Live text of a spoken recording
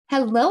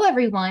Hello,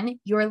 everyone.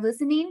 You're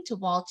listening to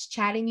Walt's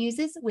Chatting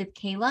Muses with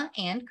Kayla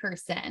and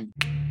Kirsten.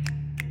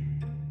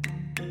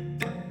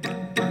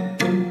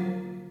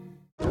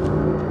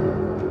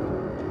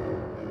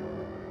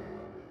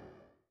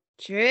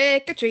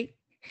 Trick or treat,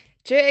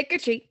 trick or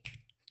treat,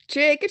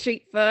 trick or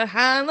treat for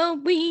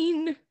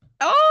Halloween.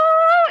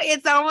 Oh,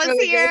 it's almost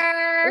Really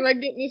here. good. Am I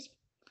getting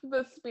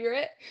the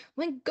spirit?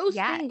 When ghosts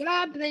and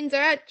goblins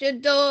are at your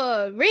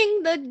door,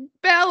 ring the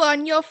bell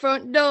on your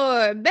front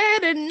door.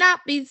 Better not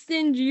be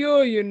stingy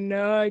or your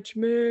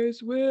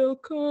nightmares will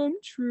come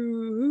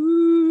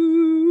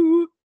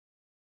true.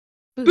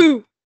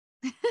 Boo.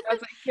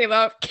 That's like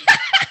Kayla.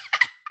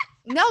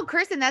 No,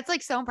 Kirsten, that's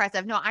like so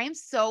impressive. No, I am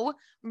so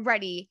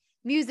ready.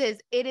 Muses,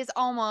 it is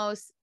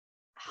almost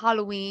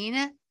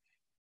Halloween.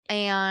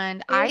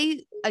 And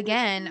I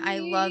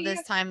love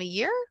this time of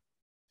year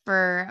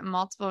for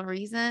multiple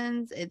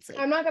reasons. It's like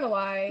I'm not gonna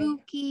lie.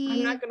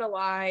 spooky.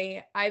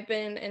 I've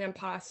been an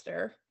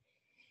imposter.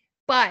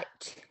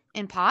 But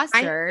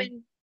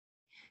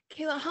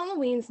Kayla,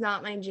 Halloween's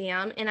not my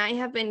jam, and I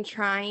have been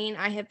trying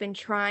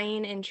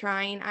and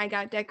trying. I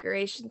got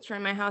decorations for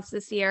my house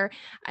this year.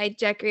 I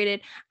decorated.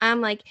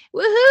 I'm like,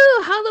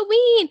 woohoo,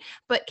 Halloween!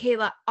 But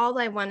Kayla, all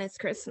I want is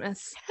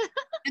Christmas.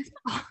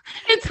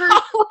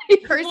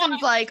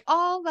 Kirsten's like,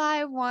 all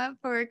I want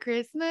for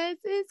Christmas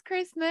is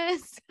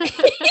Christmas.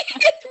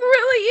 It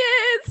really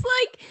is.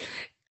 Like,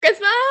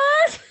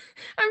 Christmas,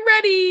 I'm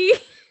ready.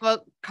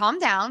 Well, calm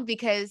down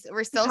because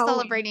we're still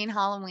celebrating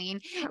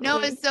Halloween. No,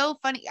 it's so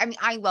funny. I mean,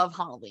 I love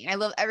Halloween. I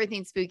love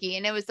everything spooky.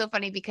 And it was so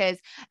funny because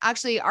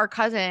actually our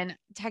cousin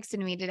texted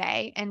me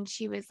today and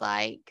she was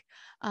like,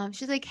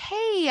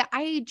 hey,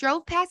 I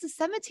drove past a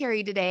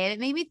cemetery today and it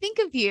made me think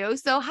of you.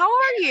 So how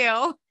are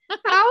you?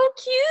 How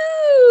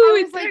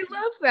cute. I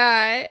love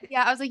that.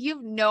 Yeah. I was like, you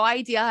have no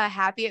idea how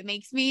happy it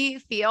makes me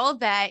feel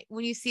that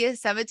when you see a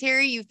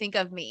cemetery, you think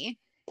of me.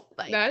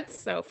 Like, that's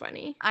so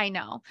funny. I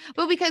know.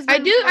 But because I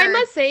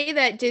must say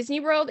that Disney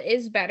World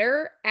is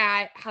better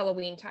at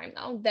Halloween time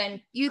though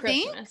than Christmas.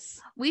 Think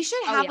we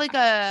should have like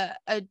a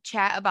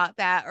chat about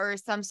that or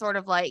some sort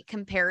of like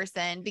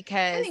comparison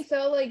because I think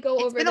so. Like go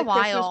over the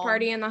Christmas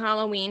party and the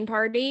Halloween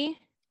party.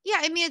 Yeah,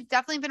 I mean, it's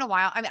definitely been a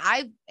while.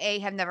 I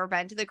mean, have never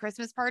been to the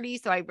Christmas party,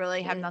 so I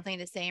really have nothing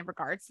to say in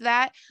regards to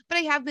that. But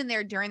I have been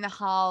there during the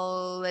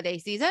holiday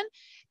season.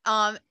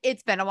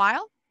 It's been a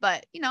while,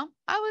 but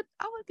I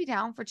would be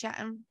down for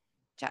chatting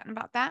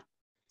about that.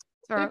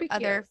 For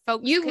other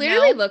folks, you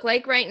literally look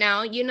like right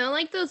now,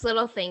 like those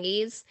little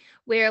thingies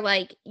where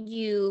like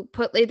you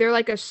put they're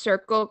like a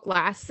circle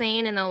glass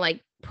thing and they'll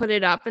like put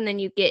it up and then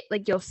you get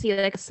like you'll see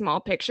like a small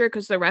picture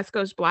because the rest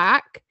goes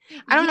black.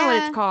 I don't know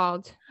what it's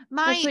called.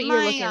 That's what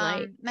you're looking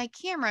like. My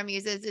camera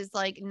muses is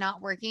like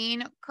not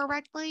working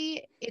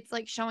correctly. It's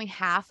like showing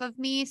half of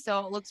me,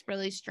 so it looks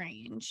really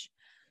strange.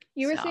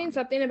 You were saying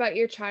something about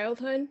your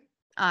childhood?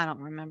 I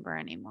don't remember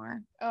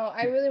anymore. Oh,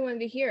 I really wanted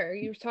to hear.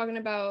 You were talking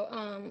about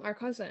our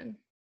cousin.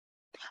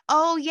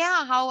 Oh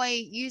yeah, how I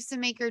used to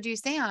make her do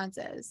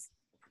seances.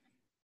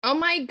 Oh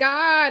my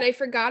God, I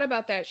forgot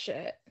about that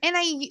shit. And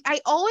I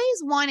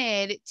always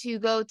wanted to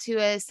go to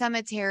a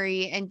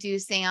cemetery and do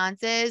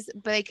seances,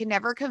 but I could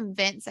never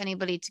convince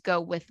anybody to go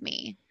with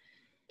me.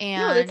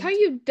 And no, that's how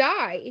you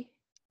die.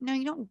 No,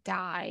 you don't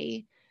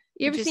die.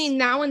 You ever seen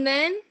Now and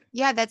Then?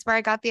 Yeah, that's where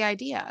I got the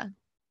idea.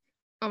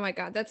 Oh my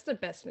God, that's the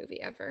best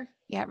movie ever.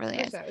 Yeah, it really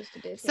is.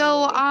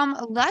 So,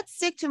 let's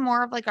stick to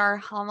more of like our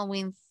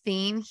Halloween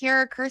theme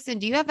here. Kirsten,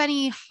 do you have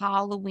any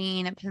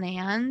Halloween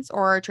plans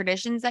or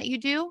traditions that you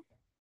do?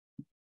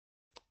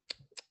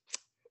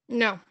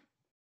 No.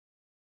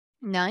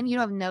 None? You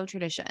don't have no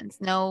traditions,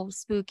 no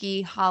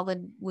spooky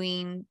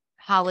Halloween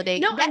holiday.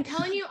 No, I'm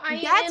telling you,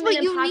 that's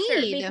what you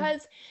need.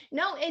 Because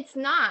no, it's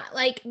not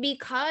like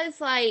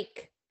because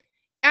like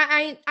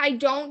I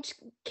don't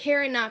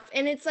care enough.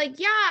 And it's like,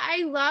 yeah,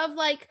 I love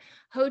like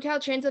Hotel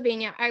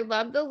Transylvania. I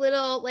love the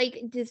little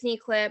like Disney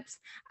clips.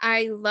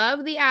 I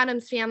love the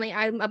Addams Family.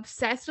 I'm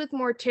obsessed with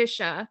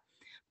Morticia.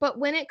 But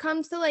when it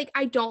comes to like,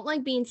 I don't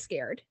like being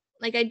scared.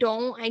 Like I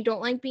don't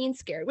like being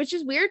scared, which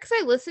is weird because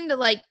I listen to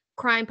like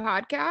crime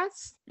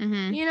podcasts,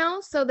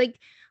 so like,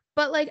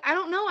 but like, I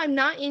don't know. I'm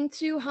not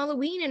into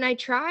Halloween and I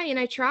try.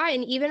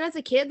 And even as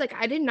a kid, like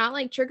I did not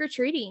like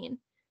trick-or-treating.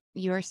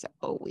 You're so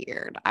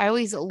weird. I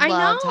always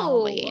loved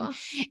Halloween.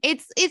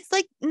 It's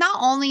like not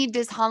only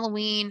does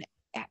Halloween,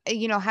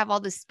 have all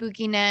the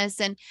spookiness,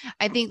 and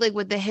I think like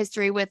with the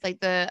history with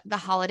like the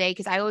holiday,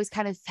 because I always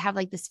kind of have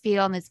like this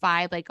feel and this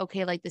vibe, like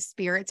okay, like the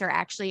spirits are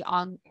actually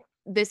on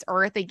this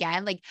earth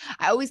again. Like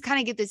I always kind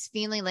of get this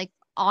feeling like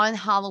on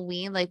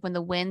Halloween, like when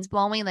the wind's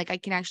blowing, like I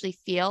can actually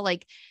feel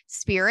like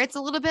spirits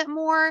a little bit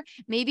more.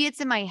 Maybe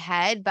it's in my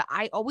head, but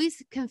I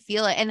always can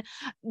feel it. And,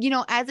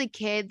 as a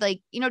kid,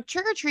 like,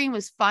 trick-or-treating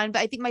was fun, but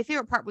I think my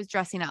favorite part was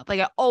dressing up. Like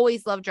I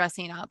always loved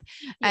dressing up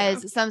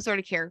as some sort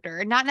of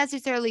character, not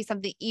necessarily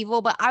something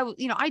evil, but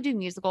I do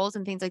musicals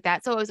and things like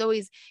that. So I was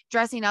always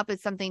dressing up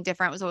as something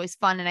different. It was always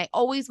fun. And I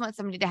always want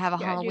somebody to have a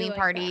Halloween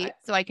party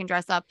so I can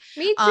dress up.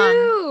 Me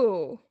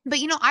too. But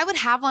I would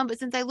have one, but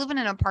since I live in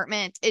an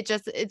apartment, it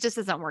just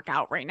doesn't work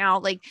out right now.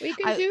 Like we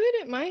can do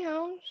it at my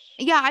house.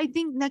 Yeah, I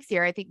think next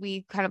year, I think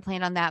we kind of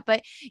planned on that.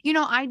 But,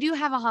 I do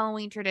have a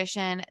Halloween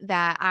tradition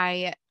that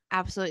I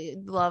absolutely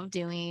love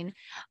doing.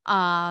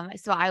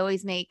 So I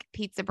always make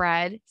pizza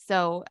bread.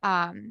 So,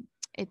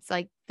 it's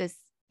like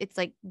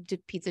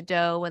pizza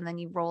dough, and then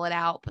you roll it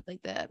out, put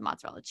like the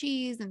mozzarella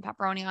cheese and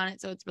pepperoni on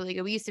it. So it's really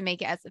good. We used to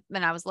make it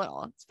when I was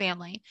little. It's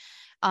family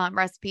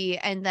recipe.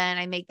 And then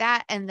I make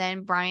that. And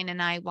then Brian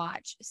and I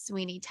watch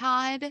Sweeney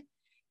Todd.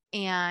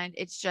 And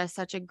it's just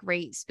such a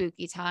great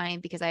spooky time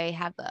because I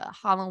have the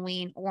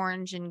Halloween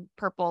orange and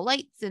purple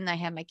lights, and I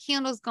have my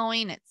candles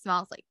going. It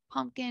smells like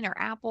pumpkin or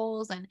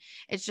apples, and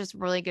it's just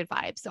really good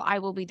vibes. So I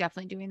will be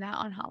definitely doing that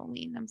on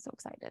Halloween. I'm so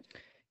excited.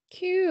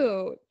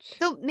 Cute.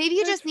 So maybe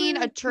you just need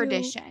a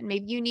tradition. Cute.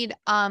 Maybe you need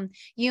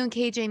you and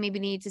KJ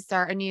maybe need to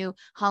start a new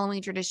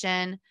Halloween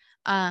tradition.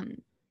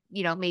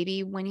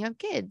 Maybe when you have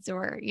kids,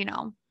 or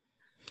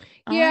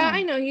yeah,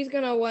 I know he's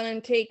gonna want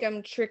to take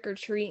them trick or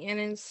treating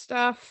and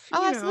stuff.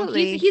 Oh,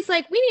 absolutely. He's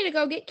like, we need to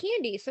go get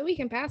candy so we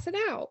can pass it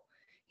out.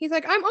 He's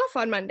like, I'm off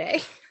on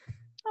Monday.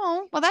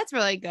 Oh, well, that's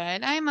really good.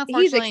 I'm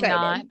unfortunately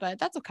not, but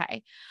that's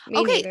okay.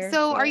 Me neither,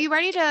 so are you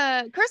ready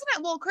to Kirsten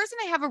and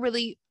I have a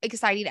really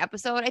exciting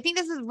episode. I think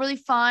this is really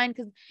fun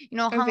because,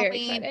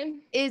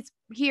 Halloween is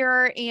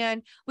here,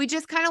 and we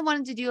just kind of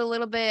wanted to do a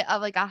little bit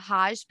of like a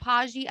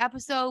hodgepodge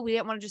episode. We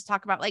didn't want to just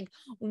talk about like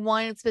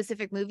one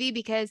specific movie,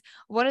 because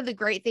one of the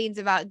great things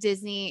about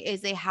Disney is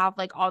they have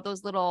like all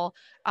those little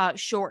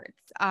shorts.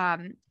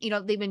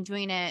 They've been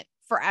doing it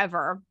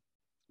forever,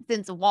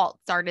 since Walt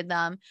started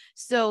them.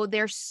 So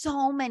there's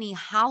so many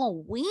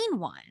Halloween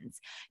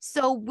ones.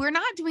 So we're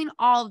not doing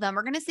all of them.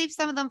 We're going to save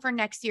some of them for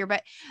next year,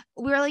 but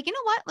we were like, you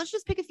know what? Let's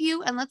just pick a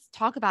few and let's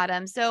talk about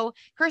them. So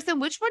Kirsten,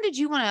 which one did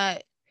you want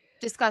to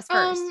discuss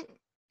first?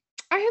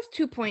 I have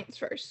 2 points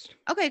first.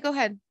 Okay, go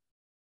ahead.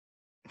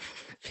 I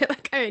feel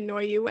like I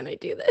annoy you when I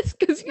do this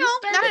because no,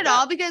 not at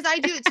all, because I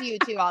do it to you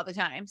too all the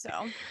time.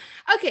 So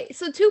okay,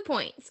 so 2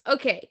 points.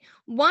 Okay,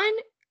 one,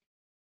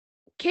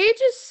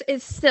 Cage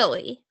is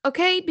silly,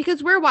 okay?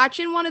 Because we're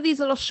watching one of these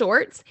little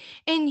shorts,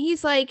 and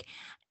he's like,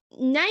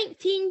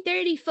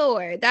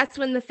 1934. That's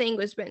when the thing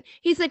was been.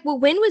 He's like, well,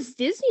 when was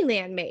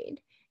Disneyland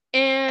made?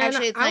 And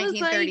actually, it's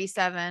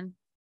 1937.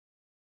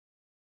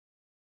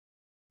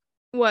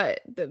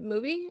 What, the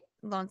movie?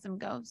 Lonesome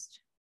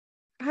Ghost.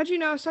 How'd you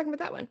know I was talking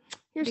about that one?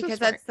 You're because so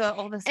smart. That's the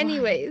oldest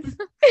anyways.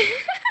 one.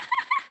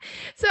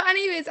 So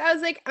anyways, I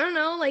was like, I don't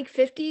know, like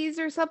 50s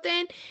or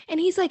something. And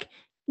he's like,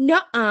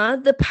 nuh-uh,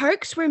 the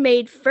parks were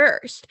made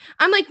first.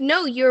 I'm like,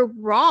 no, you're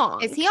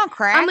wrong. Is he on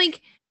crack? I'm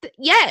like,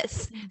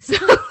 yes. So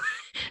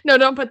no,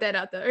 don't put that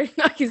out there.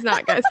 No, he's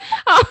not, guys.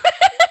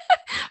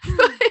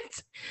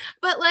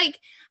 But like,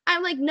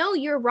 I'm like, no,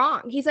 you're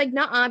wrong. He's like,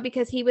 nuh-uh,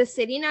 because he was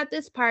sitting at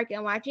this park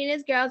and watching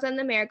his girls on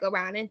the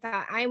merry-go-round and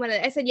thought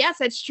I said, yes,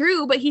 that's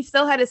true, but he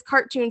still had his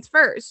cartoons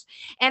first.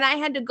 And I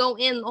had to go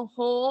in the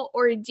whole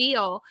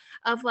ordeal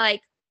of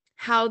like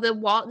how the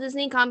Walt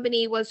Disney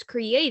Company was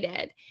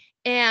created.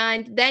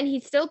 And then he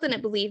still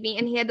didn't believe me,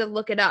 and he had to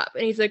look it up.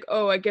 And he's like,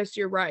 oh, I guess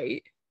you're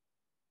right.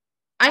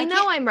 I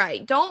know I'm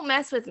right. Don't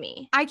mess with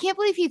me. I can't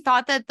believe he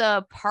thought that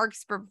the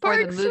parks were before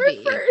the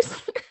movie.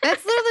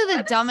 That's literally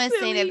the dumbest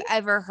thing I've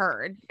ever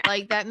heard.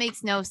 Like, that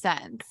makes no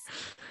sense.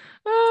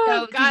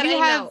 Oh, so, God,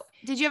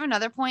 did you have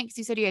another point? Because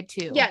you said you had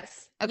 2.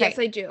 Yes. Okay. Yes,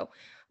 I do.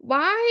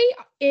 Why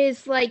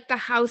is like the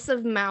House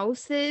of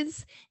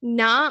Mouses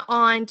not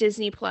on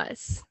Disney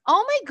Plus?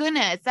 Oh my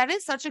goodness, that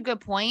is such a good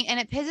point, and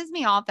it pisses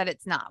me off that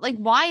it's not. Like,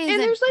 why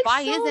is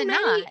it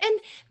not? And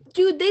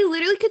dude, they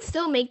literally could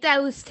still make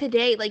those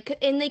today, like,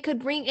 and they could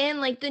bring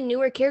in like the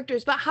newer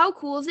characters. But how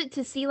cool is it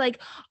to see like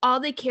all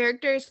the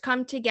characters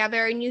come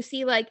together, and you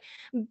see like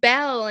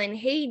Belle and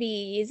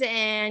Hades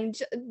and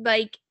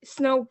like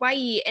Snow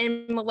White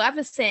and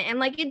Maleficent, and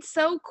like it's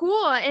so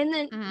cool. And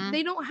then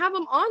they don't have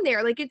them on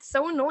there. Like, it's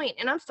so annoying.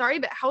 And I'm sorry,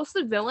 but House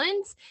of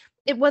Villains,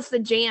 it was the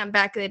jam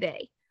back in the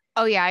day.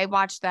 Oh yeah, I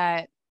watched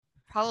that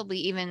probably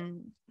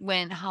even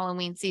when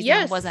Halloween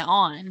season wasn't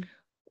on.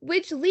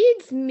 Which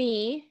leads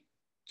me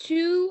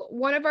to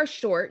one of our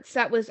shorts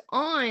that was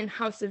on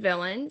House of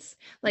Villains,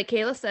 like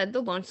Kayla said,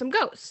 The Lonesome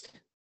Ghost.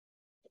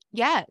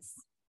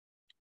 Yes.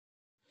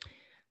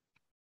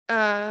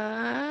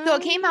 So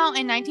it came out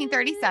in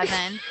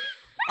 1937.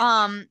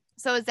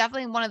 So it's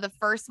definitely one of the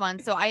first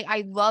ones. So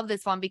I love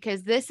this one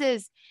because this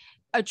is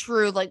a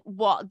true like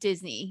Walt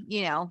Disney,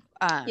 yeah,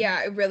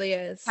 it really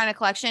is kind of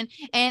collection,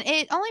 and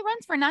it only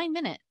runs for 9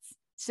 minutes.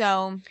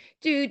 So,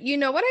 dude, you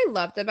know what I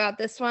loved about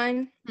this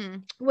one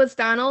was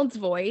Donald's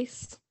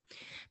voice,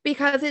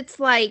 because it's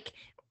like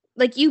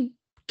you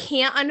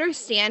can't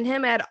understand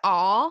him at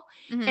all.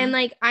 And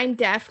like, I'm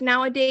deaf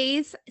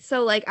nowadays,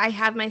 so like I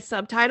have my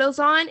subtitles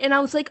on, and I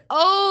was like,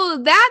 oh,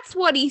 that's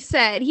what he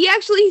said. He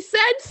actually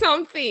said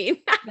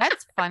something.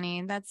 That's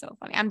funny. That's so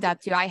funny. I'm deaf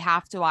too. I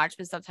have to watch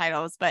with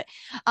subtitles, but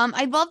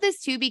I love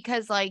this too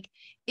because like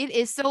it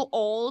is so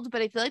old,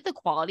 but I feel like the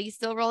quality is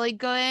still really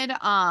good.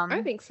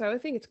 I think so. I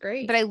think it's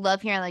great. But I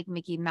love hearing like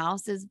Mickey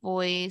Mouse's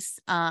voice.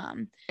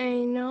 I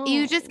know.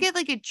 You just get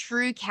like a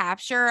true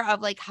capture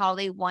of like how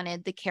they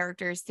wanted the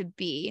characters to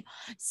be.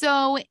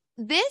 So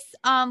this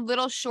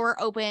little short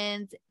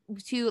opens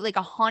to like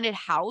a haunted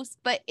house,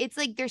 but it's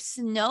like there's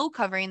snow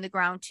covering the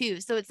ground too.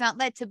 So it's not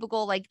that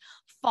typical like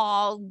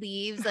fall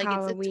leaves. Like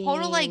Halloween, it's a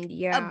total like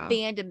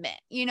abandonment,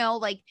 you know,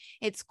 like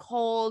it's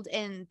cold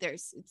and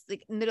it's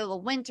like middle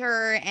of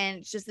winter and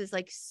it's just this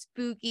like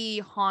spooky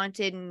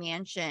haunted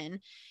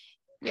mansion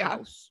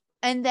house.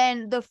 And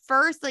then the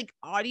first like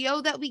audio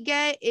that we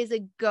get is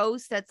a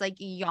ghost that's like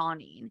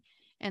yawning.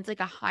 And it's like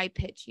a high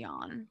pitched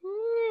yawn.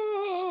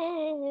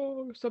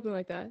 Something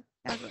like that.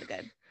 That's really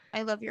good.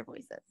 I love your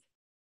voices.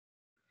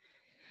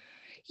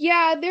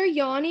 Yeah, they're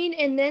yawning.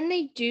 And then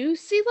they do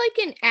see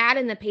like an ad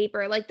in the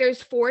paper. Like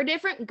there's 4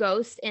 different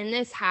ghosts in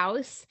this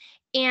house.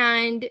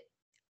 And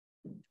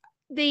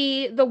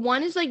the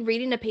one is like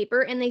reading a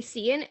paper and they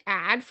see an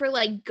ad for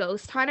like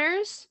ghost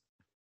hunters.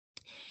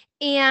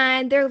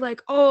 And they're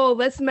like, oh,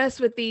 let's mess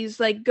with these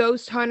like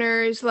ghost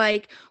hunters.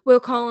 Like we'll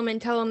call them and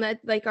tell them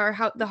that like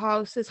the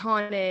house is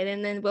haunted,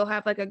 and then we'll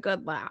have like a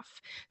good laugh.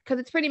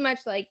 Because it's pretty much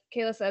like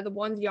Kayla said, the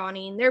one's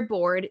yawning. They're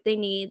bored. They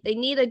need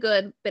a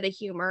good bit of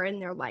humor in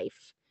their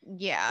life.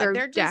 Yeah,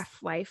 they're deaf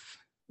life.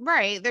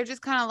 Right. They're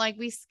just kind of like,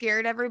 we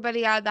scared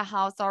everybody out of the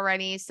house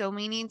already. So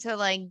we need to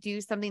like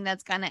do something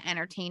that's going to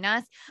entertain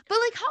us. But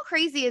like, how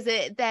crazy is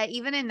it that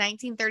even in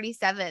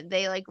 1937,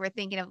 they like were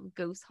thinking of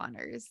ghost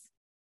hunters?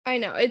 I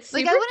know. It's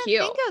super like, I wouldn't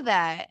cute. think of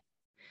that.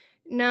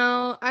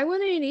 No, I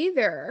wouldn't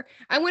either.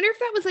 I wonder if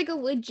that was like a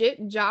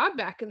legit job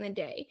back in the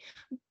day.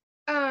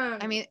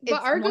 I mean, it's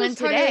our one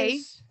today.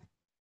 Hunters,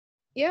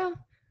 yeah.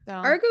 So.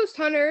 Our ghost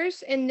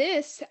hunters in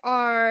this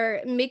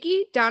are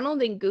Mickey,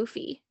 Donald, and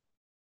Goofy.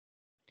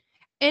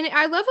 And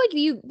I love like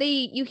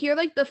you hear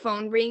like the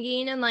phone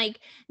ringing and like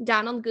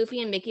Donald,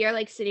 Goofy, and Mickey are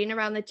like sitting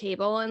around the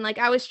table, and like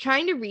I was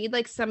trying to read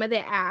like some of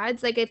the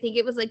ads, like I think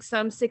it was like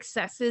some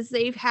successes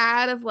they've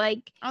had of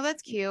like, oh,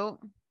 that's cute,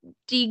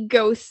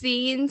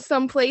 de-ghosting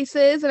some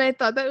places, and I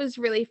thought that was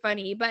really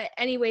funny. But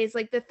anyways,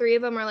 like the 3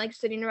 of them are like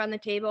sitting around the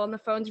table and the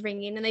phone's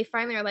ringing, and they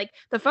finally are like,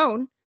 the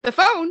phone,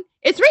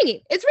 it's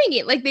ringing.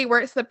 Like they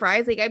weren't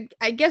surprised. Like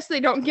I guess they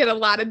don't get a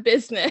lot of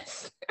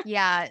business.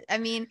 Yeah, I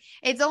mean,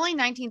 it's only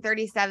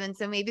 1937,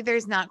 so maybe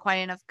there's not quite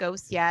enough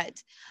ghosts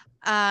yet.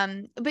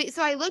 But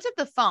so I looked at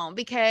the phone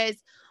because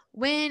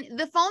when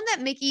the phone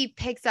that Mickey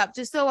picks up,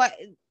 just so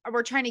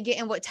we're trying to get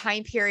in what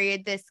time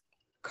period this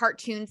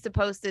cartoon's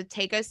supposed to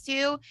take us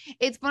to,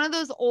 it's one of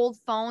those old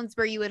phones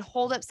where you would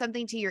hold up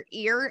something to your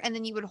ear and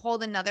then you would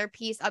hold another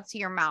piece up to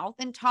your mouth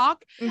and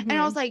talk. Mm-hmm. And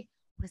I was like,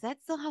 was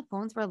that still how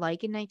phones were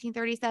like in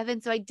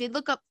 1937? So I did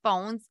look up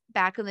phones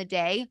back in the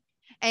day,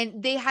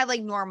 and they had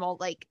like normal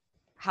like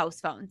house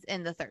phones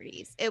in the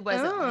 30s. It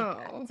wasn't like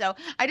that. So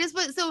I just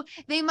put, so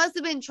they must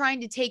have been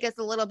trying to take us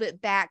a little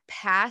bit back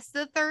past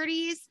the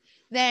 30s.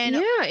 Then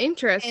yeah,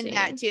 interesting. In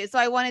that too. So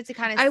I wanted to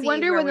kind of I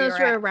wonder when those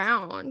were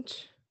around.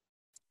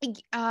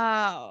 Like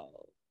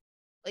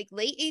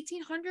late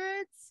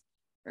 1800s,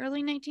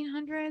 early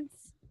 1900s.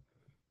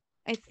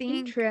 I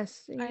think.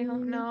 Interesting. I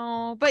don't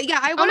know. But yeah,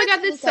 oh my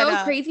god, that's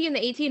so crazy. In the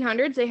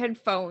 1800s, they had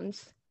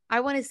phones. I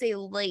want to say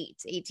late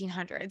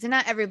 1800s, and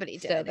not everybody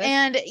did. So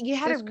and you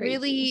had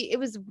it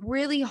was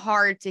really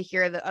hard to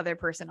hear the other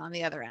person on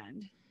the other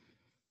end.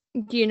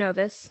 Do you know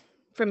this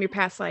from your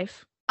past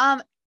life?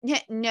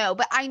 No,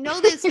 but I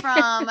know this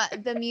from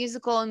the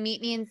musical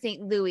Meet Me in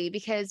St. Louis,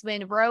 because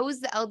when Rose,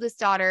 the eldest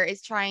daughter,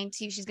 is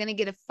she's going to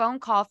get a phone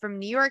call from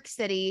New York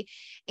City,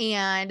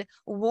 and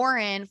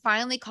Warren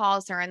finally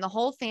calls her, and the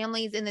whole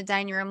family's in the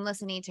dining room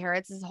listening to her.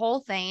 It's this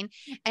whole thing.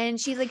 And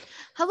she's like,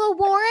 hello,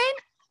 Warren,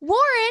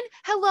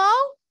 hello.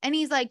 And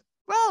he's like,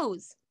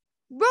 Rose,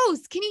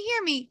 can you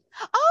hear me?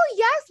 Oh,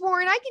 yes,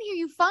 Warren, I can hear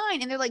you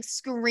fine. And they're like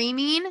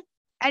screaming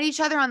at each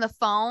other on the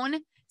phone.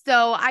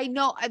 So I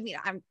know, I mean,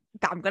 I'm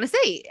going to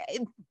say,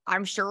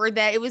 I'm sure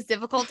that it was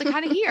difficult to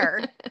kind of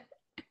hear.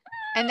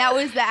 And that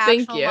was the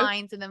actual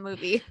lines in the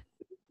movie.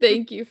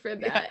 Thank you for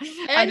that.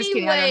 Yeah.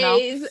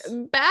 Anyways,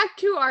 back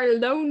to our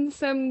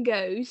lonesome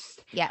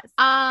ghost. Yes.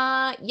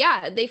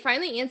 Yeah, they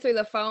finally answer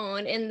the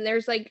phone, and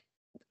there's like,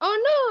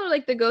 oh no,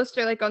 like the ghosts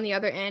are like on the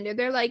other end, and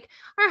they're like,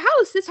 our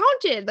house is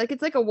haunted. Like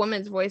it's like a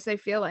woman's voice, I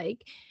feel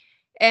like.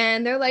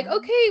 And they're like,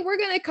 okay, we're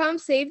going to come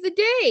save the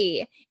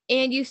day.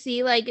 And you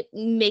see like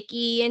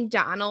Mickey and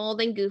Donald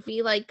and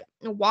Goofy like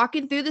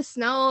walking through the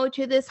snow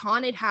to this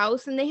haunted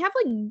house, and they have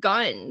like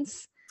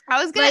guns.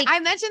 I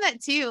mentioned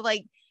that too.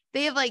 Like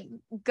they have like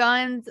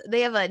guns,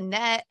 they have a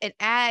net, an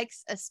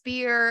axe, a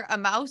spear, a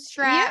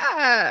mousetrap.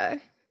 Yeah.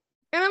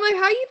 And I'm like,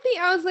 how you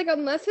think? I was like,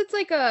 unless it's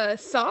like a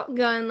salt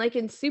gun, like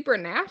in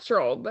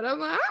Supernatural. But I'm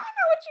like, I don't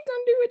know what you're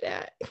going to do with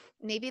that.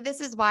 Maybe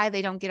this is why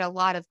they don't get a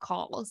lot of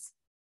calls.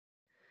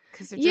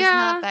 Because they're just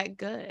not that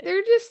good.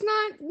 They're just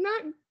not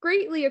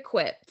greatly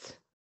equipped.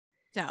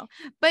 No.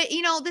 But,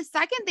 the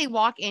second they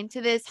walk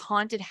into this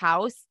haunted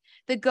house,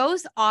 the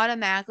ghost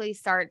automatically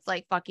starts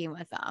like fucking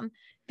with them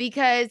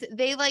because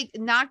they like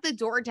knock the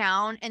door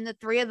down and the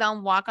three of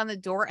them walk on the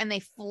door and they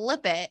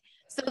flip it.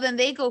 So then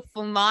they go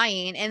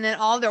flying and then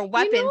all their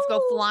weapons go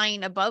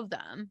flying above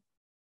them.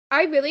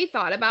 I really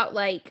thought about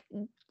like,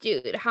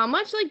 dude, how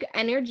much like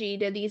energy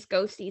do these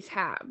ghosties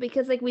have?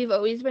 Because like we've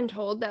always been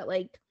told that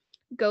like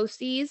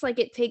ghosties, like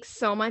it takes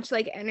so much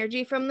like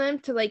energy from them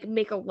to like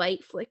make a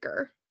light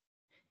flicker.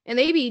 And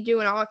they be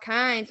doing all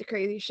kinds of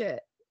crazy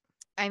shit.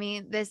 I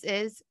mean, this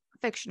is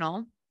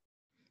fictional.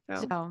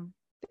 Oh. So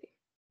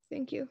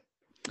thank you.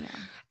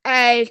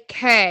 Yeah.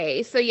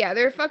 Okay. So yeah,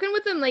 they're fucking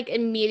with them like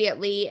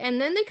immediately. And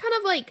then they kind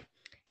of like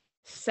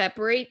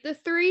separate the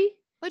three.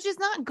 Which is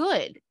not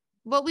good.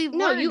 What we've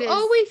learned is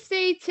always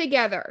stay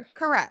together.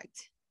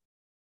 Correct.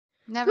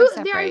 Never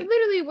separate. I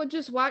literally would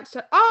just watch.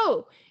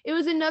 Oh, it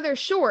was another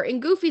short.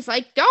 And Goofy's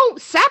like,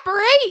 don't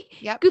separate.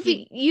 Yep.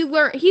 Goofy, He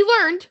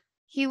learned.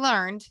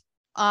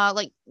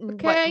 Like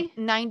okay. What,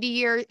 90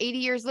 years, 80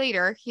 years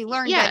later, he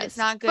learned that it's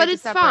not good but to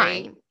it's separate.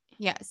 Fine.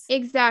 Yes.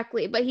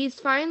 Exactly. But he's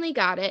finally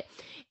got it.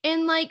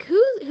 And like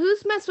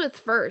who's messed with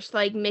first?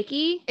 Like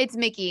Mickey? It's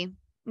Mickey.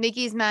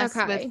 Mickey's messed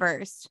with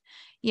first.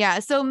 Yeah.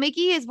 So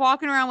Mickey is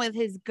walking around with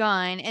his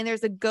gun and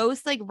there's a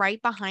ghost like right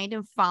behind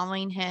him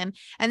following him.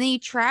 And then he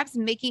traps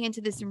Mickey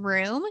into this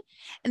room.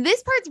 And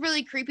this part's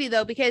really creepy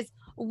though, because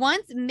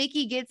once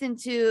Mickey gets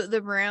into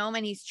the room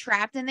and he's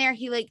trapped in there,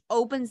 he like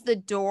opens the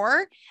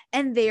door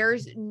and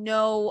there's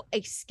no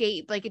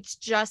escape. Like it's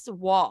just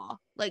wall,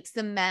 like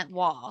cement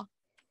wall.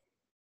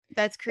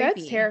 That's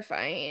creepy. That's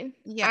terrifying.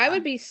 Yeah. I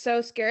would be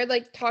so scared.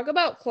 Like talk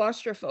about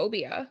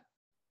claustrophobia.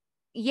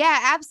 Yeah,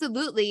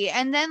 absolutely.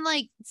 And then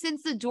like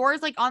since the door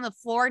is like on the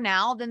floor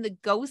now, then the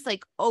ghosts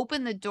like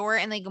open the door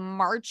and like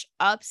march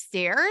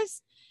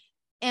upstairs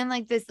and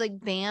like this like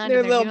band.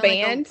 Their little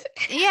band.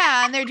 Like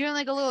yeah, and they're doing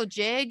like a little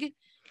jig.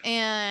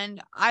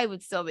 And I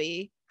would still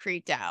be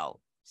creeped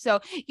out. So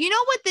you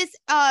know what this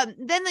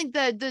then like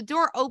the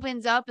door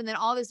opens up and then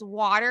all this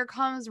water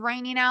comes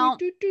raining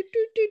out.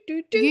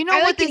 You know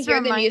what this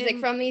reminded the music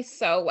from these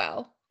so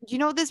well. You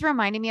know what this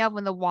reminded me of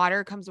when the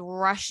water comes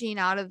rushing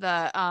out of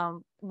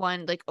the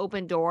one like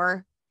open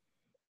door?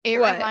 It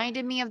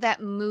reminded me of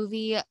that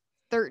movie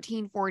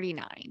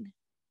 1349.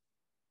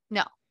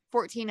 No,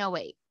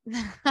 1408.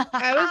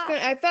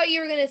 I thought you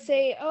were gonna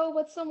say, oh,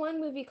 what's the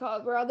one movie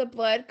called where all the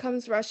blood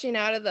comes rushing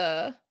out of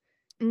the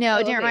No,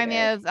 it didn't remind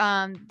me of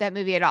that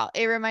movie at all.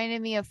 It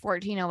reminded me of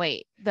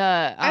 1408.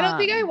 I don't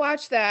think I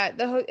watched that.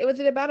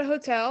 Was it about a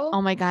hotel?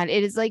 Oh my god,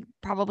 it is like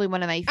probably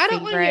one of my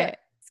favorite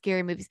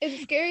scary movies. Is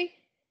it scary?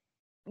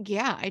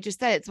 Yeah, I just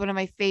said it's one of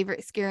my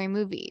favorite scary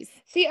movies.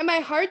 See, my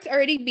heart's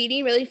already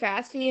beating really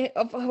fast, and you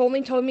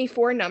only told me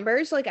 4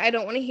 numbers. Like, I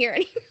don't want to hear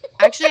anymore.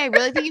 Actually, I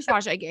really think you should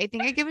watch it. I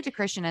think I give it to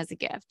Christian as a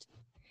gift.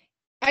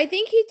 I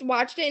think he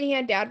watched it and he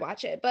had Dad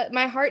watch it, but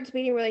my heart's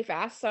beating really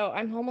fast, so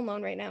I'm home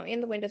alone right now,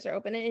 and the windows are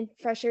open, and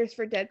fresh air is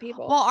for dead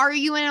people. Well, are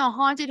you in a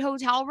haunted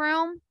hotel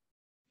room?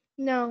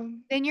 No.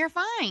 Then you're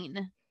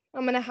fine.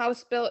 I'm in a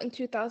house built in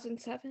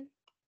 2007.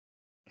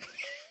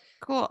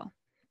 Cool.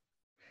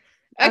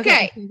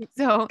 Okay.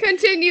 So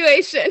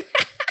continuation.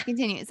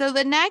 Continue. So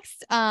the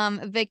next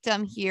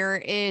victim here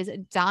is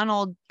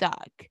Donald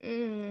Duck.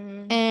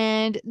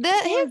 And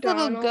his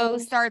little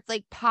ghost starts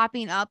like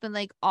popping up in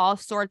like all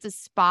sorts of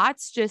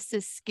spots just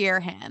to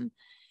scare him.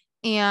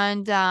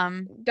 And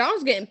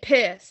Donald's getting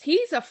pissed.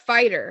 He's a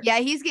fighter. Yeah,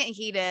 he's getting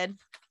heated.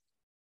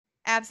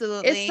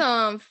 Absolutely.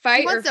 It's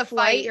fight or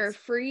flight or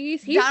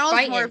freeze. He's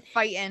Donald's more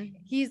fighting.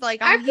 He's like,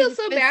 I feel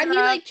so bad. He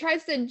like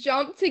tries to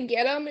jump to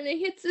get him and it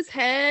hits his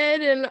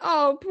head and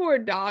oh, poor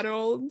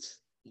Donald.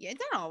 Yeah,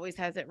 Donald always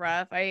has it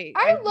rough. I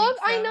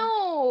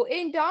know.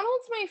 And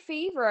Donald's my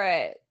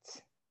favorite.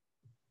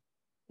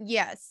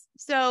 Yes.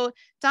 So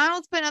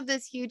Donald's putting up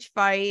this huge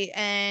fight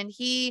and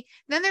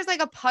then there's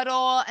like a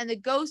puddle and the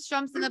ghost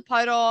jumps in the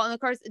puddle. And of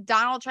course,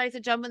 Donald tries to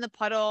jump in the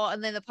puddle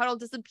and then the puddle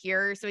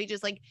disappears. So he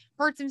just like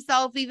hurts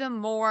himself even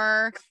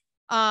more.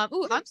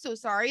 Oh, I'm so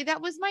sorry.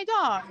 That was my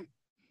dog.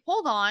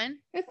 Hold on.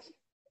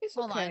 It's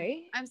Hold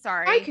okay. On. I'm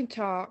sorry. I can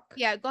talk.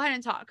 Yeah, go ahead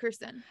and talk,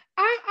 Kirsten.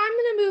 I'm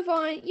gonna move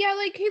on. Yeah,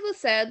 like Kayla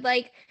said,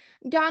 like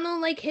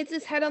Donald like hits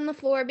his head on the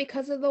floor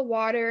because of the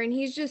water, and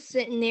he's just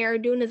sitting there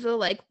doing his little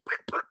like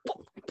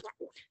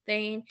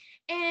thing,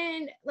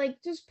 and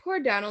like just poor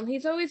Donald.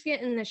 He's always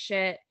getting the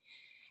shit.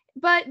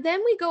 But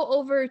then we go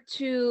over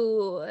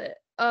to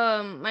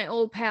my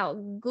old pal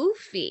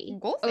Goofy.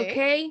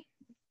 Okay,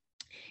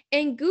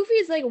 and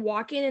Goofy's like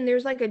walking, and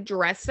there's like a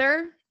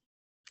dresser.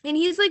 And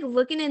he's like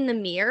looking in the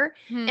mirror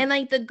and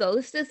like the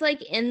ghost is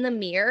like in the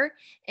mirror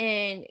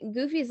and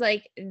Goofy's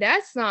like,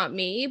 that's not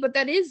me, but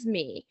that is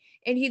me.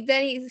 And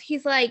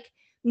he's like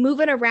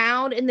moving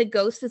around and the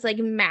ghost is like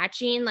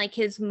matching like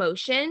his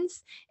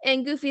motions.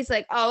 And Goofy's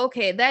like, oh,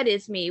 okay, that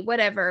is me,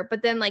 whatever.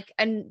 But then like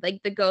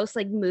the ghost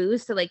like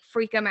moves to like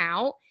freak him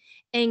out.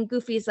 And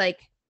Goofy's like,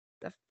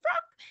 the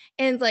fuck?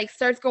 And like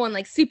starts going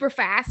like super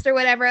fast or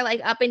whatever,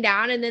 like up and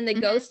down. And then the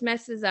ghost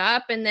messes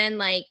up and then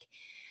like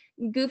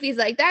Goofy's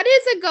like, that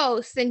is a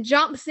ghost, and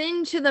jumps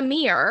into the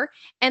mirror.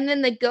 And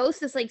then the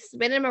ghost is like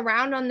spinning him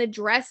around on the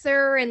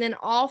dresser. And then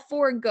all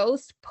 4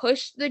 ghosts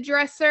push the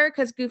dresser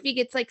because Goofy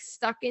gets like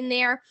stuck in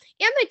there.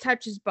 And they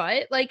touch his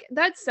butt. Like,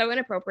 that's so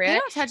inappropriate. They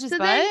don't touch his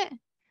butt.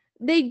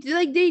 They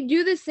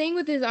do this thing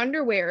with his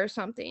underwear or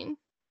something.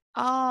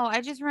 Oh,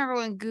 I just remember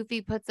when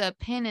Goofy puts a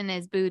pin in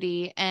his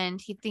booty and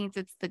he thinks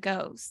it's the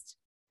ghost.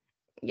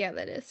 Yeah,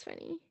 that is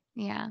funny.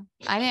 Yeah.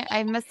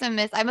 I must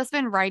have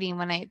been writing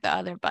when the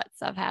other butt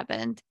stuff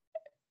happened.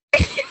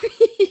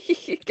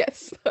 I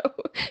guess so.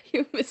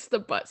 You missed the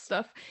butt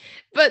stuff.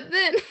 But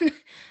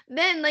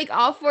then like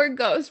all 4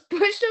 ghosts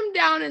push him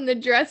down in the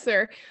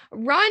dresser,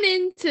 run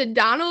into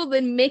Donald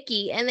and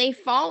Mickey, and they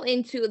fall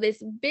into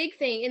this big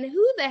thing. And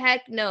who the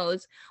heck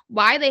knows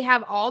why they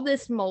have all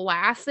this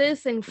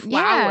molasses and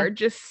flour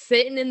just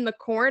sitting in the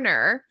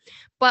corner.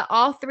 But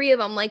all 3 of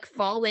them like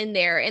fall in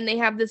there, and they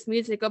have this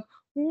music of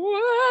whoa,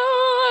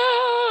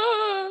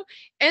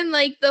 and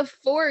like the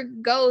 4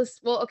 ghosts,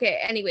 well, okay,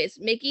 anyways,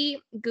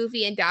 Mickey,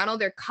 Goofy, and Donald,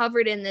 they're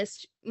covered in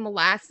this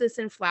molasses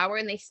and flour,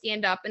 and they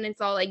stand up, and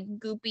it's all like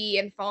goopy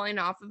and falling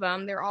off of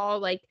them. They're all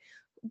like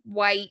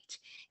white,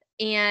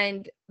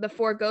 and the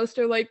 4 ghosts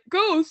are like,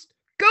 ghost,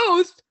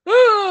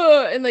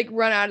 and like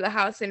run out of the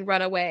house and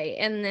run away.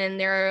 And then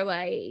they're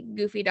like,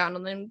 Goofy,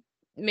 Donald, and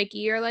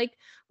Mickey are like,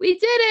 we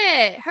did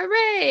it,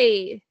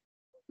 hooray,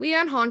 we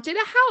unhaunted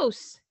a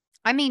house.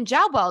 I mean,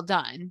 job well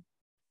done.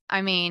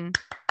 I mean,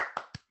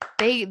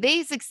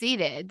 they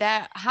succeeded.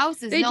 That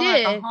house is no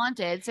longer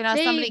haunted, so now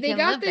somebody can live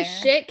there. They got the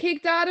shit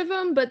kicked out of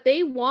them, but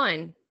they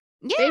won.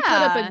 Yeah, they put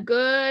up a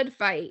good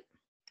fight.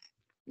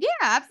 Yeah,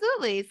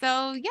 absolutely.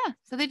 So yeah,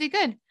 so they did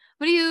good.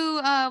 What do you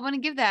want to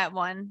give that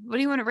one? What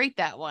do you want to rate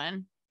that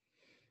one?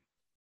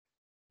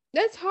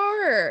 That's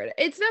hard.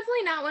 It's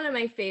definitely not one of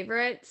my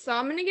favorites, so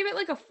I'm gonna give it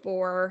like a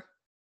 4.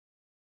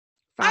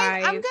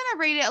 I'm gonna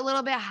rate it a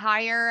little bit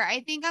higher.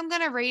 I think I'm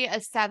gonna rate it a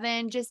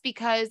 7 just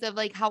because of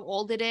like how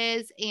old it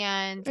is.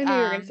 And I knew you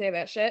were gonna say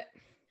that shit.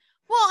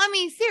 Well, I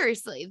mean,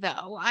 seriously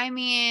though. I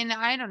mean,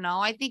 I don't know.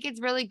 I think it's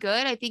really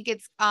good. I think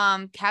it's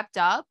kept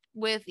up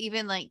with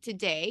even like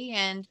today,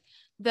 and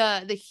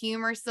the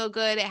humor's still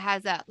good. It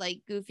has that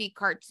like goofy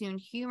cartoon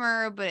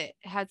humor, but it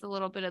has a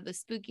little bit of the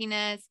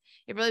spookiness.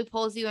 It really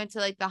pulls you into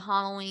like the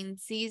Halloween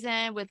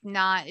season with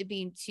not it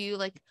being too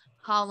like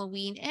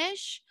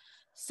Halloween-ish.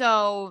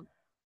 So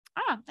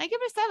I give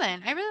it a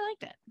 7. I really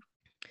liked it.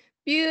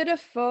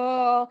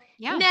 Beautiful.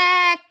 Yeah.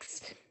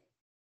 Next.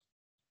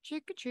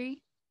 Trick or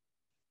treat.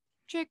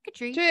 Trick or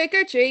treat. Trick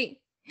or treat.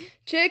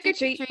 Trick or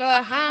treat for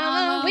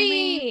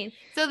Halloween.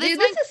 So this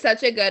is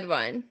such a good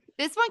one.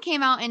 This one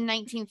came out in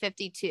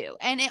 1952,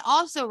 and it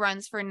also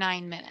runs for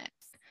 9 minutes.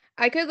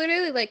 I could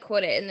literally like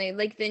quote it, and they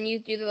like then you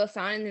do the little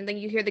sound, and then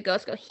you hear the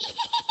ghost go.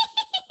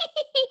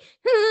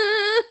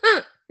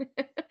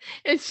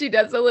 And she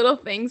does the little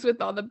things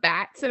with all the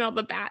bats, and all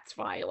the bats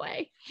fly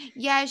away.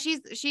 Yeah, she's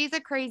a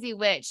crazy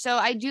witch. So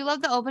I do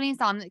love the opening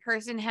song that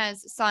Kirsten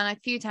has sung a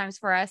few times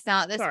for us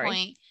now at this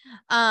point.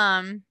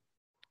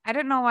 I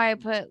don't know why I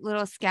put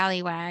little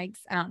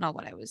scallywags. I don't know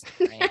what I was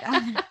writing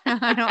down.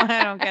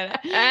 I don't get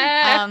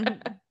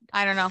it.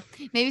 I don't know.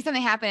 Maybe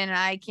something happened and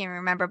I can't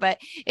remember, but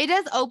it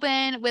does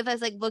open with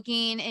us like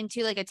looking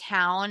into like a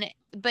town,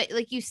 but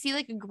like you see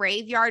like a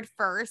graveyard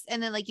first,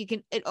 and then like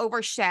it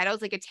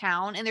overshadows like a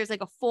town, and there's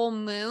like a full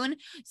moon.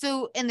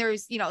 So, and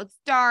there's, it's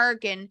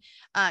dark, and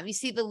you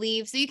see the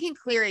leaves, so you can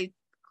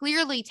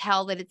clearly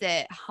tell that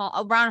it's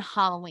around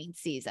Halloween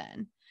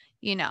season,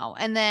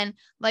 and then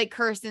like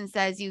Kirsten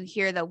says, you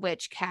hear the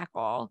witch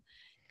cackle.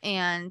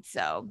 And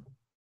so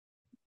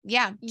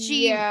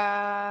she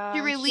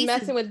releases she's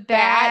messing with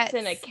bats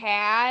and a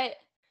cat.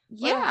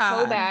 Yeah, what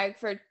a hoe bag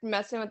for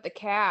messing with the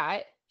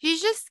cat.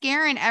 She's just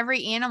scaring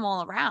every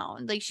animal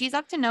around. Like, she's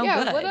up to no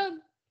good.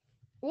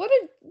 What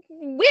a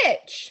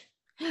witch.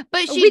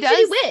 But she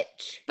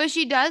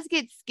does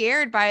get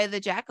scared by the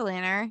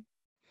jack-o'-lantern.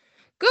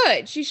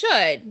 Good, she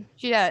should.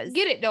 She does.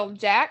 Get it, though,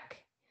 Jack.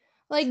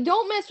 Like,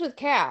 don't mess with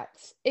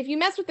cats. If you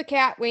mess with the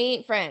cat, we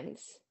ain't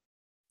friends.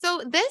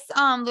 So this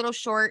little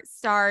short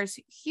stars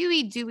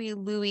Huey, Dewey,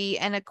 Louie,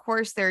 and of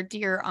course their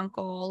dear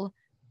Uncle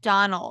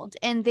Donald,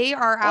 and they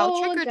are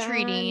out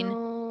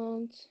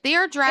trick-or-treating. They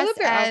are dressed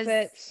as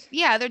outfits.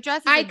 Yeah, they're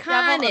dressed as a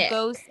devil, a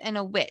ghost, and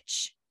a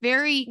witch.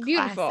 Very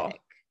beautiful.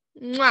 Classic.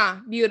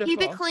 Mwah, beautiful.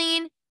 Keep it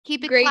clean,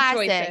 keep it great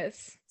classic.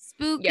 Choices.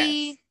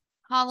 Spooky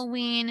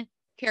Halloween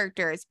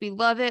characters. We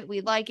love it.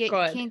 We like it.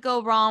 Good. You can't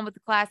go wrong with the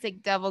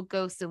classic devil,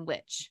 ghost, and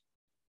witch.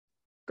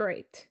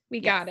 Great. We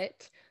got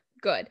it.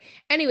 Good.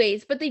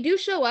 Anyways, but they do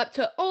show up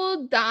to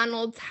old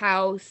Donald's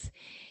house,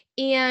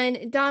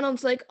 and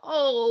Donald's like,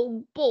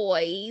 oh,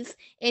 boys.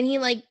 And he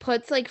like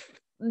puts like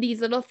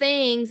these little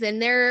things in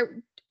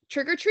their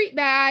trick-or-treat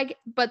bag,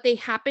 but they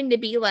happen to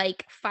be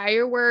like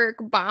firework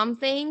bomb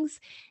things,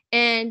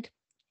 and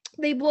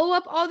they blow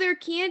up all their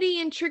candy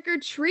and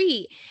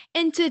trick-or-treat.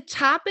 And to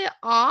top it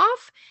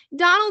off,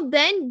 Donald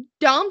then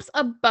dumps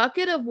a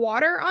bucket of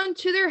water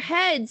onto their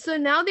heads, so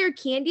now they're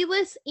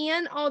candyless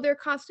and all their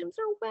costumes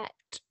are wet.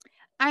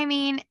 I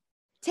mean,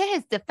 to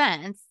his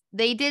defense,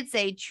 they did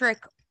say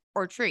trick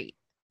or treat.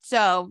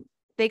 So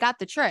they got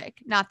the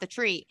trick, not the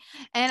treat.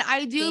 And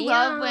I do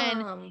love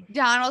when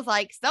Donald's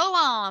like, so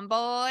long,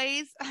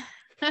 boys.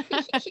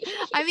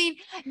 I mean,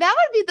 that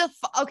would be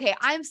okay,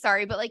 I'm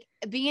sorry, but like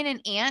being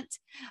an aunt,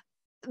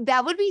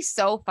 that would be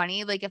so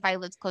funny. Like if I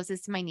lived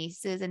closest to my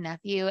nieces and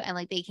nephew and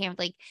like they came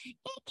like, hey,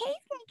 Kay's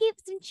gonna give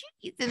some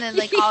treats. And then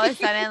like all of a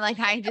sudden, like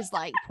I just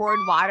like poured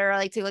water,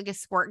 like took like a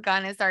squirt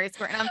gun and started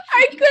squirting them.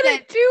 I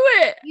couldn't do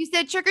it. You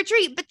said trick or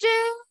treat, but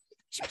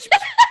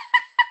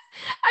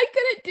I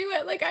couldn't do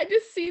it. Like I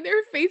just see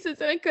their faces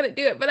and I couldn't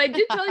do it. But I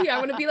did tell you I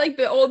want to be like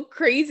the old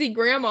crazy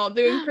grandma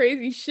doing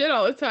crazy shit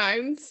all the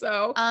time.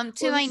 So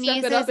to my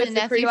nieces and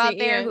nephew out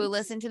there who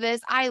listen to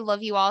this, I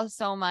love you all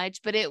so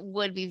much, but it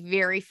would be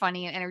very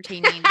funny and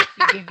entertaining to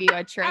give you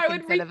a trick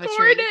instead of a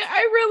treat.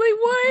 I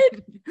really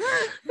would.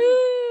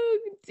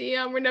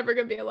 Damn, we're never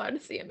gonna be allowed to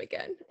see him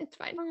again. It's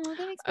fine.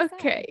 Oh,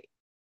 okay. Sad.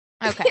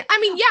 Okay. I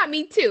mean, yeah,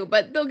 me too,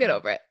 but they'll get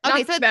over it.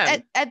 Okay, so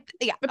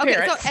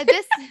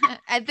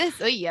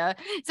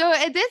So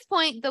at this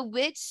point, the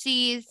witch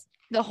sees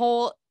the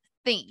whole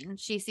thing.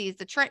 She sees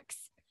the tricks,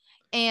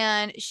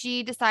 and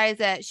she decides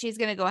that she's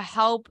gonna go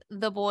help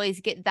the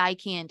boys get dye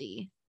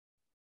candy.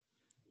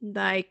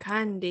 Dye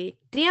candy.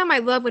 Damn, I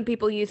love when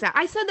people use that.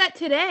 I said that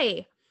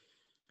today.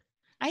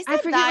 I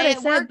forget what I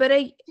said, but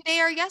today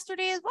or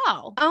yesterday as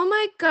well. Oh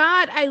my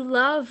God, I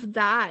love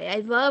dye. I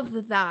love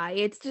the dye.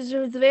 It's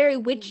very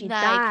witchy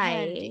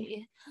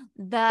dye.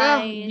 Dye.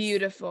 Oh,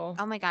 beautiful.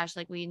 Oh my gosh,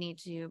 like we need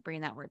to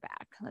bring that word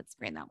back. Let's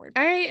bring that word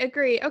back. I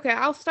agree. Okay,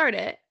 I'll start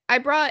it. I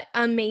brought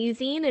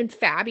amazing and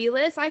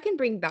fabulous. I can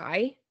bring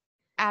dye.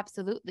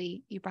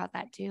 Absolutely. You brought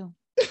that too.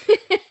 Okay,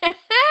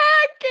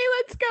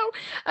 let's go.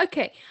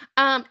 Okay.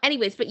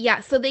 Anyways, but yeah,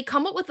 so they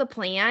come up with a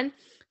plan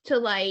to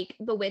like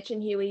the witch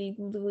and Huey,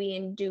 Louie,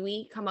 and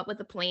Dewey come up with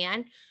a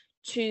plan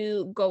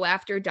to go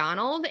after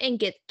Donald and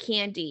get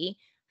candy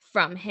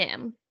from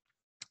him.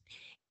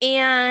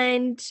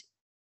 And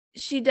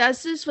she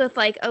does this with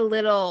like a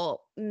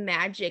little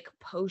magic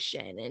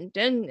potion. And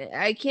then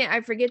I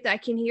forget that I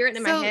can hear it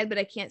in my head, but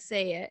I can't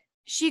say it.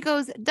 She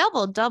goes,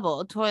 double,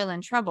 double, toil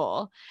and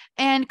trouble.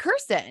 And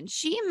Kirsten,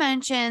 she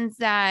mentions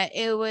that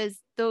it was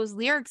those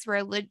lyrics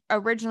were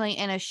originally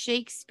in a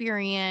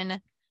Shakespearean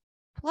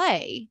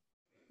play.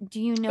 Do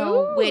you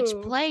know which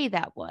play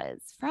that was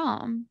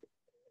from?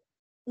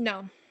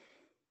 No.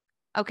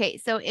 Okay,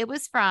 so it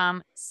was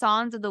from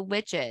Songs of the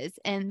Witches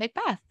and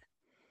Macbeth.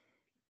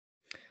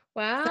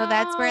 Wow. So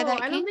that's where that came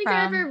from. I don't think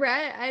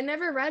I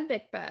never read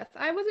Macbeth.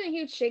 I wasn't a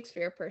huge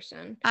Shakespeare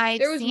person.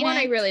 There was one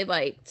I really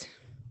liked.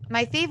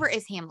 My favorite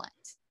is Hamlet.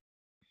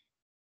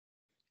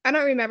 I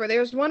don't remember. There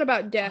was one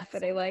about death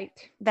that I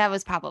liked. That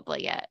was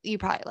probably it. You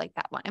probably like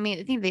that one. I mean,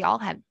 I think they all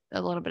had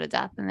a little bit of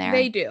death in there.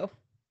 They do.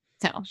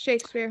 So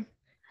Shakespeare.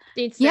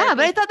 Yeah,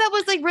 but I thought that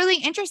was like really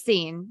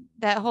interesting.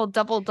 That whole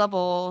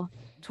double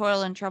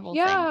toil and trouble thing.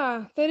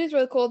 Yeah, that is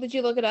really cool. Did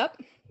you look it up?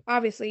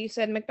 Obviously, you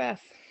said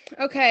Macbeth.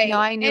 Okay. No,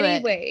 I knew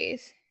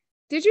it.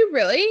 Did you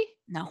really?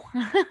 No.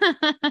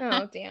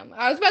 Oh, damn.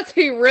 I was about to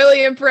be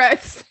really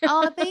impressed.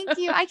 Oh, thank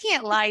you. I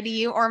can't lie to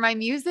you or my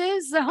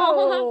muses. So.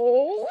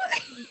 Oh.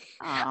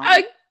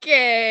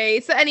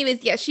 Okay. So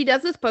anyways, yeah, she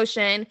does this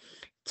potion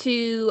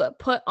to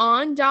put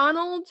on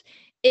Donald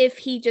if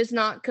he does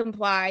not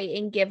comply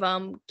and give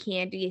him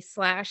candy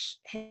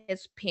 /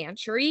 his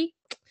pantry.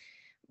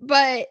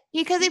 But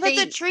because he put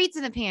the treats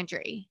in the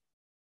pantry.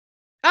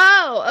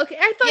 Oh, okay.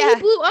 I thought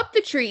he blew up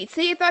the treats.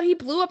 I thought he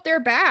blew up their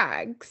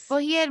bags. Well,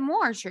 he had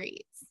more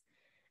treats.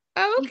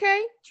 Oh,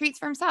 okay. Treats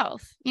for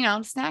himself,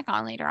 to snack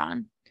on later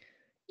on.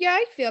 Yeah,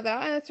 I feel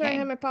that. That's why I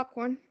had my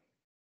popcorn.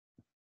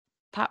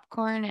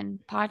 Popcorn and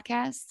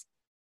podcast.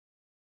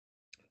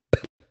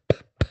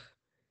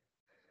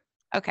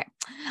 Okay.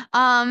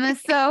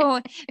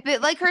 So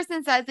like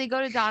Kirsten says, they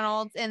go to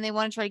Donald's and they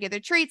want to try to get their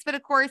treats, but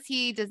of course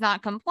he does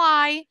not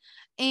comply.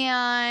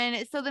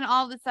 And so then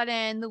all of a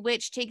sudden the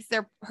witch takes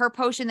her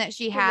potion that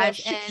she has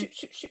and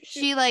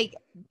she like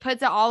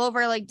puts it all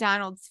over like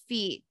Donald's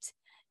feet.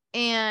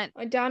 And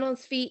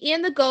Donald's feet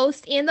and the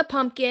ghost and the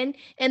pumpkin,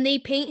 and they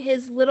paint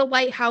his little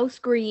white house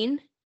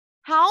green.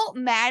 How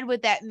mad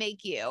would that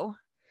make you?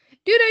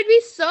 Dude, I'd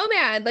be so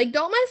mad. Like,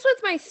 don't mess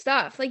with my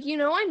stuff. Like,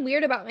 I'm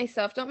weird about my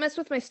stuff. Don't mess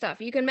with my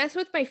stuff. You can mess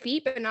with my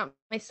feet, but not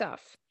my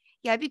stuff.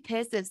 Yeah, I'd be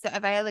pissed if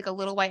I had like a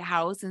little white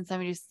house and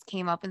somebody just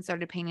came up and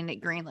started painting it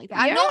green like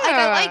that. Yeah. I know, like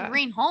I like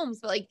green homes,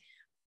 but like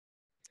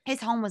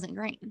his home wasn't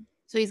green,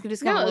 so he's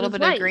just got a little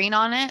bit of green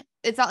on it.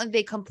 It's not like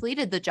they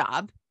completed the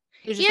job.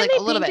 It was just like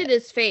a little bit. They painted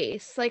his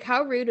face. Like,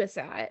 how rude was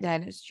that?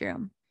 That is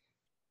true.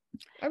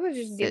 I would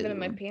just give him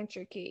my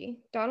pantry key.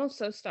 Donald's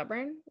so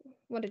stubborn.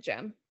 What a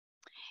gem.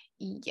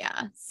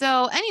 Yeah.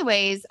 So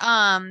anyways,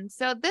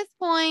 so at this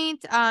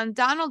point,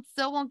 Donald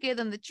still won't give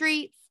them the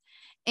treats.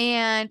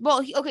 And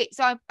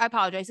so I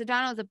apologize. So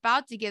Donald's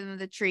about to give them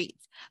the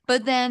treats,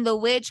 but then the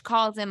witch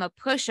calls him a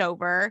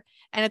pushover.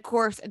 And of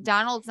course,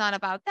 Donald's not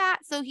about that.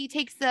 So he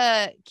takes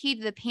the key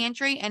to the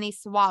pantry and he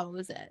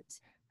swallows it.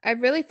 I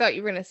really thought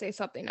you were going to say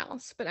something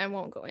else, but I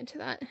won't go into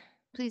that.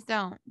 Please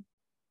don't.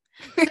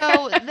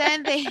 So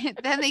then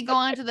they go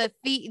on to the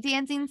feet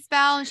dancing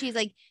spell, and she's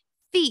like,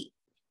 feet,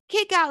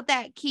 kick out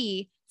that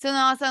key. So then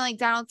all of a sudden, like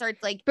Donald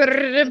starts like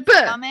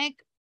stomach.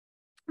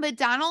 But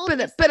Donald,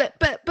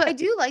 I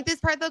do like this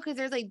part though, because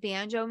there's like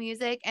banjo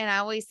music, and I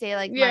always say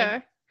like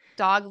my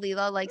dog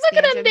Leela likes look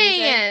banjo at him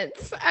dance.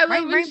 music. I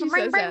love when she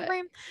says that.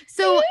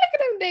 So look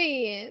at him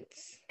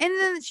dance. And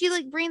then she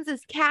like brings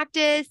this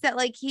cactus that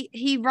like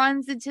he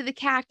runs into the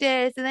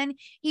cactus, and then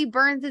he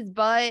burns his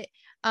butt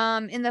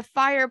in the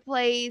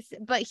fireplace,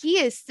 but he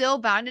is still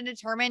bound and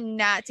determined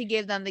not to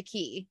give them the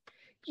key.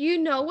 You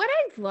know what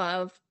I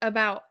love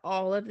about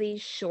all of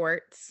these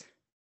shorts?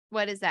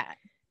 What is that?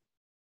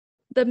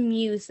 The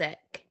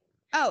music.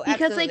 Oh,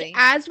 because absolutely. like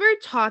as we're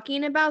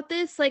talking about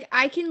this, like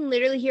I can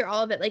literally hear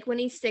all of it. Like when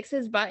he sticks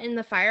his butt in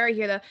the fire, I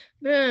hear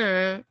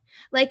the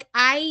like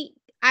I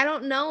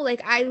don't know,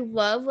 like I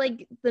love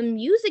like the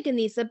music in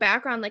these, the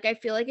background. Like I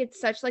feel like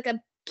it's such like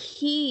a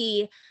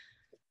key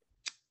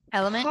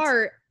element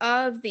part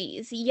of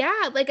these.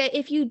 Yeah, like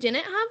if you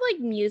didn't have like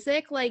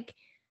music, like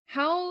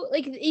how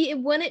like it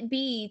wouldn't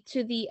be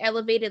to the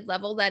elevated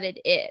level that it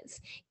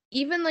is.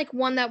 Even like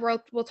one that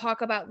we'll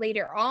talk about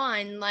later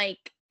on,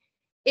 like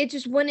it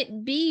just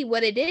wouldn't be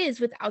what it is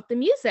without the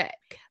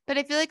music. But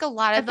I feel like a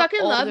lot of I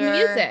fucking love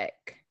music.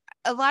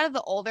 A lot of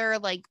the older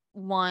like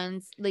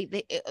ones,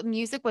 like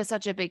music was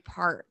such a big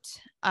part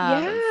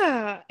of,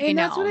 and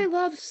that's what I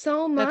love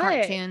so much. The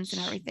cartoons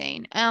and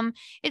everything.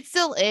 It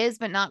still is,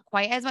 but not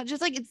quite as much.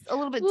 Just like it's a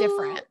little bit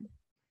different.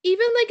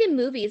 Even like in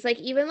movies, like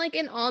even like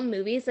in all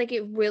movies, like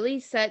it really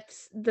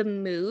sets the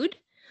mood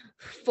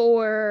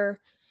for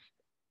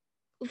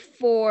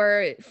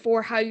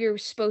how you're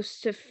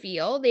supposed to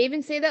feel. They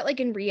even say that like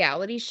in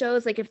reality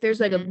shows, like if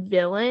there's like a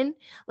villain,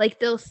 like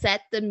they'll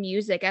set the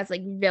music as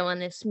like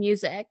villainous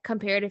music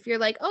compared if you're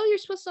like, oh, you're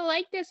supposed to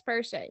like this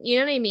person. You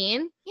know what I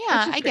mean?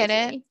 Yeah, I get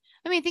it.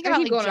 I mean, think about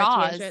like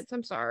Jaws.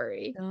 I'm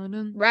sorry.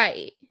 Dun-dun,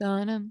 right.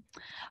 Dun-dun.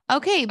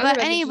 Okay, but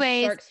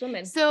anyways,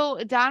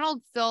 so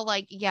Donald's still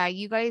like, yeah,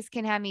 you guys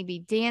can have me be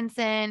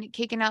dancing,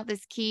 kicking out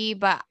this key,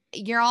 but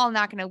you're all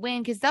not going to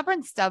win because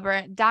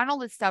stubborn.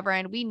 Donald is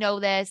stubborn. We know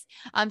this.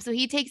 So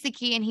he takes the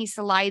key and he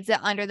slides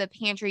it under the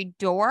pantry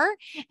door.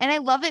 And I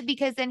love it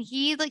because then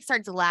he like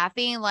starts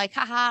laughing like,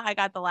 haha, I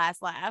got the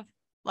last laugh.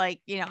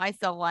 Like, you know, I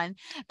still won.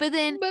 But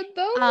then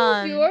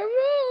Donald, you are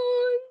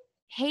wrong.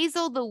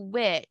 Hazel the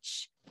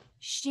witch,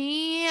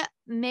 she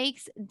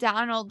makes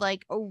Donald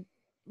like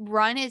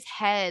run his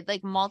head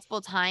like multiple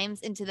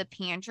times into the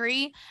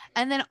pantry,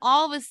 and then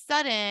all of a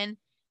sudden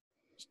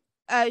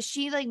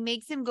she like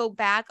makes him go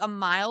back a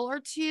mile or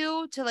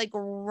two to like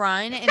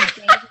run and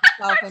bang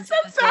himself into so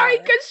the sorry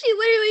because she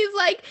literally is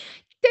like,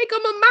 take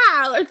him a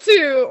mile or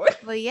two.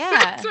 Well, yeah,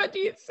 that's what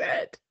you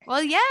said.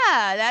 Well, yeah,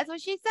 that's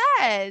what she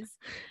says.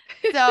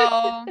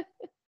 So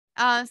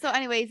so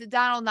anyways,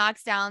 Donald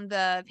knocks down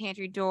the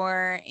pantry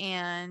door,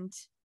 and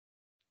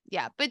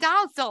yeah, but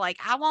Donald's still like,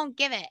 I won't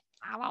give it.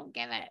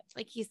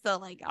 Like he's still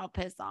like all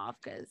pissed off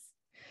because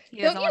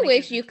don't you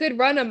wish you could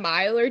run a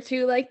mile or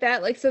two like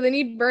that? Like, so then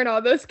you'd burn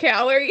all those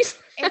calories.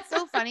 It's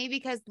so funny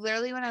because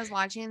literally when I was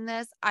watching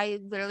this, I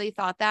literally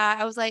thought that.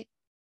 I was like,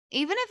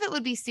 even if it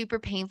would be super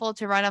painful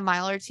to run a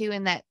mile or two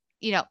in that,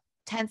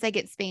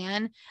 10-second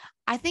span,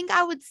 I think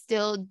I would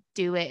still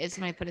do it if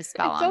somebody put a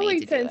spell on me.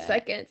 It's only 10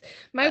 seconds.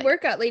 My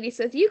workout lady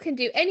says you can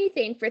do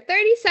anything for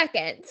 30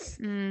 seconds.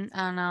 I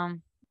don't know.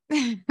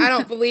 I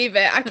don't believe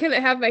it. I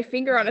couldn't have my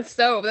finger on a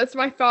stove. That's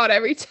my thought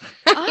every time.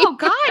 Oh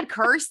God,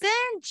 Kirsten.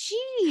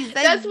 Jeez.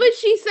 That's what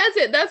she says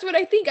it. That's what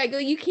I think. I go,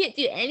 you can't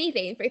do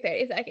anything for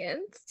 30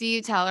 seconds. Do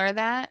you tell her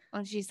that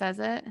when she says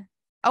it?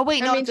 Oh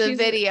wait, no, it's a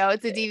video.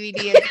 It's a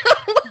DVD.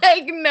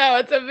 Like, no,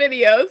 it's a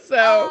video.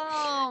 So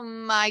oh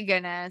my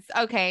goodness.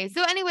 Okay.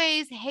 So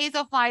anyways,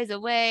 Hazel flies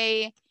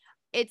away.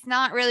 It's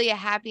not really a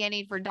happy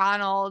ending for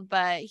Donald,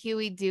 but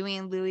Huey, Dewey,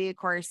 and Louie, of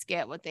course,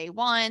 get what they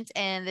want.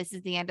 And this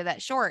is the end of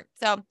that short.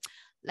 So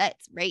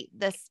let's rate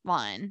this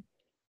one.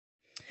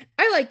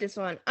 I like this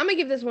one. I'm going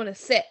to give this one a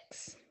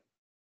 6.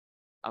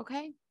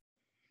 Okay.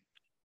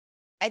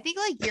 I think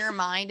like your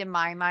mind and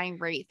my mind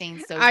rate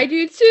things so I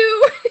do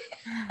too.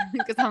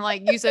 Because I'm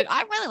like, you said,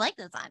 I really like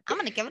this one. I'm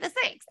going to give it a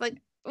 6. Like,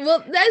 well,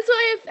 that's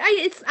why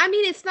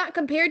it's not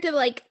compared to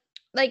like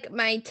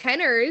my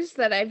tenors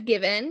that I've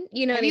given,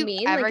 you know what I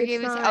mean? Ever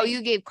gave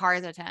you gave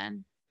Cars a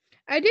 10.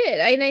 I did.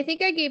 And I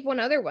think I gave one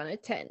other one a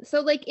 10.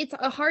 So like, it's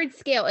a hard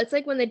scale. It's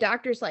like when the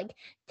doctor's like,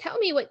 tell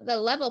me what the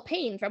level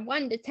pain from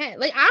 1 to 10.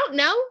 Like, I don't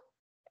know.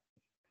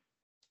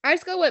 I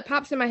just go what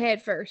pops in my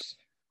head first.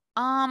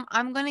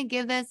 I'm going to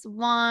give this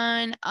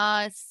one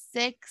a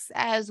 6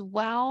 as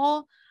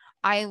well.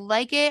 I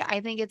like it. I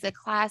think it's a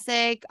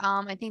classic.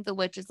 I think the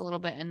witch is a little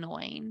bit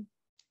annoying.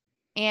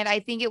 And I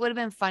think it would have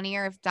been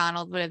funnier if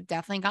Donald would have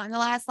definitely gotten the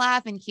last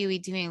laugh and Huey,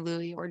 Dewey, and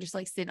Louie were just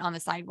like sitting on the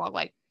sidewalk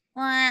like,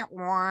 wah,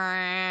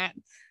 wah.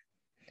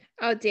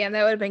 Oh, damn.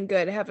 That would have been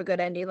good to have a good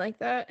ending like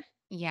that.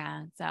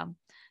 Yeah. So that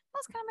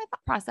was kind of my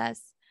thought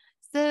process.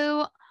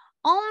 So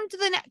on to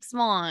the next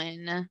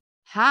one.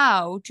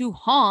 How to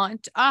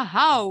haunt a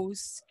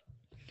house.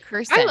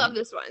 Kirsten, I love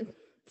this one.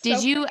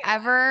 Did you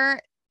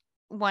ever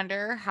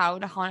wonder how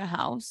to haunt a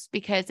house?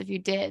 Because if you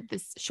did,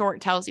 this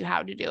short tells you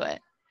how to do it.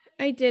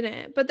 I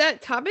didn't, but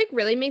that topic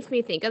really makes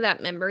me think of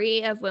that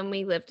memory of when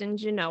we lived in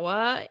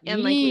Genoa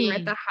and like we were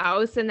at the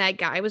house and that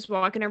guy was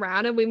walking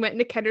around and we went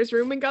into Kenner's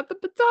room and got the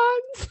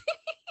batons.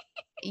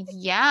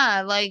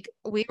 Yeah, like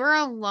we were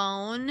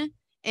alone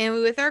and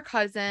we with our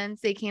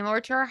cousins. They came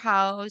over to our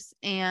house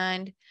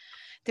and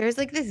there's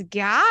like this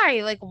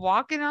guy like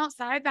walking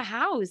outside the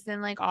house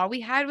and like all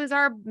we had was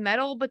our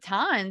metal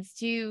batons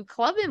to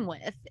club him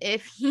with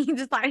if he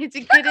decided to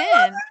get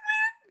in.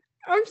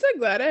 I'm so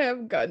glad I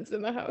have guns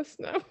in the house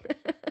now.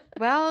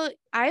 Well,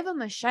 I have a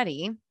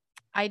machete.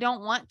 I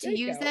don't want to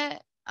use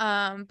it.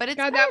 But it's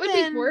God, that would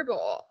be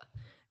horrible.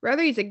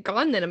 Rather use a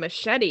gun than a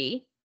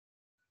machete.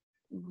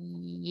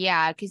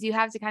 Yeah, because you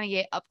have to kind of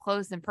get up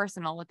close and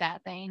personal with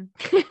that thing.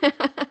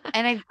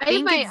 And I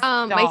think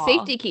have my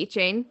safety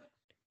keychain.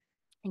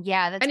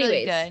 Yeah, that's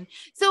really good.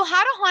 So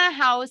how to haunt a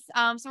house.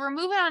 So we're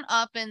moving on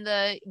up in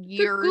the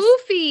years.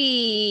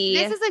 Goofy.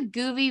 This is a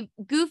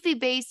goofy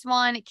based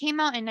one. It came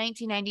out in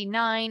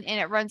 1999 and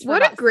it runs for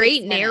what a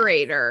great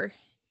narrator.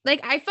 Like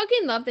I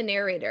fucking love the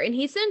narrator, and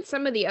he's in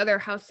some of the other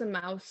House and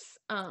Mouse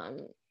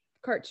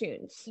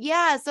cartoons.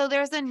 Yeah, so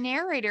there's a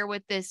narrator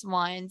with this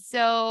one.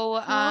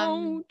 So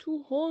how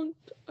to haunt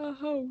a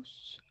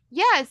house.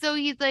 Yeah, so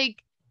he's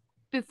like,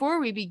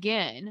 before we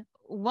begin,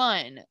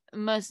 one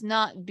must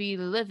not be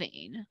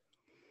living.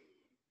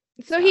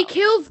 So he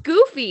kills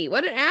Goofy.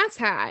 What an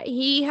asshat.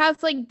 He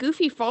has like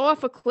Goofy fall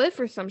off a cliff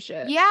or some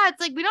shit. Yeah, it's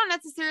like we don't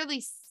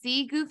necessarily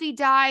see Goofy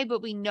die,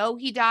 but we know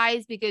he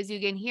dies because you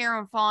can hear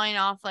him falling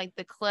off like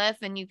the cliff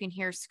and you can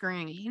hear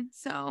screaming.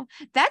 So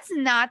that's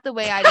not the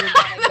way I would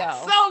want to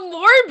go. So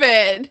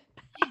morbid.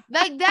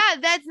 Like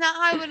that's not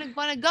how I would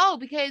want to go,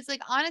 because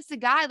like honest to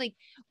God, like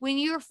when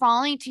you're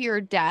falling to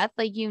your death,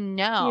 like you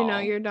know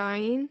you're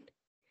dying.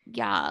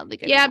 Yeah,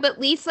 like yeah, but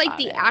at least like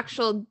the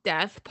actual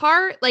death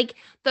part, like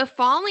the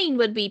falling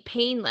would be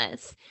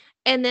painless,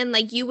 and then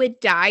like you would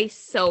die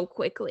so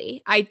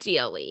quickly,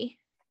 ideally.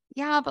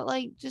 Yeah, but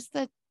like just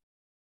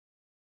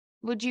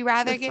would you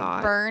rather get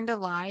burned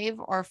alive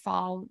or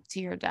fall to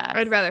your death?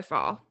 I'd rather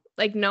fall.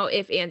 Like no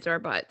ifs, ands, or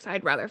buts.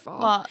 I'd rather fall.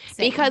 Well,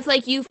 because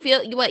like you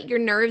feel what your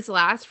nerves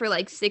last for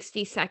like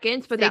 60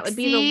 seconds, but that would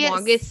be the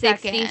longest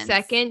 60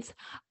 seconds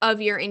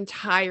of your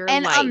entire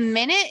life. And a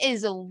minute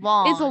is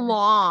long. It's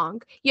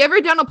long. You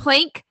ever done a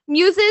plank,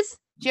 Muses?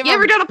 You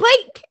ever done a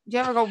plank? Do you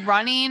ever go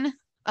running?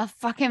 A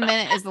fucking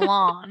minute is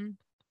long.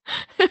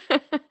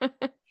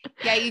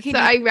 Yeah, you can. So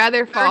I'd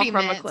rather fall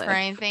from a cliff or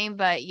anything,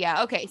 but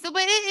yeah, okay. So,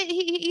 but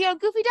he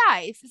Goofy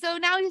dies, so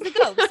now he's a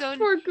ghost. So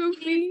poor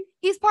Goofy.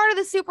 He's part of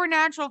the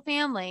supernatural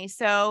family.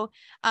 So,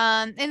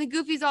 and the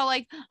Goofy's all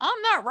like,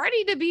 "I'm not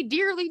ready to be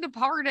dearly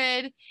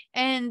departed,"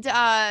 and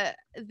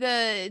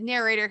the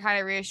narrator kind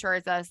of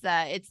reassures us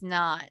that it's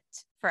not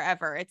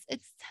forever.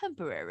 It's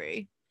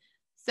temporary.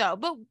 So,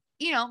 but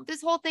you know,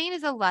 this whole thing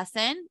is a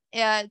lesson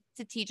to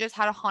teach us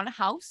how to haunt a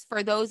house.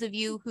 For those of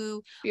you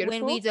who,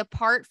 when we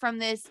depart from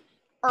this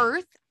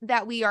earth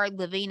that we are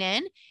living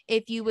in,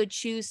 if you would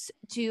choose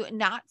to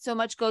not so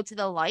much go to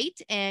the light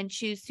and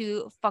choose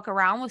to fuck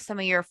around with some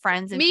of your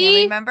friends and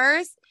family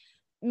members,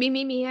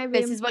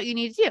 this is what you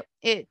need to do.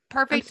 It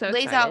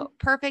lays out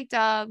perfect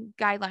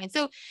guidelines.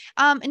 So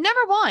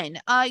number one,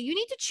 you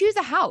need to choose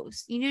a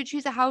house. You need to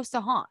choose a house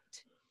to haunt.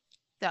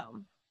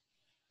 So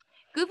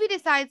Goofy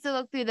decides to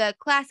look through the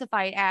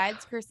classified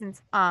ads.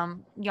 Kirsten's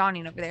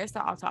yawning over there, so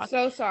I'll talk.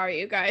 So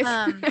sorry, you guys.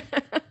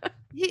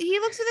 He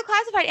looks through the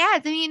classified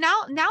ads. I mean,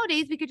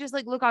 nowadays we could just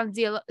like look on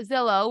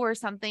Zillow or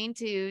something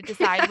to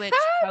decide which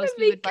house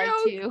we would like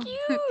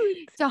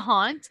to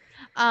haunt.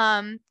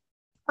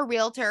 Or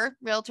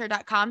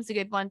realtor.com is a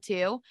good one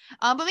too.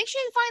 But make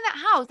sure you find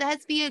that house. That has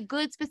to be a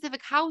good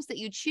specific house that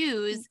you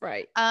choose.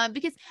 Right.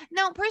 Because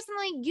now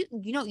personally,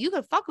 you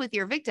could fuck with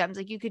your victims.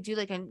 Like you could do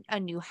like a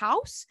new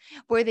house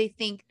where they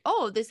think,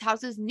 oh, this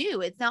house is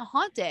new, it's not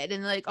haunted,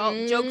 and like,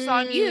 oh, joke's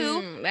on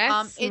you.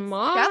 That's it's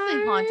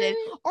definitely haunted.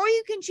 Or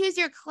you can choose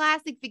your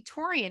classic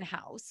Victorian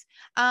house,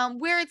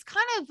 where it's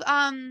kind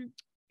of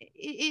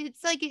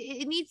it's like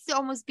it needs to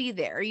almost be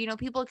there. You know,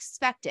 people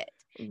expect it.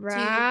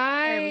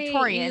 Right.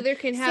 Victorian. You either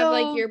can have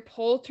like your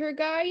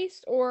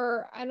poltergeist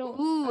or I don't.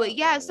 Ooh,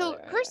 yeah. So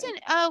Kirsten,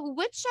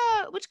 which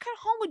kind of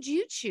home would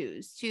you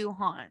choose to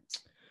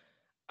haunt?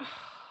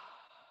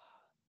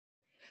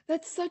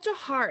 That's such a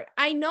hard.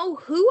 I know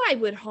who I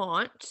would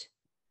haunt.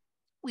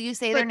 Will you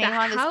say their name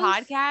on this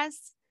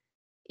podcast?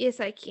 Yes,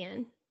 I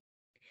can.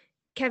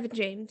 Kevin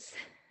James.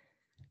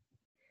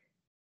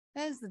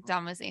 That is the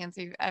dumbest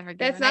answer you've ever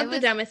given. That's not the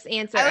dumbest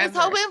answer I was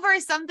hoping for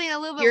something a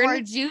little bit more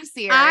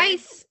juicier. I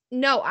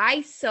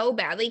so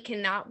badly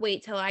cannot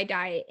wait till I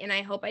die, and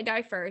I hope I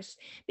die first,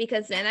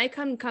 because then I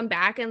come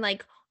back and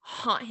like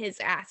haunt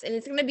his ass, and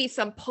it's gonna be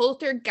some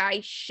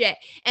poltergeist shit,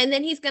 and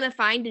then he's gonna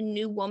find a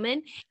new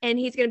woman, and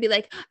he's gonna be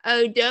like,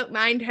 "Oh, don't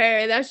mind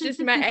her. That's just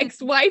my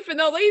ex-wife,"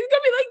 and all. He's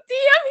gonna be like,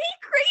 "Damn, he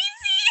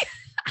crazy."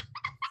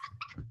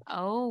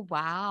 Oh,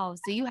 wow.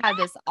 So you had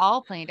this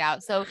all planned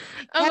out. So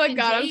oh Kevin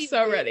my God, James I'm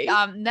so is, ready.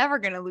 never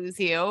going to lose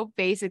you,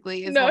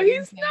 basically, is No, what you're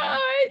he's saying.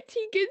 not.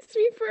 He gets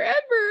me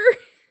forever.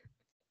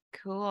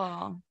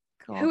 Cool.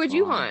 Who would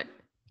you haunt?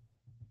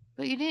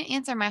 But you didn't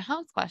answer my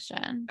house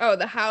question. Oh,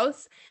 the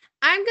house.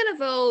 I'm gonna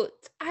vote.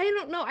 I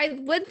don't know. I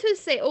went to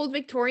say old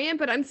Victorian,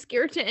 but I'm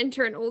scared to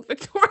enter an old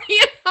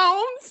Victorian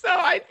home, so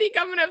I think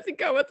I'm gonna have to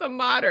go with a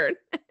modern.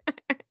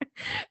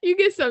 You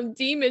get some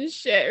demon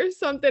shit or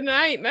something, and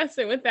I ain't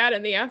messing with that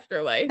in the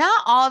afterlife.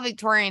 Not all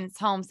Victorian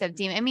homes have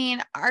demon. I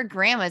mean, our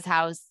grandma's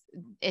house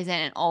isn't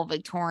an old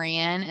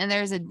Victorian, and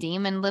there's a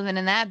demon living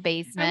in that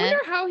basement.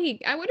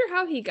 I wonder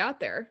how he got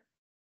there.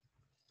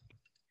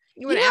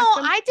 You know,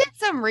 I did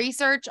some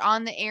research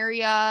on the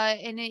area,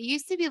 and it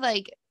used to be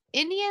like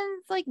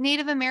Indians, like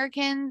Native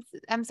Americans.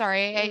 I'm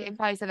sorry, I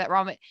probably said that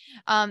wrong, but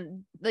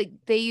like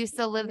they used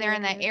to live there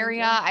in that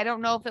area. I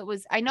don't know if it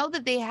was. I know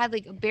that they had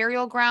like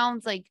burial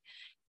grounds like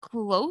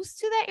close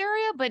to that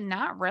area, but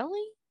not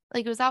really.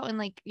 Like it was out in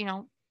like, you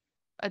know,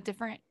 a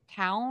different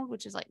town,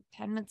 which is like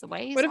 10 minutes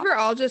away. What if we're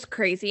all just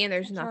crazy and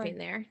there's nothing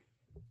there?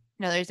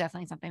 No, there's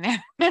definitely something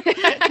there.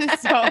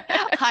 So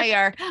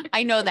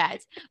I know that.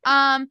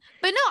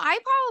 But no, I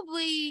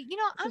probably, you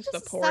know, I'm just a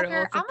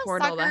sucker. I'm a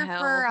sucker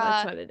for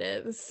that's what it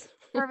is.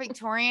 For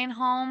Victorian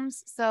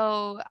homes.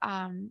 So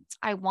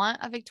I want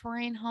a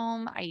Victorian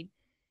home. I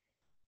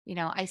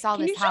saw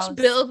this house. Can you just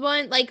build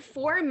one like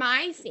for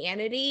my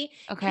sanity?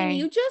 Okay. Can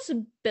you just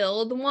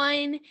build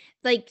one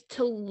like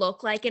to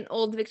look like an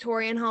old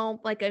Victorian home,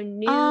 like a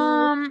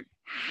new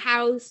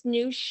house,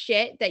 new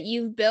shit that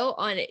you've built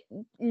on it,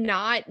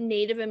 not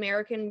Native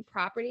American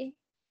property?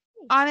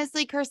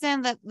 Honestly,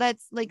 Kirsten,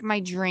 that's like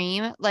my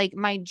dream. Like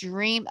my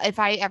dream, if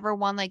I ever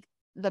won like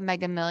the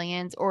Mega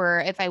Millions, or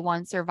if I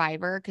won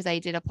Survivor, because I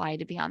did apply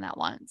to be on that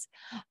once.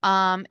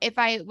 If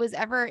I was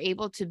ever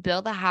able to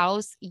build a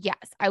house, yes,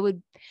 I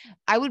would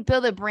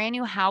build a brand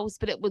new house,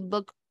 but it would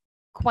look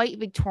quite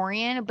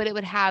Victorian, but it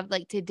would have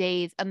like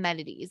today's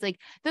amenities. Like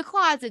the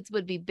closets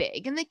would be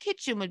big, and the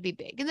kitchen would be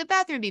big, and the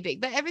bathroom would be big,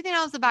 but everything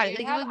else about it,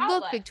 like it would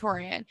look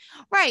Victorian.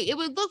 Right. It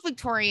would look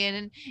Victorian,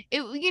 and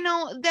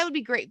it, that would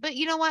be great. But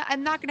you know what?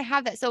 I'm not going to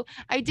have that. So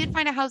I did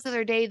find a house the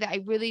other day that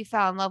I really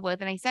fell in love with,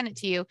 and I sent it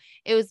to you.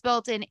 It was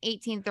built in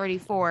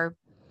 1834.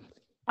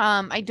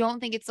 I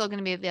don't think it's still going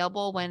to be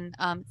available when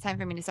it's time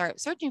for me to start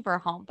searching for a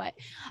home. But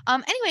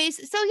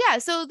anyways, so yeah,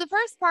 so the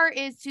first part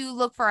is to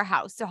look for a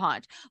house to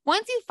haunt.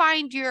 Once you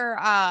find your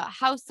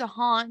house to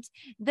haunt,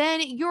 then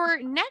your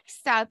next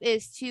step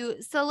is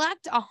to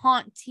select a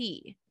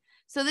hauntee.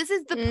 So this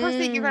is the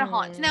person you're going to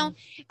haunt. Now,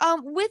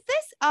 with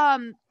this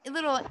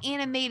little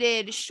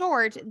animated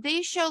short,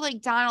 they show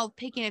like Donald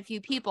picking a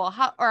few people,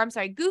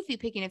 Goofy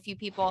picking a few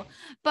people.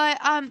 But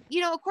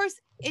of course,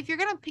 if you're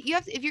gonna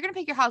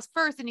pick your house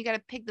first, then you got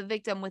to pick the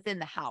victim within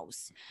the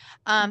house.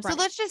 Right. So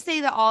let's just say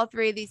that all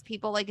three of these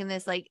people, like in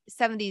this like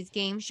 70s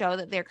game show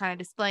that they're kind of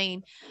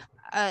displaying,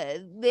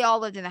 they all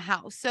lived in a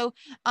house. So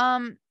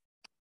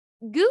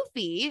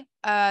Goofy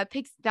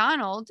picks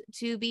Donald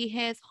to be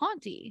his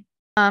hauntee.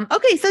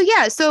 Okay, so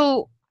yeah,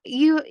 so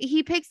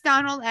he picks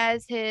Donald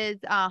as his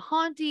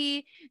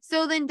hauntee.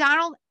 So then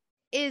Donald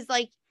is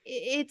like,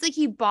 it's like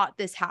he bought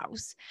this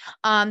house,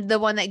 the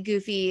one that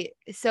Goofy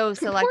so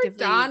selectively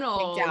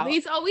Donald picked out.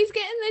 He's always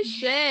getting this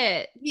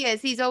shit.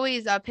 Yes, he's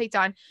always picked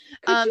on.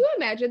 Could you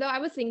imagine though? I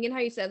was thinking how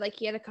you said like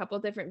he had a couple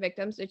different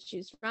victims to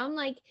choose from.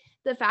 Like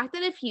the fact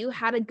that if you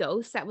had a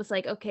ghost that was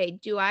like, okay,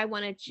 do I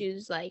want to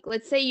choose, like,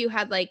 let's say you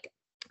had like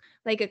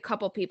a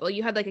couple people,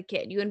 you had like a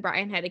kid, you and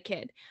Brian had a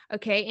kid,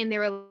 okay, and they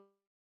were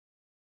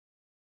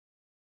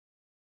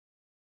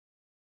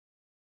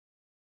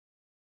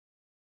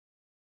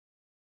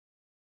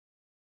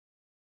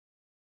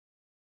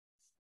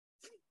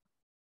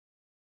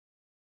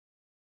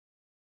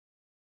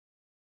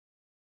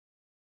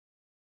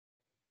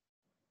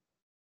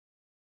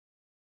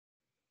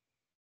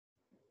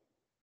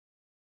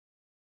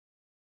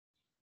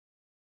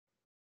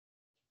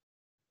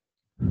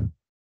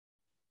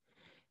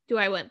do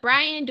I want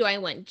Brian? Do I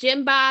want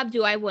Jim Bob?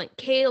 Do I want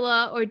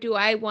Kayla? Or do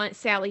I want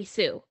Sally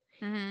Sue?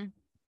 Mm-hmm.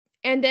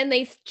 And then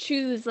they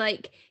choose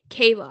like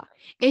Kayla.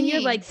 And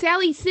you're like,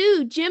 Sally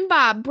Sue, Jim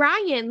Bob,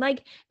 Brian,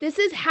 like this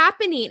is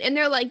happening. And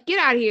they're like, get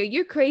out of here.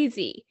 You're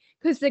crazy.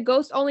 Because the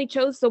ghost only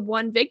chose the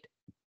one victim.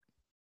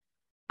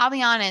 I'll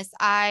be honest.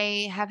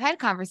 I have had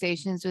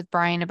conversations with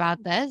Brian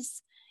about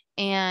this.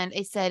 And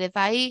I said,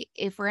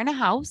 if we're in a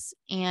house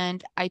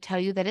and I tell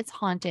you that it's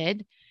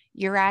haunted,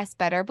 your ass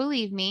better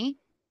believe me.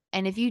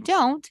 And if you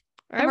don't,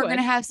 then we're going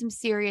to have some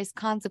serious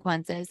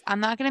consequences. I'm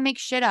not going to make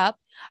shit up.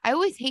 I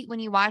always hate when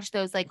you watch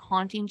those like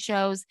haunting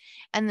shows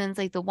and then it's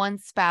like the one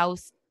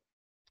spouse,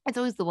 it's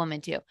always the woman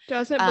too,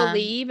 doesn't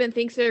believe and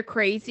thinks they're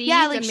crazy.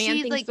 Yeah, like the man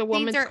thinks like, the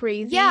woman's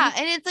crazy. Yeah,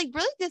 and it's like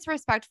really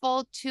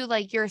disrespectful to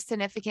like your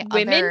significant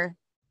other.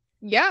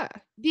 Yeah,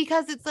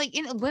 because it's like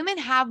women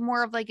have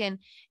more of like an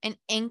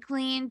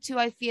inkling to,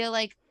 I feel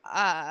like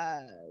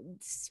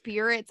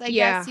spirits, I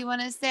guess you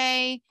want to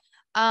say.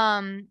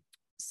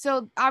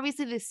 so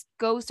obviously this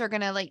ghosts are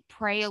going to like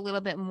prey a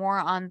little bit more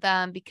on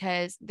them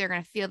because they're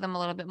going to feel them a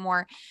little bit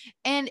more.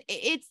 And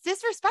it's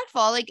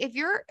disrespectful. Like if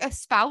you're a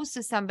spouse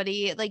to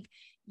somebody, like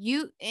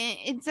you,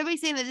 and somebody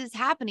saying that this is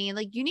happening,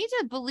 like you need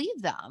to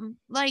believe them.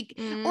 Like,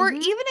 or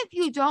even if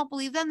you don't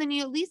believe them, then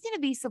you at least need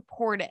to be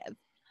supportive.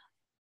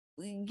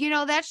 You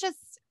know, that's just,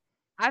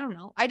 I don't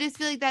know. I just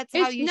feel like that's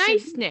how you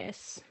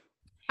niceness.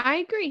 I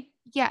agree.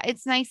 Yeah,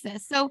 it's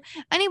niceness. So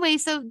anyway,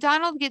 so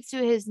Donald gets to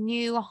his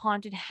new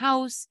haunted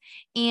house,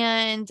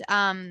 and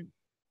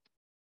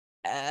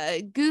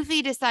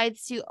Goofy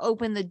decides to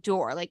open the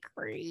door, like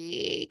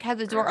has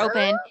the door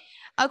open.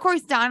 Of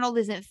course, Donald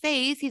isn't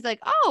phased. He's like,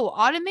 "Oh,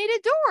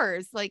 automated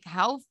doors! Like,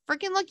 how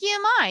freaking lucky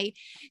am I?"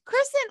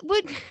 Kristen,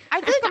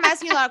 I feel like I'm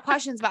asking you a lot of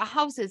questions about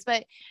houses,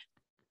 but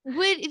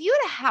if you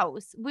had a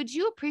house, would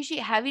you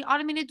appreciate having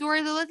automated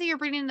doors? Let's say you're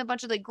bringing in a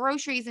bunch of like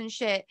groceries and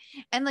shit,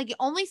 and like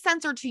only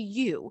sensor to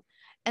you,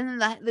 and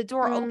then the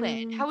door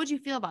opened. How would you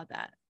feel about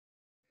that?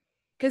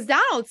 Because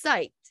Donald's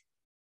psyched.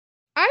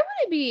 I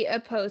wouldn't be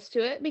opposed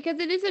to it because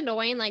it is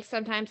annoying. Like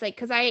sometimes, like,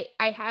 because I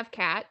have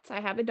cats, I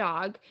have a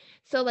dog,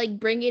 so like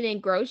bringing in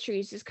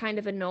groceries is kind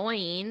of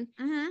annoying.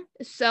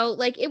 So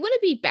like it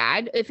wouldn't be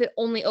bad if it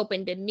only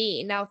opened to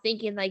me. Now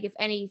thinking like if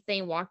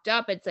anything walked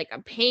up, it's like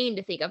a pain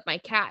to think of my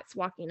cats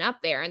walking up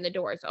there and the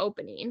door is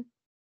opening.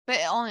 But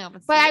it only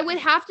opens. But I would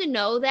have to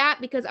know that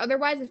because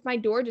otherwise, if my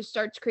door just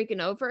starts creaking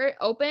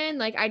open,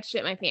 like I'd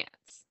shit my pants.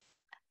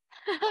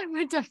 I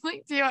would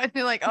definitely do. I'd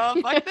be like,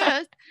 oh, fuck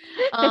this.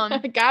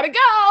 Gotta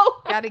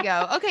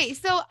go. Okay,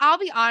 so I'll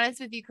be honest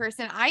with you,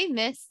 Kirsten. I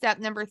missed step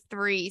number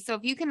 3. So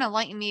if you can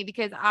enlighten me,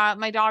 because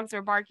my dogs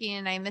were barking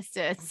and I missed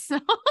it. So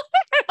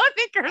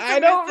I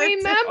don't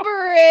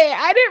remember it.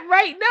 I didn't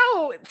write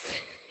notes.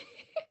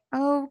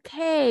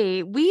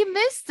 Okay, we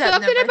missed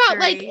something about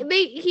 3.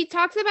 Like he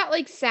talks about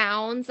like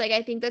sounds. Like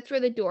I think that's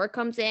where the door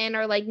comes in,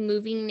 or like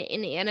moving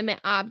inanimate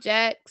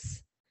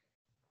objects.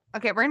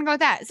 Okay, we're gonna go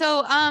with that.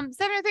 So,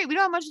 step number 3, we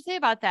don't have much to say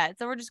about that.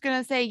 So we're just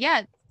gonna say,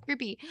 yeah,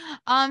 creepy.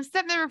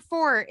 Step number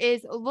 4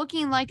 is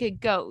looking like a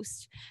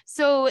ghost.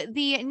 So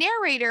the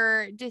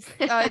narrator just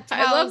tells,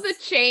 I love the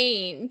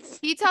chains.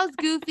 He tells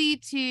Goofy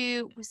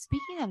to.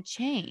 Speaking of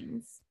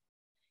chains,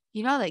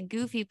 you know that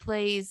Goofy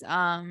plays.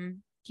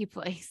 He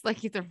plays like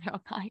he's a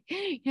real guy.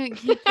 He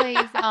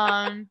plays.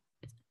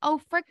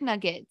 Frick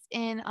Nuggets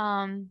in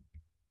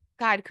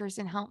God,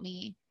 Kirsten, help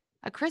me.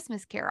 A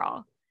Christmas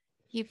Carol.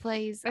 He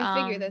plays.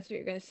 I figured that's what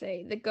you're gonna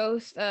say. The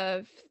ghost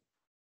of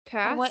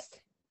past. What?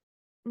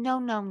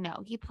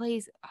 No. He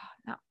plays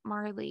not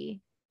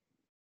Marley.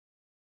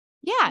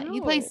 Yeah, no.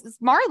 He plays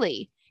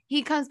Marley.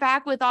 He comes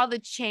back with all the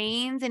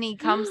chains, and he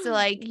comes to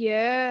like.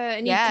 Yeah,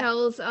 and he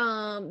tells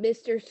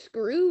Mr.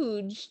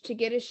 Scrooge to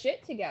get his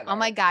shit together. Oh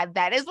my God,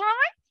 that is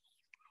right.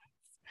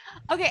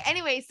 Okay.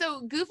 Anyway,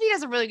 so Goofy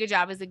does a really good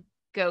job as a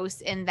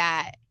ghost in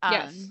that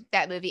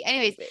that movie.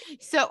 Anyways,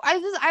 so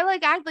I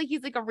like act like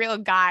he's like a real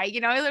guy, you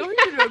know. He's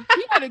like,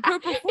 he had a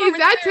good performance.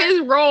 That's there.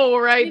 His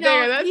role right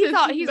there. That's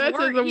his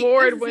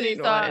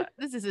award-winning one.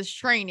 This is his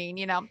training,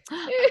 you know.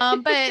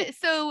 But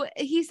so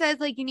he says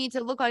like you need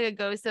to look like a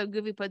ghost. So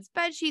Goofy puts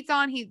bed sheets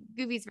on.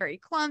 Goofy's very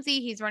clumsy.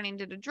 He's running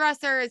to the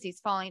dressers. He's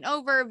falling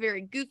over,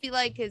 very Goofy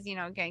like, because you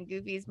know again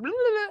Goofy's blah,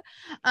 blah,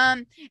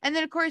 blah. And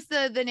then of course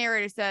the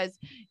narrator says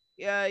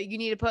you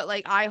need to put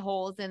like eye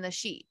holes in the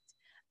sheet.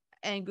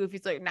 And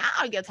Goofy's like,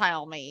 now you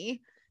tell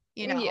me,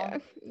 you know. Yeah.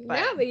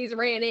 Now that he's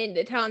ran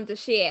into tons of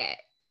shit.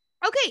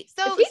 Okay,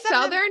 so is he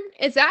Southern?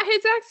 Is that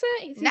his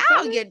accent?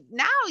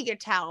 Now you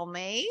tell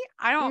me.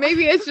 I don't.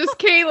 Maybe it's just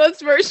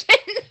Kayla's version.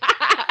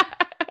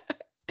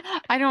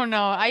 I don't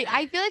know.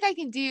 I feel like I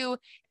can do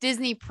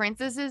Disney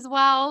princess as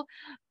well.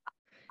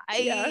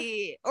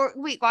 Or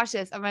wait, watch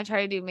this. I'm gonna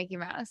try to do Mickey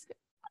Mouse.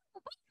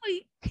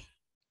 Wait.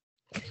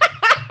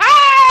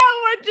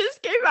 What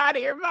just came out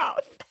of your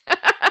mouth?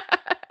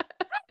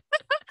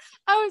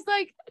 I was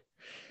like,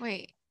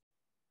 wait.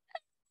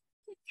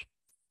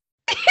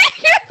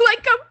 You're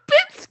like a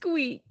bit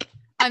squeak.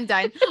 I'm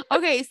done.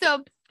 Okay,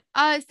 so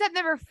step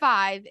number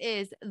 5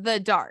 is the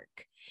dark.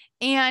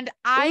 And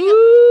I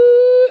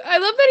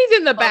love that he's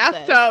in the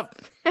bathtub.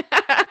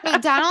 So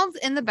Donald's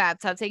in the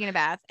bathtub taking a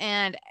bath,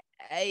 and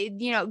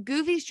you know,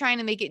 Goofy's trying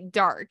to make it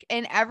dark.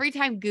 And every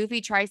time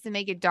Goofy tries to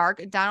make it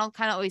dark, Donald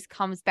kind of always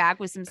comes back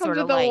with some sort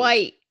of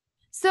light.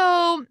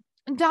 So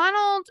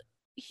Donald,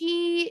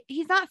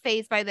 he's not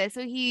fazed by this.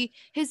 So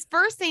his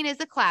first thing is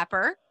a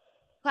clapper.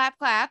 Clap,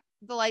 clap.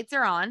 The lights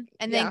are on.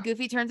 And then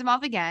Goofy turns them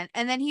off again.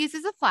 And then he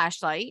uses a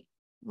flashlight.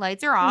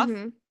 Lights are off.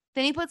 Mm-hmm.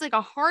 Then he puts like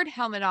a hard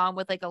helmet on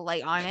with like a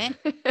light on it.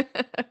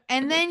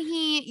 And then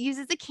he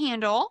uses a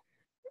candle.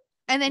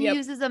 And then he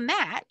uses a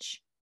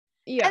match.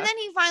 Yeah. And then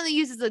he finally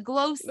uses a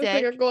glow stick. Looks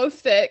like a glow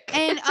stick.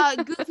 And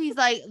Goofy's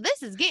like,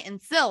 this is getting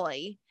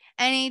silly.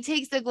 And he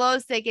takes the glow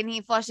stick and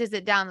he flushes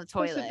it down the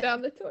toilet.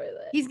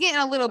 He's getting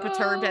a little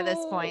perturbed at this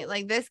point.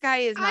 Like, this guy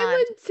is not. I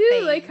would too.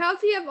 Fazed. Like,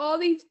 how's he have all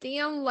these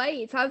damn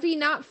lights? How's he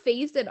not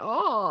fazed at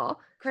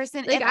all?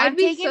 Kristen, like, if I'd I'm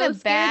be taking so a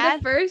scared bath,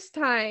 the first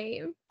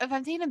time. if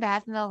I'm taking a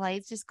bath and the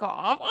lights just go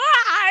off,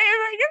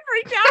 I get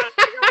freaked out.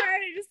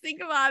 I just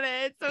think about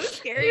it. It's so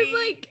scary. It's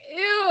like,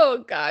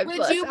 ew, God would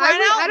bless. you run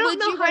I out? don't Would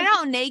know you run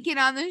out naked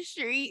on the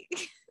street?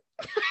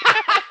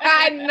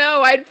 I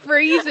know. I'd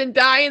freeze and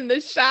die in the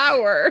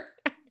shower.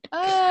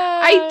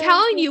 I'm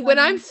telling you, when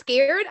I'm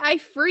scared, I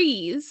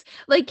freeze.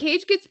 Like,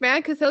 Cage gets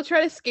mad because he'll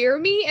try to scare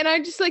me, and I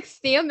just like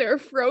stand there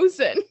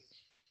frozen.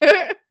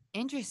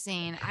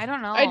 Interesting. I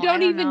don't know. I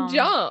don't even know.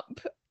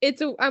 jump.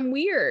 I'm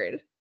weird.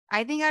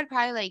 I think I'd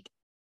probably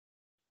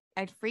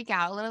I'd freak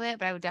out a little bit,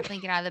 but I would definitely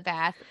get out of the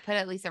bath, put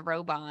at least a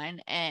robe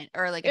on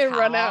or like a towel.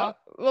 Run out.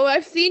 Well,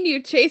 I've seen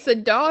you chase a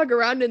dog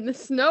around in the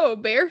snow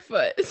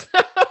barefoot. So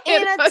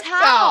in a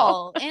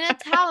towel,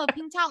 a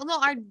pink towel. No,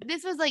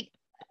 this was like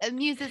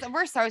muses.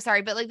 We're so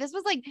sorry, but like this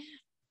was like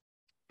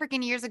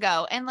freaking years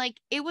ago, and like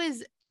it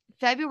was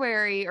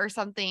February or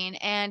something,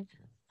 and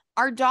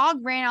our dog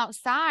ran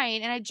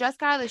outside, and I just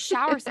got out of the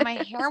shower, so my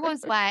hair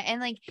was wet, and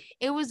like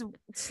it was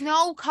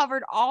snow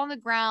covered all on the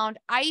ground,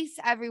 ice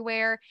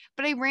everywhere,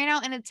 but I ran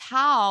out in a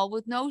towel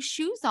with no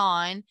shoes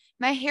on,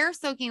 my hair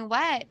soaking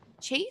wet,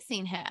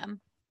 chasing him.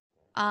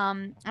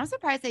 I'm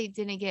surprised they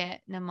didn't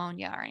get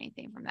pneumonia or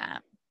anything from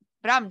that,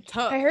 but I'm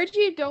tough. I heard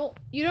you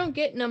don't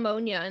get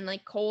pneumonia and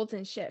like colds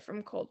and shit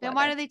from cold weather. Then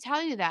why do they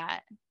tell you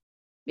that?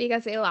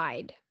 Because they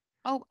lied.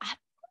 Oh,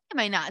 am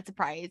I not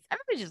surprised?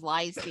 Everybody just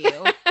lies to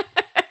you.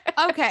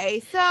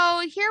 Okay,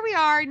 so here we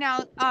are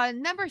now.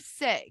 Number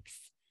 6,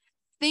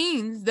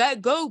 things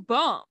that go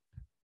bump.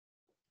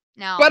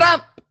 Now,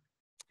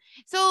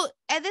 so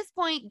at this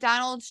point,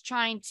 Donald's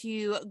trying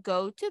to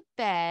go to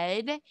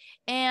bed,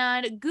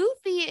 and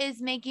Goofy is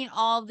making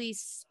all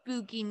these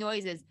spooky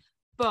noises.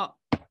 Bump,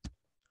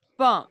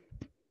 bump.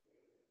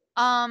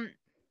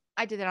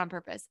 I did that on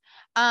purpose.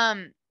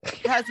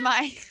 That's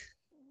my.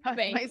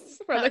 Thanks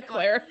for the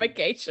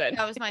clarification.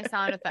 That was my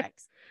sound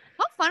effects.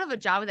 How fun of a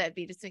job would that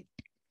be? Just to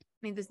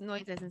make this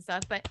noises and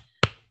stuff, but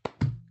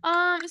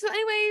so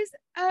anyways,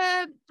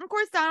 of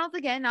course Donald's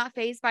again not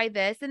fazed by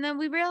this, and then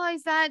we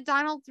realize that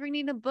Donald's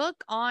reading a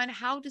book on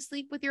how to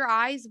sleep with your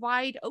eyes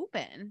wide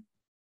open.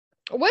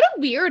 What a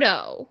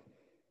weirdo.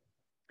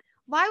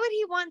 Why would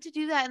he want to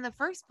do that in the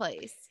first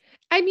place?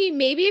 I mean,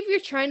 maybe if you're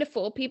trying to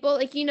fool people,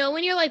 like, you know,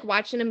 when you're like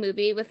watching a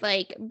movie with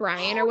like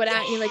Brian or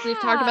whatever, and like we've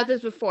talked about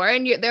this before,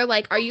 and they're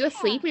like, are you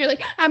asleep? And you're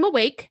like, I'm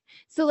awake.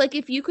 So like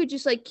if you could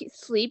just like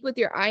sleep with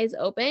your eyes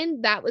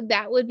open, that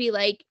would be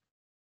like,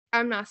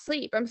 I'm not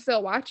asleep, I'm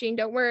still watching,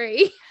 don't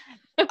worry.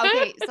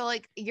 Okay, so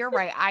like you're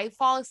right. I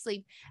fall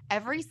asleep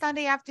every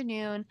Sunday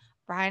afternoon.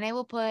 Brian and I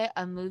will put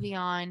a movie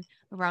on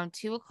around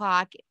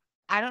 2:00.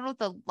 I don't know what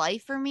the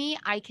life for me.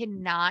 I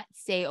cannot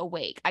stay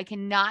awake. I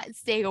cannot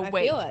stay awake.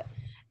 I feel it.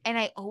 And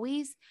I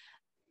always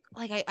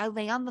like I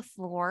lay on the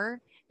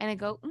floor and I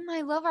go,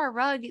 I love our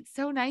rug. It's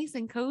so nice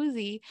and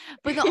cozy.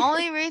 But the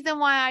only reason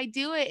why I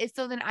do it is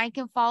so then I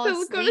can fall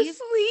asleep. Go to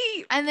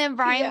sleep. And then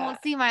Brian will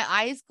see my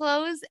eyes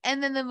close,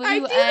 and then the movie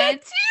will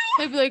end.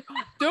 I'd be like,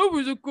 that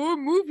was a good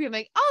movie. I'm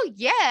like, oh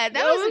yeah,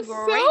 that was a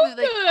great so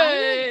movie. Like,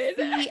 I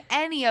didn't see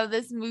any of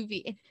this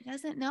movie. And he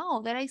doesn't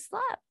know that I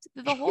slept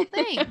through the whole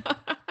thing.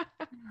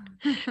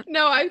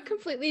 No, I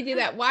completely do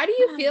that. Why do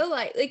you feel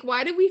like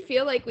why do we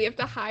feel like we have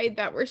to hide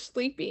that we're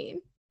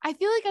sleeping? I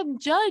feel like I'm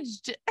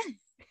judged.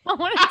 I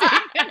want to take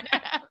a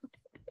nap.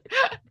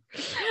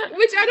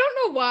 Which I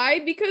don't know why,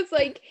 because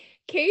like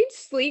Cage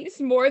sleeps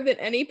more than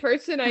any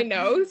person I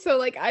know. So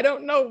like I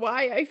don't know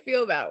why I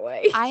feel that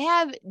way. I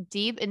have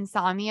deep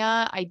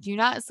insomnia. I do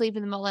not sleep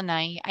in the middle of the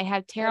night. I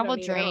have terrible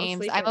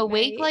dreams. I'm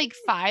awake like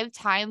 5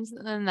 times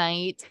in the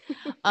night.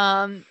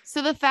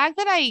 So the fact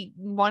that I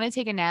want to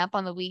take a nap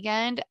on the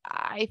weekend,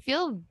 I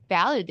feel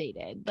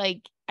validated.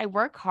 Like I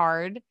work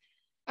hard.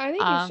 I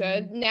think you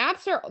should.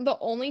 Naps are the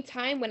only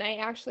time when I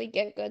actually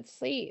get good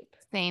sleep.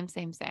 Same.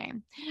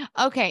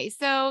 Okay,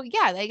 so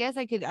yeah, I guess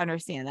I could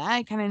understand that.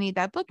 I kind of need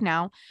that book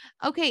now.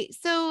 Okay,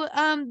 so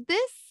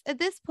at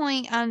this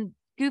point,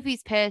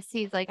 Goofy's pissed.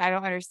 He's like, I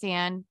don't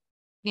understand,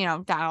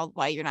 Donald,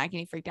 why you're not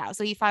getting freaked out.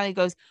 So he finally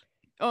goes,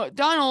 oh,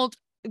 Donald,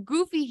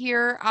 Goofy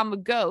here, I'm a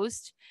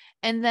ghost.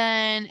 And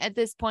then at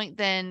this point,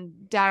 then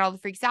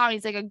Donald freaks out.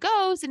 He's like a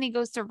ghost, and he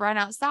goes to run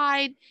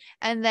outside,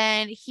 and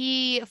then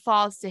he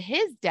falls to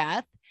his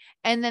death.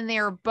 And then they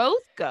are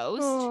both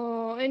ghosts.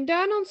 Oh, and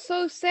Donald's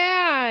so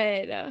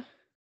sad.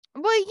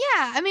 Well,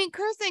 yeah. I mean,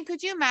 Kirsten,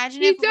 could you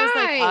imagine if it was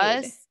like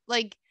us?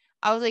 Like,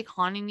 I was like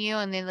haunting you,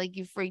 and then like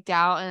you freaked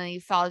out, and then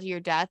you fell to your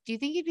death. Do you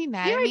think you'd be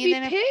mad at me?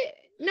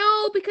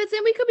 No, because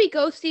then we could be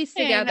ghosties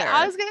together.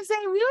 I was gonna say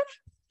we would.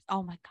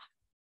 Oh my god,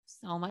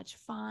 so much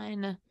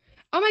fun.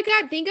 Oh my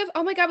god, we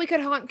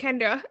could haunt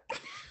Kendra.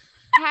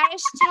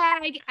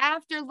 Hashtag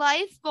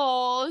afterlife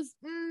goals.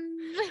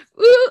 Ooh.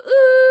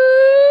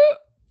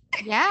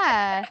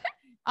 Yeah.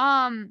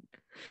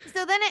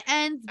 So then it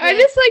ends with, I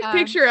just like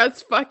picture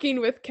us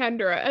fucking with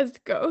Kendra as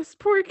ghosts.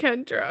 Poor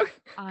Kendra.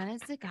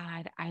 Honest to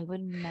God, I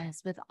would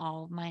mess with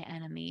all of my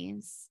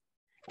enemies.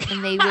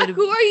 And they would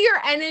Who are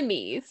your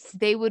enemies?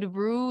 They would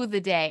rue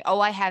the day. Oh,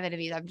 I have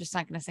enemies. I'm just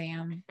not gonna say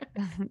them.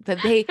 But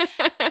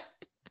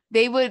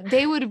They would rue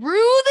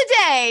the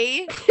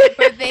day,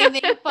 but they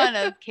make fun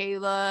of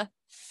Kayla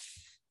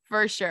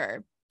for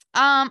sure.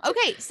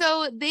 Okay,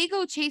 so they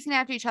go chasing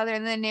after each other,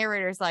 and the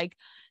narrator's like,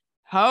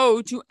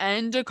 how to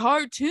end a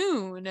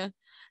cartoon.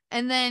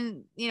 And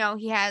then, you know,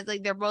 he has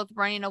like, they're both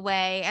running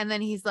away, and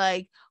then he's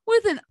like,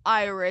 with an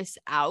iris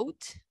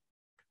out.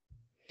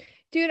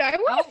 Dude, I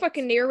want a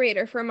fucking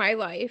narrator for my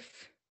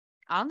life.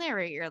 I'll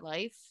narrate your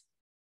life.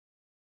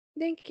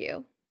 Thank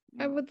you.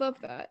 I would love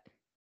that.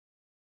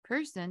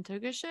 Kirsten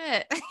took a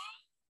shit.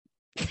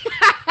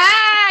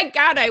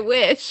 God, I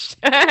wish.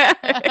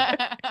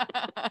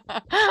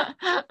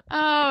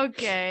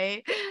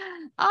 Okay.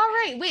 All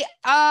right. Wait.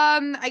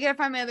 I gotta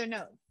find my other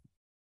note.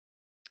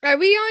 Are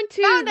we on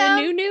to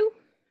the new?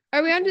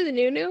 Are we on to the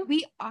new?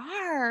 We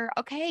are.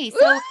 Okay.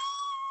 So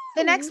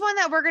the next one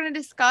that we're going to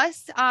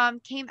discuss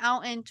came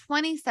out in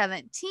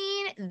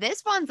 2017.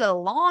 This one's a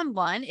long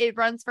one. It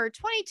runs for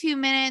 22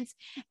 minutes,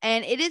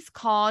 and it is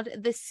called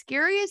The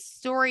Scariest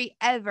Story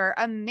Ever,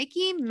 a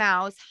Mickey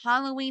Mouse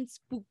Halloween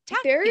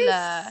Spooktacular. There is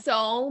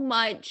so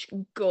much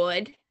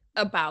good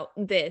about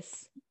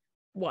this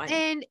one.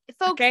 And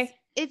folks,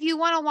 if you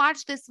want to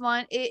watch this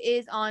one, it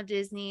is on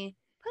Disney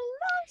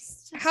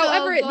Plus.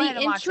 However,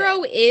 the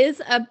intro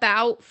is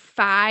about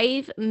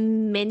 5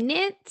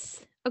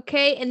 minutes.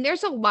 Okay, and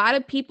there's a lot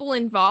of people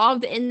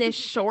involved in this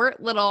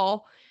short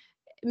little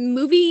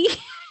movie,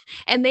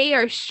 and they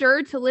are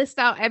sure to list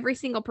out every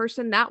single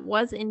person that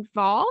was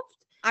involved.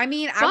 I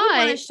mean, I would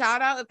want to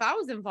shout out if I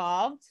was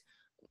involved.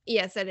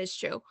 Yes, that is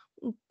true.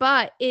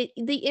 But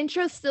the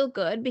intro's still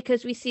good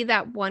because we see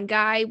that one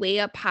guy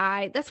way up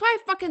high. That's why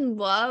I fucking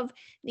love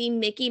the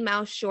Mickey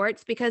Mouse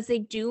shorts, because they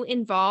do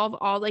involve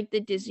all like the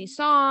Disney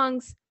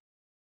songs,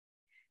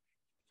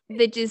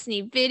 the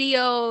Disney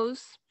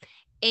videos.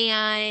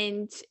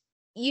 And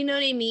you know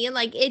what I mean?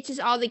 Like, it's just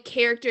all the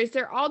characters,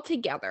 they're all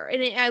together.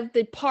 And it has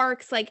the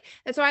parks, like,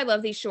 that's why I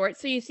love these shorts.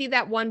 So you see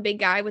that one big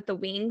guy with the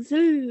wings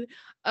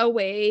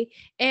away.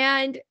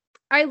 And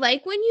I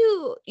like when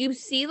you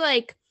see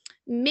like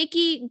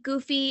Mickey,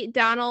 Goofy,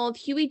 Donald,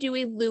 Huey,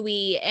 Dewey,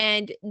 Louie,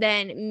 and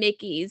then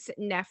Mickey's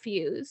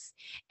nephews.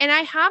 And I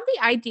have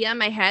the idea in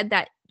my head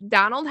that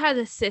Donald has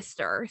a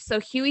sister.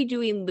 So Huey,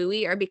 Dewey, and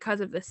Louie are because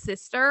of the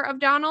sister of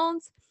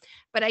Donald's.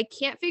 But I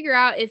can't figure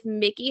out if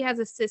Mickey has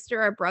a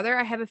sister or a brother.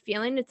 I have a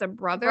feeling it's a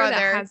brother.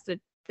 That has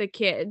the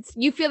kids.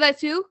 You feel that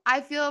too? I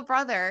feel a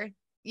brother.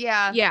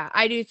 Yeah. Yeah,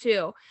 I do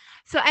too.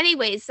 So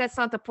anyways, that's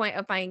not the point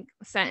of my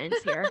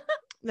sentence here.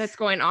 That's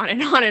going on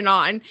and on and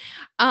on.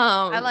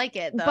 I like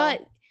it though.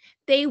 But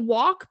they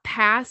walk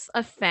past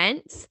a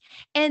fence,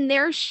 and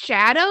their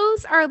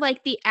shadows are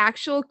like the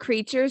actual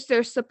creatures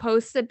they're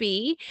supposed to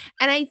be.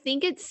 And I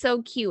think it's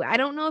so cute. I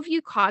don't know if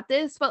you caught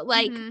this, but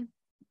like,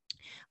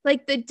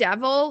 like the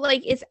devil,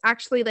 like it's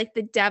actually like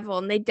the devil,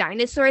 and the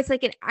dinosaur is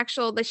like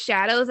the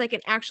shadow is like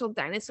an actual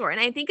dinosaur. And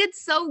I think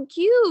it's so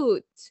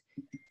cute.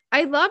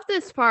 I love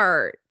this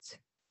part.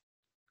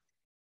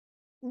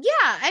 Yeah,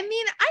 I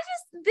mean,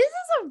 this is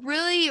a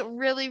really,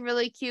 really,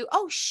 really cute.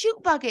 Oh,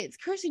 shoot buckets.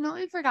 Kirsten, you know what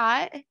we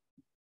forgot?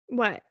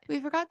 What? We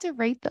forgot to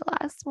rate the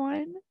last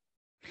one.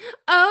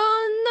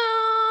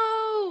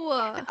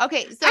 Oh no.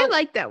 Okay, so I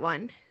like that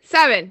one.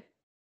 7.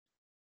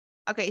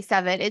 Okay,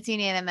 7. It's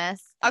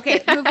unanimous.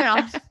 Okay, moving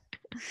on.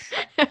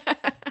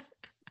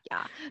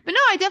 Yeah, but no,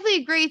 I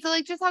definitely agree. So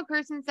like just how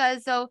Kirsten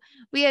says, so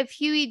we have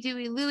Huey,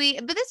 Dewey, Louie,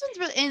 but this one's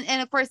really,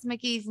 and of course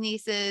Mickey's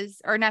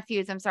nephews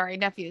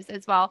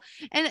as well.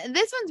 And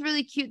this one's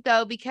really cute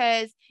though,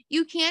 because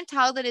you can't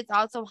tell that it's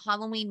also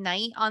Halloween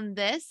night on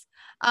this.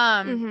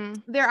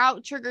 They're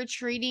out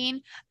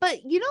trick-or-treating,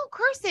 but you know,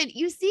 Kirsten,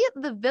 you see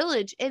the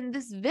village, and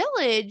this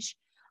village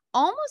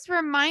almost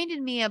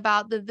reminded me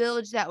about the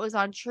village that was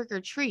on Trick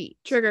or Treat.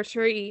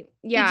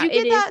 Yeah,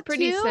 it is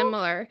pretty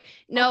similar.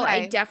 No, okay.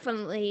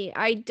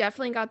 I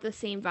definitely got the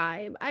same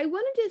vibe. I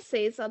wanted to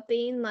say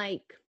something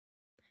like,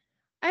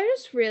 I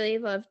just really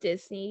love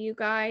Disney, you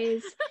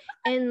guys.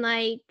 And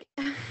like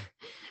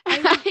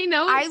I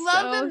know I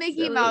love the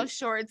Mickey Mouse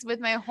shorts with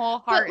my whole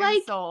heart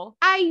and soul.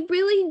 I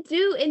really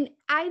do. And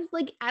I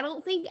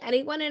don't think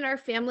anyone in our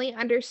family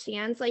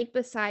understands, like,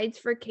 besides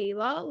for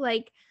Kayla,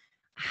 like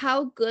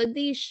how good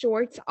these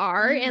shorts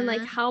are and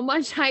like how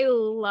much I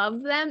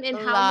love them and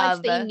how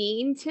much they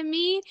mean to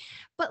me.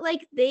 But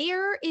like,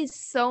 there is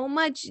so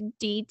much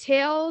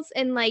details,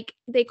 and like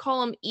they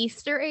call them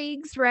Easter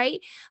eggs,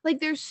 right? Like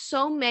there's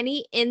so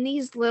many in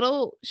these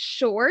little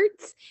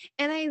shorts,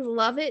 and I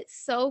love it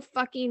so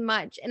fucking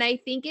much. And I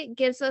think it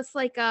gives us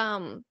like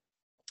a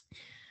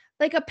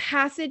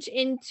passage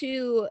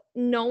into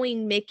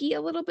knowing Mickey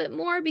a little bit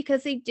more,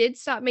 because they did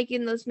stop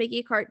making those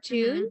Mickey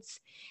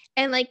cartoons.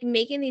 And like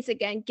making these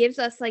again gives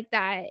us like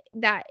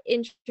that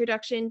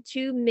introduction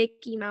to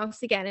Mickey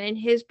Mouse again, and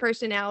his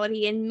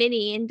personality, and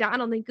Minnie and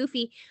Donald and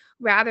Goofy,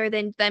 rather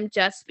than them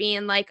just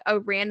being like a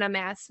random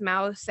ass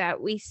mouse that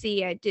we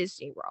see at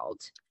Disney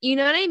World. You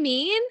know what I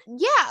mean?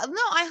 Yeah,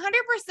 no, I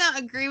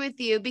 100% agree with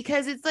you,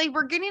 because it's like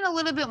we're getting a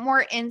little bit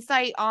more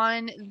insight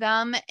on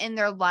them in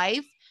their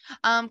life.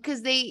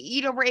 Because they,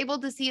 you know, we're able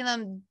to see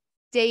them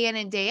day in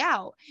and day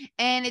out.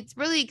 And it's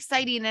really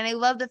exciting. And I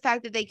love the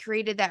fact that they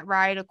created that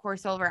ride, of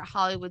course, over at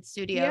Hollywood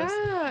Studios.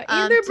 Yeah,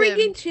 and they're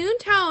bringing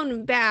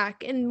Toontown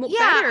back and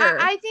better.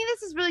 I think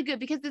this is really good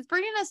because it's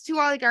bringing us to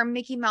our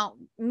Mickey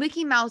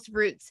Mouse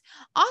roots.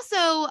 Also,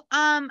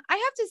 I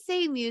have to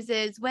say,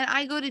 Muses, when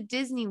I go to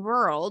Disney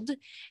World,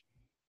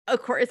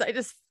 of course, I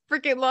just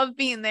freaking love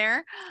being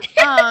there.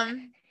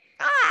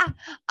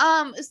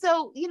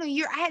 So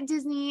you're at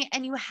Disney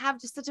and you have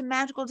just such a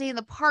magical day in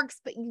the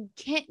parks, but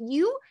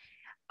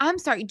I'm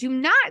sorry, do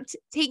not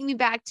take me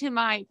back to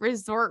my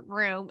resort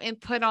room and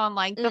put on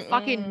like the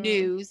fucking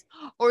news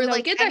or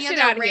like get any that shit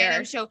other out of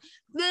random here. show.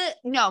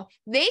 No,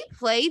 they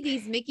play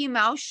these Mickey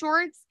Mouse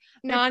shorts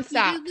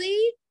repeatedly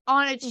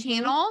on a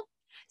channel.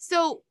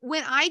 So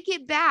when I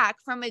get back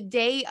from a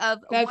day of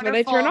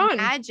wonderful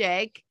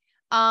magic,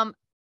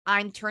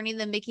 I'm turning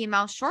the Mickey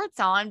Mouse shorts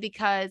on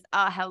because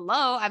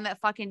hello, I'm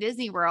at fucking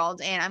Disney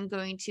World and I'm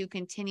going to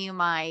continue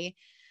my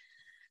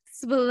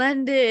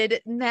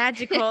splendid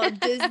magical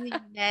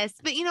Disney-ness.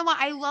 But you know what?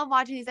 I love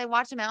watching these. I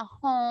watch them at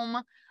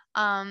home.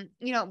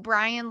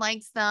 Brian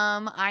likes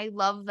them. I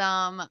love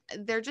them.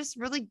 They're just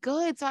really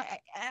good. So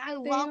I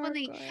love when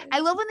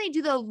they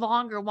do the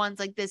longer ones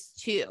like this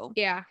too.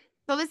 Yeah.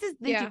 So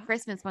they do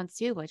Christmas ones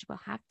too, which we'll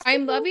have to.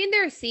 I'm loving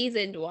their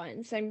seasoned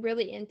ones. I'm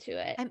really into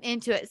it. I'm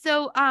into it.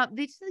 So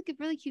they just like a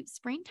really cute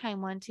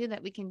springtime one too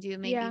that we can do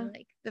maybe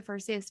like the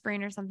first day of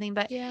spring or something.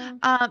 But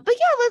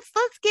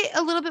let's get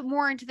a little bit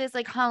more into this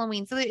like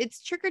Halloween. So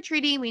it's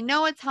trick-or-treating. We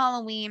know it's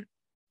Halloween.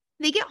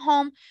 They get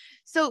home.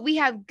 So we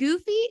have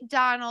Goofy,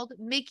 Donald,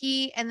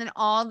 Mickey, and then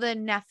all the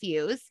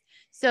nephews.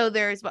 So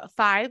there's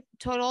 5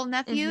 total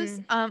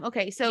nephews.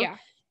 Okay, so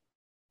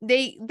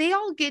they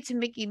all get to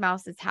Mickey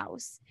Mouse's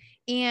house.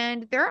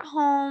 And they're at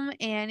home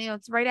and,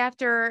 it's right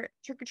after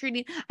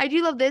trick-or-treating. I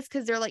do love this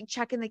because they're like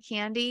checking the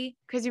candy.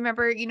 Because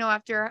remember,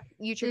 after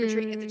you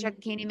trick-or-treat, you have to check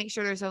the candy, make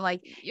sure there's no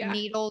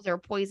needles or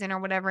poison or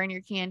whatever in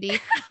your candy.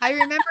 I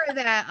remember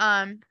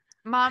that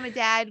mom and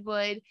dad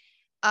would,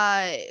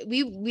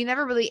 we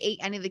never really ate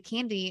any of the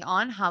candy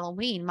on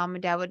Halloween. Mom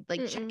and dad would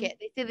check it.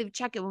 They said they would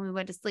check it when we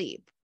went to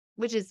sleep.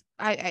 Which is,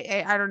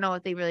 I don't know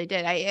if they really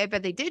did. I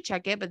bet they did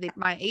check it, but they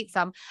might ate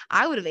some.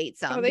 I would have ate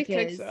some. Oh, they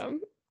took some.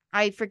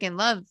 I freaking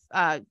love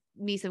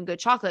me some good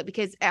chocolate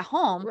because at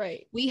home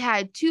we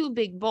had 2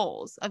 big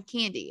bowls of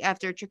candy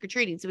after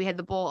trick-or-treating. So we had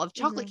the bowl of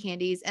chocolate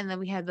candies and then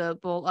we had the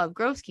bowl of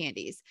gross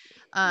candies.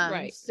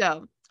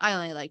 So I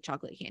only like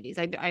chocolate candies.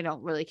 I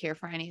don't really care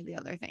for any of the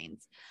other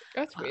things.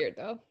 That's weird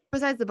though.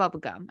 Besides the bubble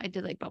gum. I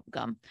did like bubble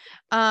gum.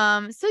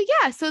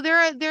 So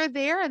they're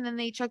there and then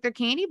they check their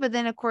candy, but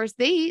then of course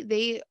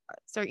they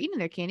start eating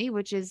their candy,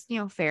 which is,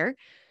 fair.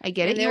 I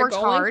get it. You worked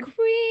hard.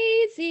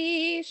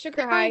 Crazy.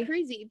 Sugar high.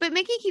 Crazy. But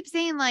Mickey keeps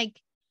saying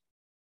like,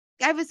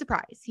 I have a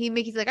surprise.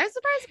 Mickey's like, I have a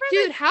surprise.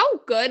 Dude, how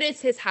good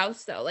is his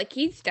house though? Like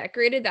he's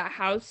decorated that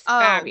house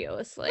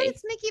fabulously. But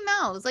it's Mickey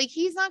Mouse. Like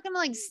he's not gonna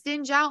like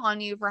stinge out on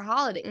you for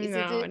holidays.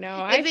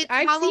 No. If it's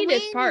I've Halloween, seen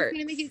his part. It's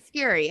gonna make it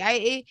scary.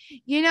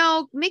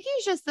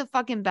 Mickey's just the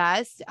fucking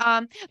best.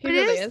 But really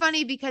it is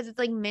funny because it's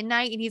like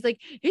midnight and he's like,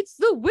 it's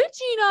the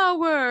witching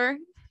hour.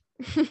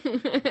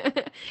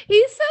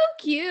 He's so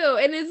cute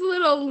and his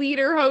little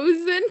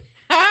lederhosen.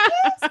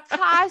 His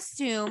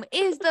costume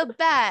is the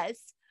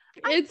best.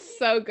 It's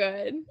so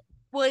good.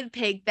 Would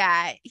pick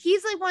that.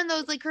 He's like one of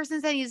those, like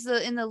Kirsten said, he's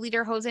in the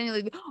lederhosen.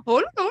 He's like,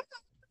 oh no.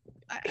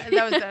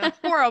 That was a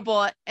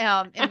horrible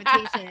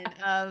imitation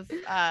of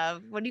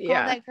what do you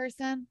call that,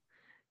 Kirsten?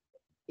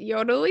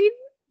 Yodeling?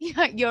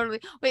 Yeah,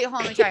 yodeling. Wait,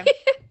 hold on, let me try.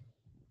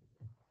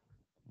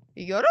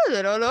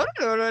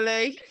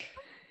 Yodeling.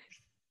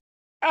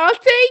 I'll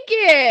take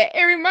it.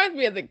 It reminds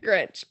me of the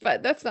Grinch,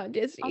 but that's not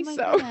Disney. Oh my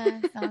so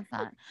goodness. No, it's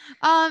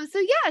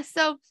not.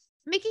 So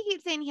Mickey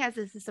keeps saying he has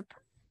this surprise.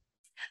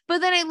 But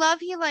then I love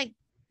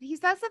he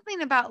says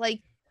something about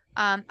like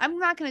I'm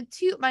not gonna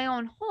toot my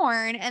own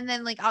horn, and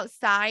then like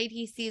outside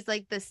he sees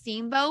like the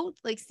Steamboat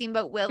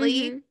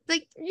Willie.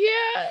 Like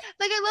I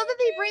love that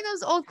they bring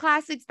those old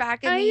classics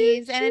back in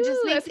these, and it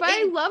just makes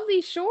I love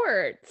these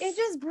shorts. It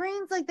just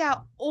brings like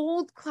that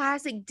old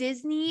classic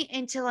Disney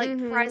into like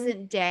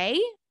present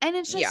day, and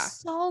it's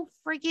just so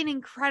freaking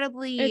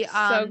incredibly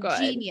so good.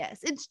 Genius.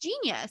 It's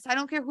genius. I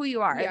don't care who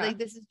you are. Like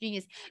this is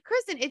genius.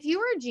 Kristen, if you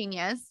were a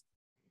genius.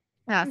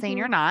 I'm not saying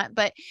you're not,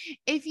 but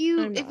if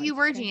you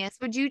were a genius,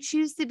 would you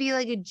choose to be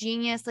like a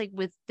genius like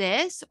with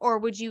this, or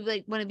would you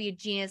like want to be a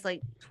genius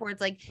like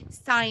towards like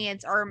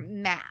science or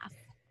math?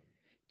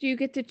 Do you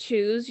get to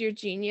choose your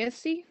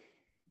geniusy?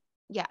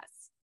 Yes.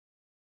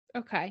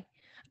 Okay.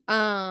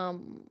 I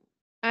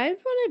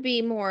want to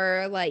be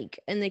more like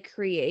in the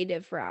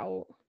creative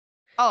route.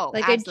 Oh,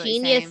 like a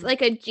genius,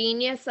 like a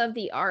genius of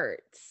the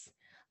arts.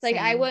 Like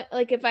I would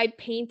like if I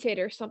painted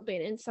or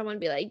something and someone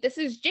be like, this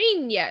is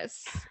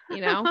genius,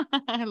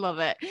 I love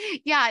it.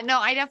 Yeah, no,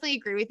 I definitely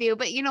agree with you.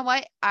 But you know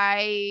what?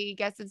 I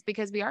guess it's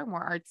because we are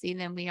more artsy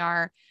than we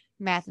are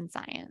math and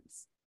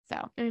science.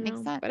 So it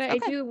makes sense. But I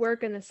do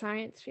work in the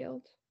science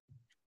field.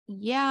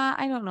 Yeah,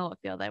 I don't know what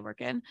field I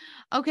work in.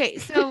 Okay,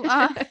 so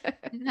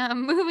now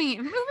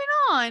moving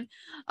on.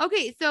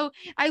 Okay, so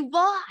I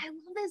love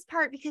this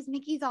part because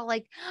Mickey's all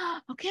like,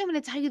 okay, I'm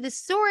gonna tell you the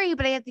story,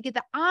 but I have to get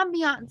the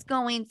ambiance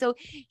going. So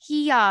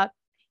he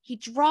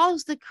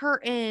draws the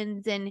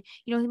curtains and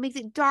he makes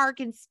it dark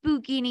and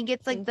spooky and he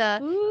gets like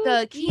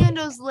the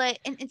candles lit.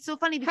 And it's so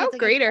funny because how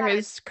great are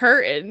his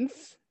curtains?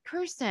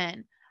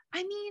 Kirsten,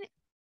 I mean,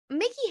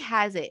 Mickey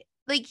has it.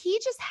 Like he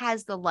just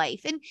has the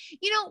life. And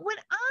when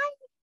I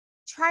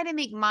try to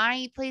make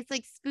my place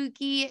like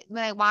spooky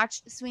when I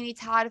watch Sweeney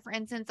Todd, for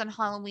instance, on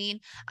Halloween,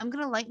 I'm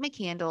going to light my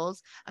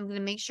candles. I'm going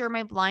to make sure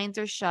my blinds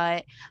are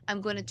shut. I'm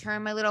going to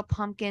turn my little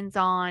pumpkins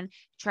on,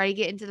 try to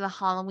get into the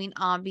Halloween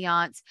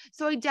ambiance.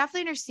 So I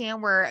definitely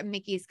understand where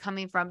Mickey's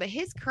coming from, but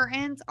his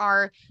curtains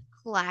are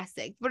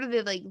classic. What are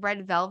they, like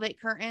red velvet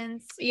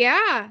curtains?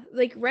 Yeah,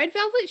 like red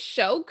velvet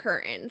show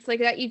curtains, like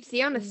that you'd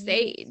see on a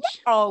stage.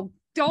 Oh,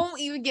 don't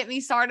even get me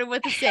started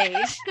with the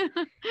stage.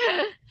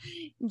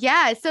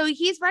 Yeah, so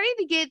he's ready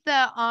to get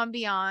the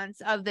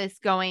ambiance of this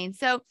going.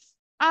 So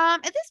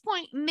at this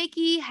point,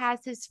 Mickey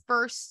has his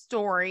first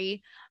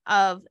story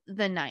of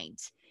the night.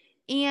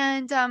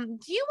 And do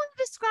you want to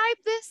describe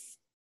this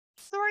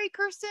story,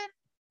 Kirsten?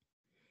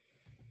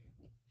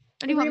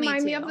 Or do you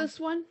remind me of this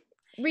one?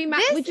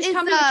 Just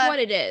tell me which one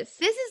it is.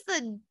 This is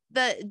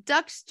the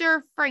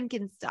Duckster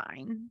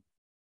Frankenstein.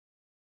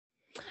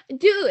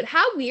 Dude,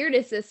 how weird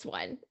is this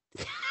one?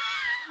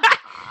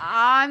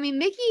 I mean,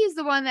 Mickey is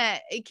the one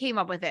that came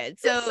up with it.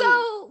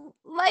 So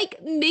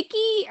like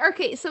Mickey,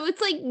 okay, so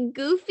it's like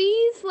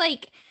Goofy's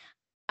like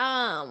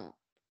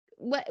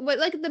what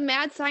like the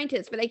mad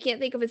scientist, but I can't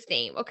think of his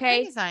name,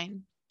 okay?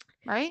 Frankenstein,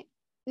 right?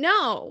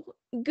 No,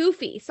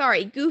 Goofy.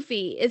 Sorry,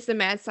 Goofy is the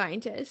mad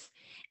scientist.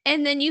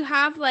 And then you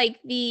have like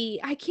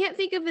I can't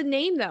think of the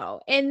name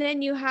though. And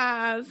then you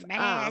have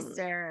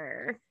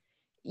Master.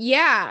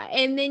 Yeah,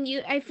 and then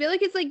I feel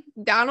like it's like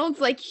Donald's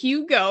like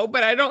Hugo,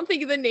 but I don't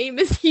think the name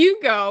is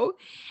Hugo.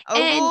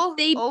 And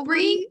they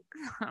bring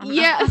something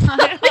like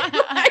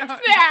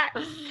that.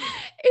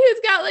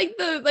 It's got like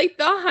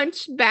the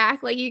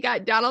hunchback, like you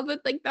got Donald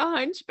with like the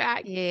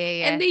hunchback.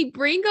 Yeah. And they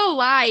bring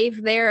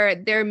alive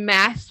their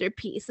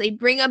masterpiece. They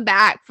bring them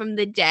back from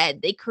the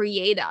dead. They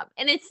create them,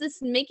 and it's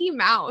this Mickey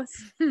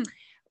Mouse.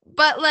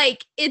 But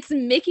like it's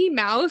Mickey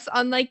Mouse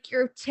on like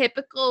your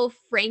typical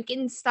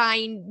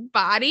Frankenstein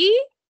body.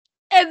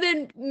 And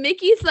then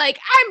Mickey's like,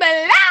 I'm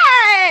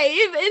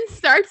alive! And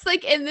starts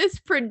like in this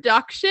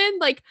production,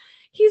 like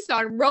he's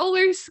on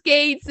roller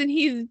skates and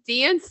he's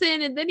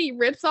dancing, and then he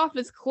rips off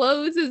his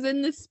clothes, is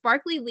in this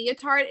sparkly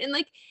leotard, and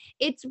like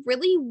it's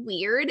really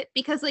weird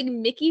because like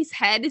Mickey's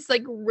head is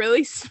like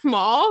really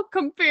small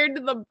compared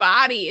to the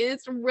body, and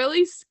it's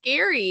really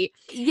scary.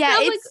 Yeah,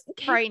 it's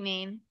like,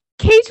 frightening.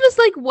 Cage was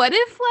like, what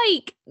if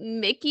like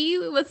Mickey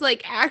was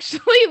like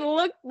actually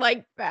looked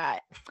like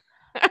that?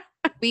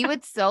 We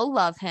would still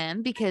love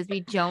him because we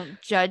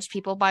don't judge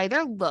people by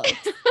their looks.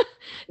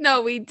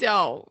 No, we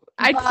don't.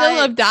 I'd still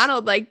love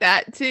Donald like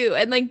that too.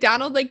 And like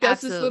Donald like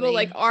does this little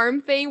like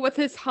arm thing with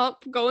his hump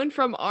going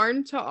from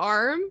arm to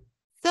arm.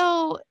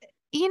 So,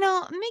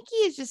 Mickey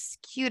is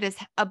just cute as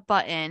a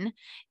button.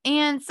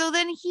 And so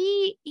then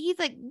he's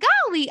like,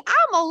 golly,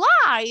 I'm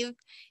alive.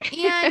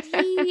 And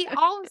he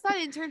all of a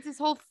sudden turns this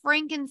whole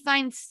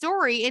Frankenstein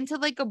story into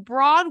like a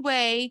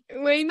Broadway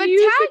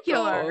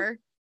spectacular.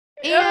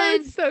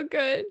 And it's so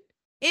good.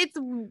 It's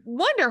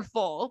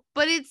wonderful,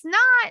 but it's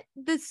not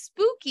the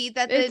spooky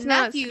that the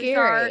nephews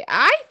are.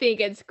 I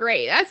think it's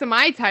great. That's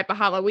my type of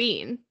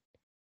Halloween.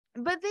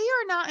 But they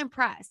are not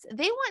impressed.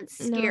 They want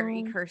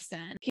scary,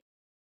 Kirsten.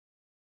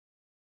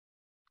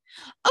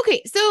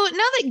 Okay, so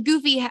now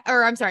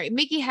that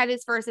Mickey had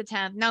his first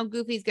attempt, now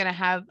Goofy's gonna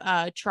have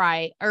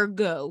try or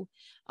go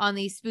on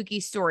these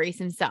spooky stories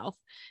himself.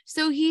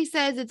 So he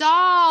says it's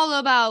all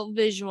about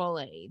visual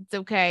aids,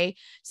 okay?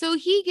 So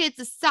he gets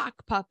a sock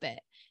puppet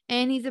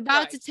and he's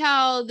about to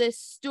tell this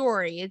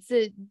story. It's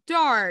a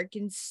dark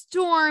and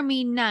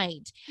stormy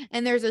night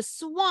and there's a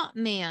swamp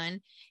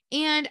man.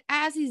 And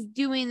as he's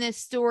doing this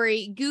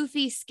story,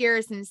 Goofy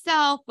scares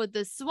himself with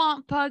the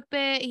swamp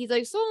puppet. He's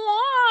like,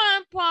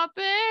 swamp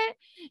puppet.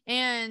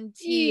 And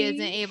he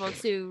isn't able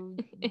to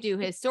do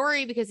his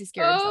story because he's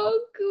scared himself.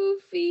 Oh,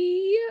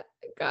 Goofy.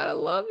 Gotta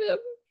love him.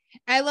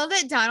 I love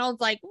that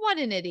Donald's like, what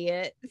an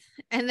idiot.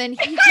 And then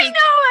I know,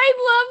 I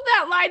love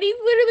that line. He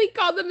literally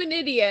called him an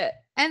idiot.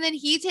 And then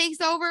he takes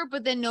over,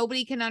 but then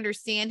nobody can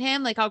understand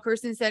him, like how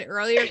Kirsten said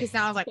earlier, because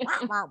now I was like,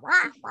 wah, wah,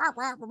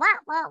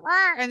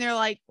 wah, and they're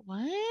like,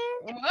 what?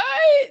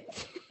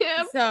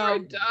 Yeah,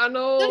 so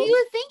Donald. So you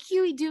would think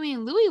Huey, Dewey,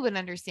 and Louie would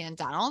understand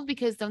Donald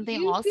because don't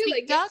they all speak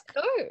like duck?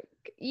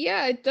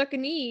 Yeah,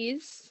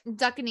 Duckanese.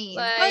 Duckanese,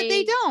 but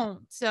they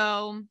don't.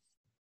 So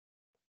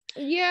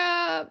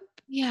yeah.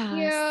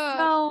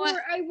 So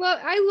I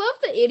love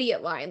the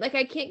idiot line. Like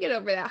I can't get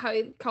over that. How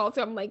he calls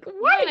him like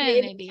what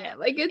an idiot.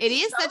 Like it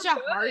is such a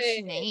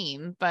harsh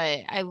name,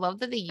 but I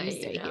love that they used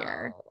it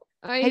here.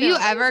 Have you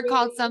ever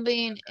called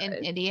somebody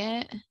an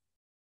idiot?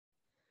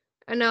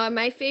 I know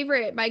my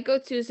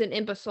go-to is an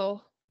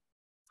imbecile.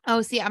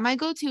 Oh, see, my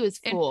go-to is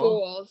and fool.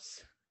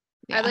 fools.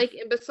 Yeah. I like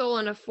imbecile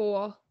and a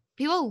fool.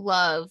 People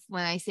love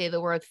when I say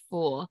the word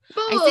fool.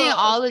 I say it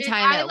all the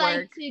time at work. I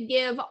like to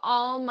give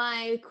all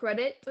my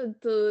credit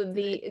to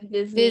the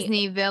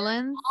Disney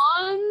villains.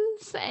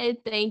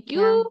 Thank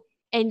you. Yeah.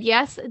 And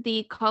yes,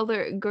 the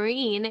color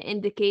green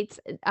indicates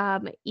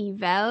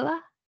evil.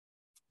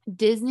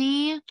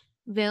 Disney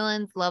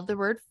villains love the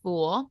word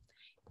fool,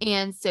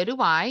 and so do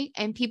I.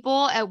 And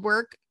people at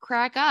work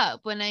crack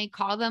up when I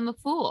call them a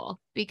fool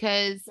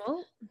because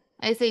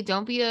I say,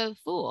 don't be a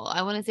fool.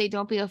 I want to say,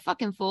 don't be a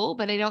fucking fool,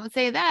 but I don't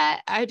say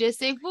that. I just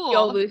say fool.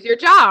 You'll lose your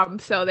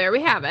job. So there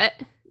we have it.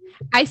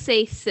 I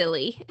say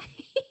silly.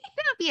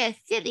 Don't be a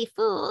silly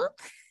fool.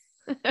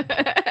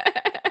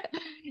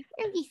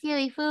 Don't be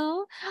silly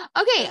fool.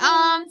 Okay,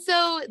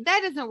 so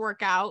that doesn't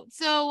work out.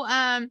 So,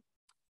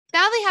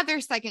 now they have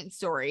their second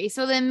story.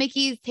 So then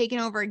Mickey's taken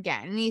over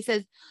again. And he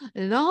says,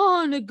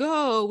 long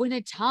ago, in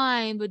a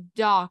time of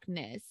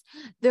darkness,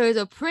 there's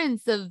a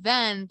prince of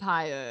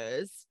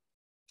vampires.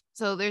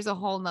 So there's a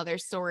whole nother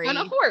story. On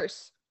a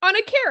horse, on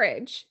a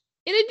carriage,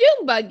 in a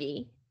dune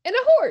buggy, in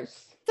a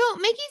horse. So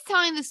Mickey's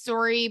telling the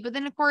story, but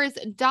then of course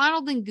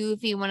Donald and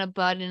Goofy want to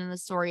butt in the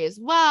story as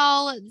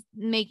well,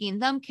 making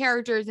them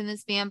characters in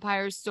this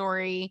vampire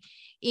story.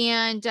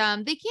 And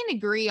they can't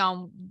agree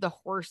on the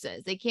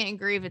horses. They can't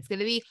agree if it's going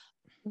to be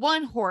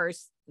one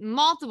horse,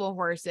 multiple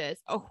horses,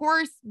 a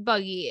horse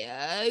buggy,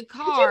 a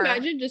car. Could you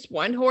imagine just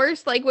one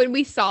horse? Like when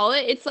we saw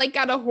it, it's like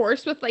got a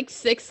horse with like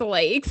 6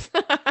 legs.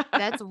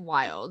 That's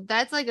wild.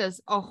 That's like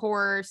a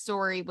horror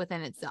story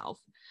within itself.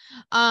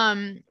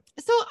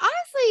 So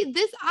honestly,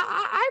 this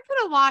I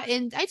put a lot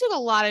in. I took a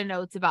lot of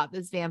notes about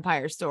this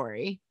vampire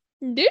story.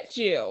 Did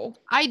you?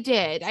 I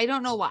did. I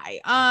don't know why.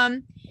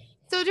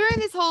 So during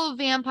this whole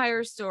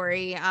vampire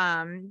story,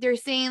 they're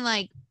saying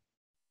like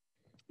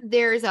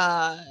there's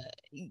a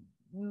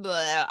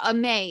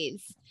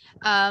maze.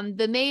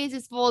 The maze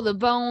is full of the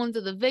bones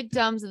of the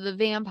victims of the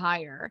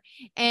vampire,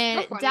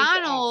 and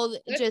Donald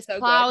just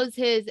plows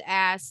his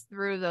ass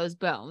through those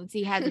bones.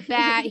 He has a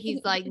bat.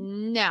 He's like,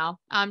 no,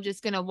 I'm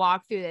just gonna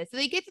walk through this. So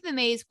they get to the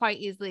maze quite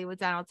easily with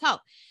Donald's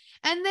help.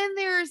 And then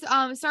there's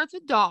starts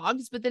with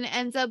dogs, but then it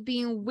ends up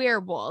being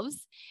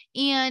werewolves.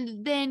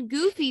 And then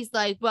Goofy's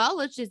like, well,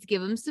 let's just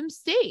give him some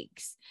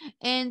steaks.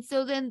 And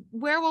so then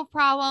werewolf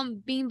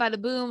problem, beam by the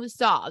boom,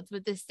 solved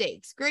with the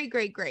steaks. Great.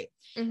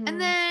 Mm-hmm.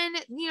 And then,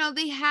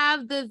 they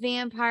have the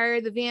vampire.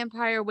 The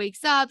vampire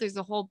wakes up. There's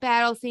a whole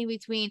battle scene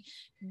between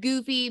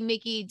Goofy,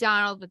 Mickey,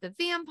 Donald with the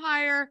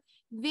vampire.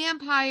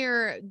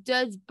 Vampire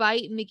does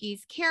bite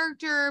Mickey's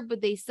character,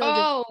 but they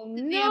still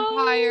the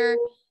vampire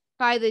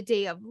by the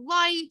day of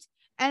light.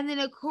 And then,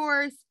 of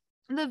course,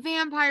 the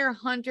vampire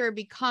hunter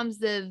becomes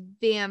the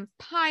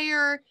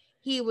vampire.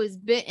 He was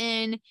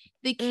bitten.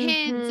 The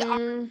kids are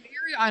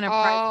very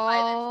unimpressed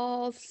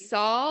by this.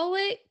 Saw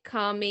it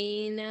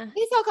coming.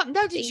 They saw it coming.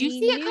 No, did you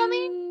see it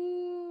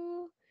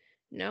coming?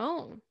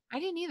 No.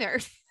 I didn't either.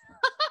 I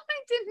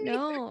didn't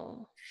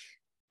either.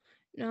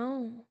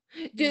 No.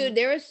 Dude,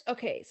 there was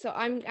so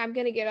I'm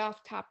gonna get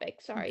off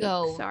topic.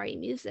 Sorry,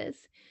 muses.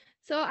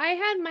 So I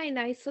had my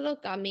nice little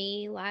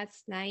gummy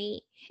last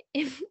night,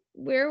 and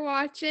we're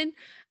watching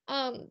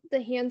the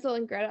Hansel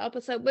and Gretel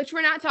episode, which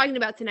we're not talking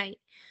about tonight.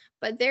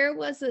 But there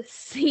was a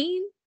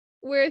scene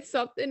where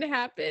something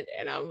happened,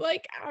 and I'm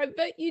like, I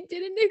bet you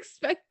didn't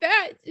expect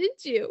that, did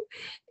you?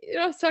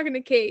 I was talking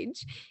to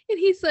Cage, and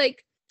he's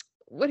like,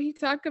 what are you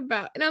talking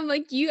about? And I'm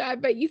like, I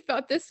bet you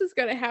thought this was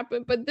gonna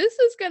happen, but this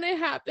is gonna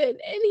happen.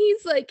 And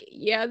he's like,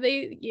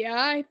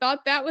 I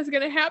thought that was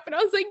gonna happen.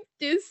 I was like,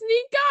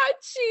 Disney got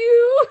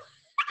you.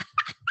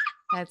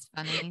 That's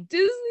funny.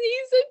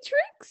 Disney's a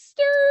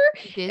trickster.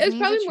 It's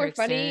probably more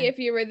funny if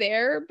you were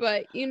there,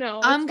 but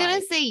I'm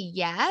gonna say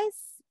yes.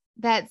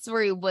 That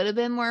story would have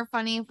been more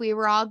funny if we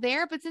were all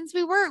there, but since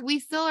we weren't, we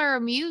still are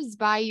amused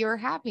by your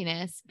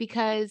happiness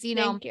because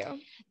Thank you.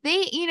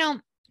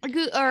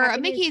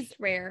 Mickey's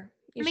rare.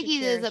 Mickey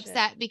is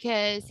upset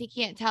because he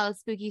can't tell a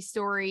spooky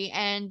story,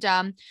 and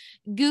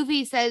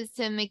Goofy says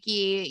to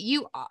Mickey,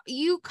 "You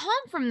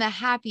come from the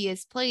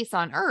happiest place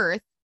on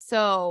earth,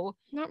 so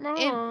not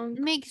wrong.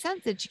 It makes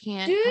sense that you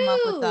can't come up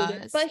with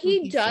a but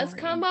he does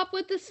come up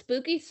with a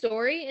spooky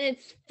story, and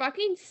it's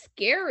fucking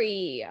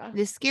scary.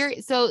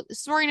 So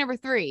story number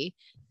 3,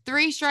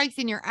 3 strikes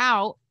and you're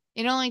out.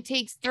 It only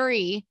takes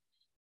 3.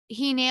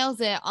 He nails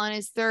it on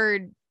his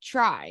 3rd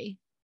try.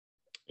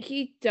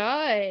 He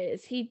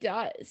does.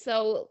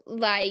 So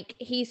like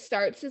he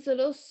starts his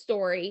little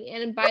story,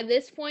 and by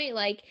this point,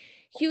 like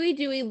Huey,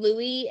 Dewey,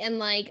 Louie, and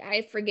like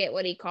I forget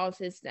what he calls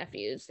his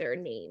nephews, their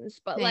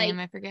names, but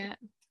I forget.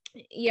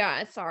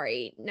 Yeah,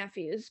 sorry,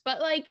 nephews.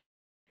 But like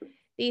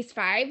these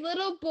 5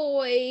 little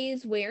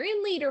boys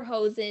wearing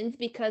lederhosens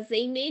because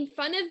they made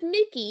fun of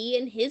Mickey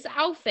and his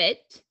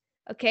outfit.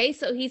 Okay,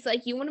 so he's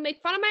like, you want to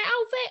make fun of my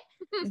outfit?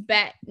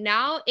 Bet.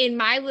 Now in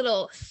my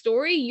little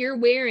story, you're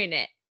wearing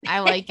it.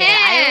 I like it.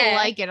 I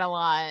like it a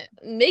lot.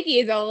 Mickey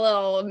is a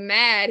little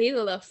mad. He's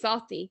a little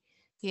salty.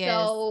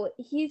 So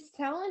he's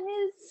telling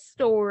his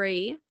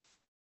story,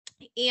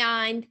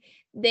 And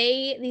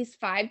these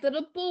 5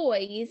 little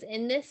boys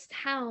in this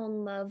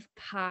town love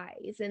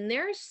pies, and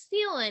they're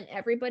stealing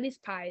everybody's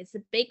pies,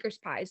 the baker's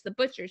pies, the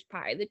butcher's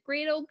pie, the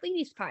great old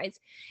lady's pies.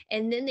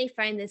 And then they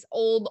find this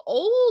old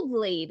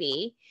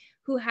lady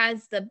who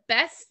has the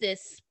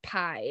bestest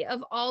pie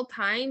of all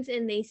times,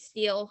 and they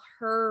steal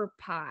her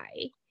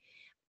pie.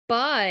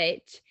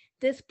 But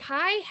this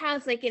pie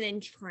has like an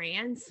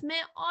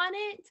entrancement on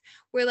it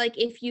where like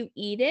if you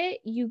eat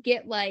it, you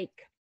get like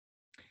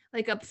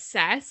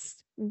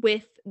obsessed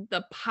with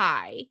the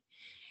pie.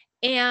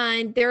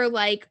 And they're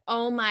like,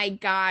 oh my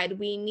God,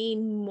 we need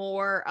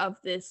more of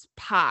this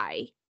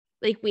pie.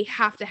 Like, we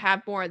have to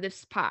have more of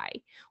this pie.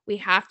 We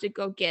have to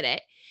go get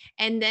it.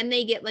 And then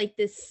they get like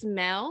this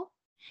smell.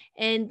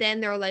 And then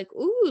they're like,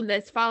 ooh,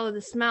 let's follow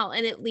the smell.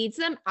 And it leads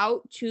them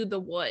out to the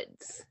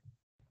woods.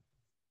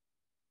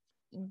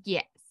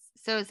 Yes.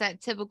 So it's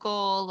that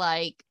typical,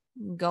 like,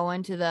 go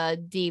into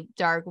the deep,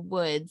 dark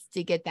woods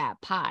to get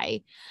that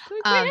pie.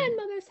 To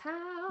grandmother's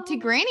house. To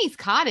Granny's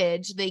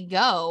cottage they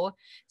go.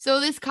 So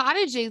this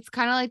cottage is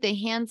kind of like the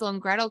Hansel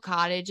and Gretel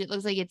cottage. It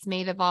looks like it's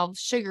made of all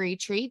sugary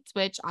treats,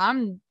 which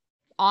I'm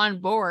on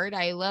board.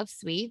 I love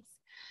sweets.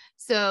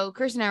 So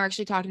Kirsten and I were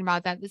actually talking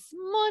about that this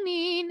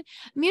morning.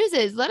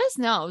 Muses, let us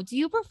know. Do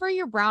you prefer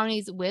your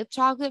brownies with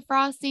chocolate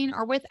frosting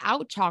or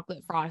without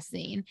chocolate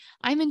frosting?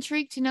 I'm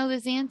intrigued to know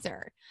this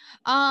answer.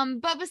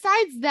 But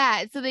besides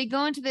that, so they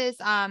go into this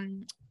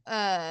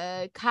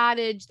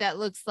cottage that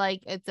looks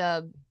like it's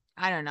a,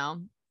 I don't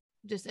know,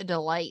 just a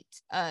delight,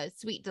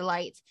 sweet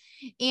delight.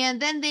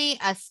 And then they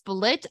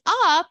split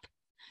up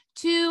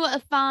to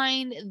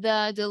find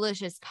the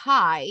delicious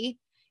pie.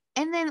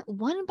 And then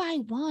one by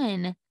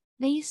one,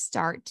 they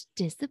start to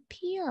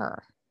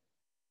disappear.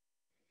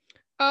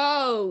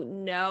 Oh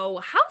no,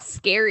 how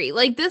scary.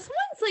 Like, this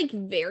one's like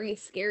very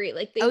scary.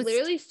 Like, they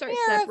literally start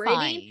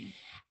separating,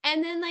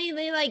 and then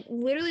they like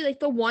literally like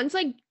the one's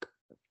like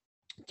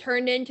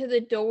turned into the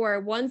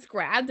door, one's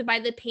grabbed by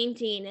the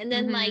painting, and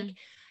then like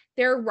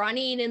they're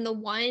running, and the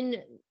one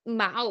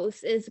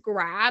mouse is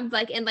grabbed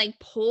like and like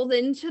pulled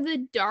into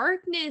the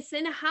darkness.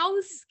 And how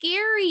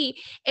scary.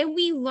 And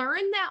we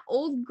learned that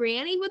old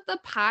granny with the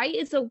pie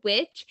is a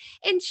witch,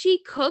 and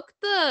she cooked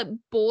the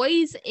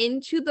boys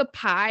into the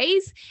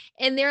pies,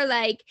 and they're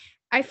like,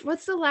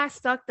 what's the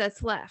last duck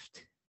that's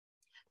left?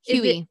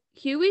 Huey.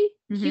 Huey?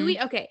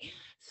 Huey? Okay.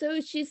 So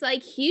she's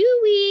like,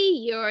 Huey,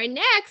 you're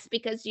next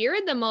because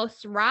you're the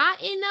most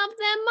rotten of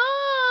them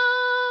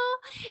all.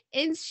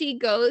 And she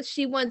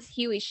wants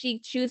Huey. She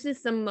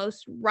chooses the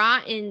most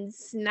rotten,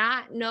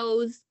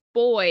 snot-nosed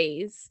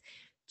boys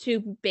to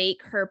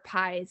bake her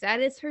pies. That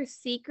is her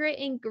secret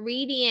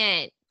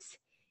ingredient.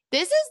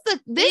 This is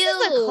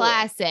a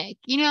classic.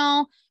 You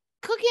know,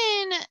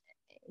 cooking,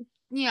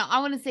 you know, I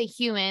want to say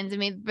humans, I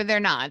mean, but they're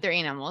not, they're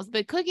animals,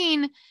 but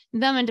cooking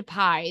them into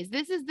pies.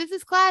 This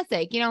is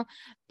classic, you know,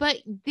 but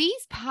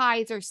these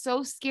pies are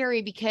so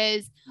scary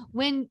because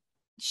when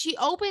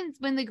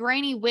the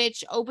granny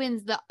witch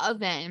opens the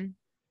oven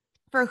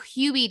for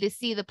Huey to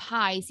see the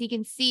pies, he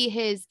can see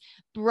his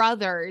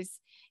brothers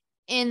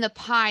in the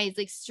pies,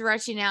 like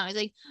stretching out. He's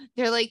like,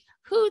 they're like,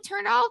 who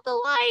turned off the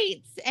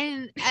lights?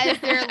 And as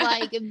they're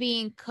like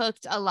being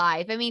cooked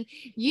alive. I mean,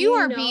 you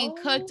are being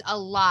cooked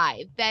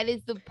alive. That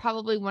is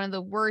probably one of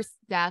the worst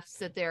deaths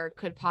that there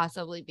could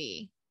possibly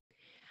be.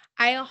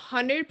 I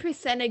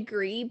 100%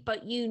 agree.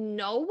 But you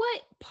know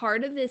what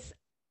part of this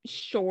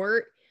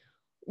short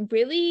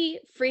really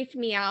freaked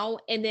me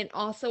out, and then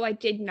also I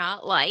did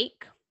not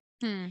like?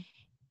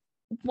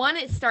 One,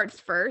 it starts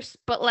first,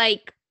 but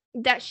like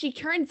that she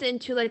turns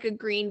into like a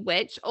green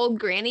witch. Old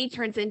granny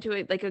turns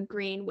into like a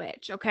green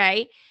witch,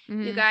 okay?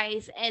 You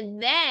guys.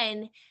 And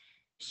then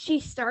she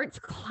starts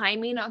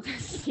climbing on the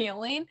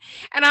ceiling.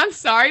 And I'm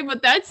sorry,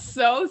 but that's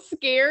so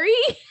scary.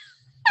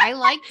 I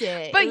liked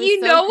it. But you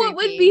know what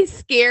would be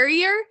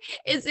scarier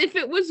is if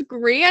it was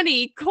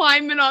Granny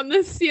climbing on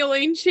the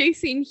ceiling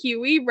chasing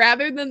Huey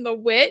rather than the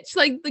witch.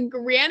 Like, the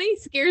Granny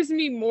scares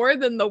me more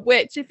than the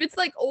witch. If it's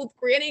like old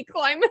Granny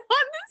climbing on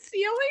the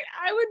ceiling,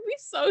 I would be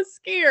so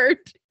scared.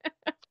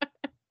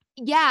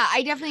 Yeah,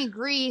 I definitely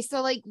agree.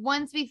 So like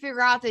once we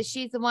figure out that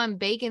she's the one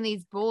baking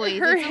these boys,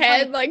 her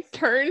head like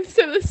turns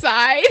to the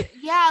side.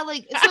 Yeah,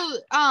 like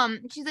so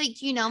she's like,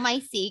 do you know my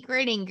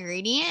secret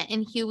ingredient?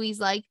 And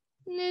Huey's like,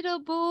 little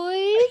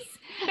boys.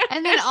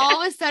 And then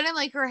all of a sudden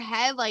like her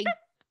head like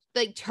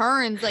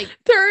turns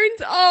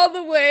all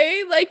the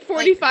way like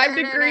 45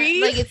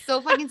 degrees. Like, it's so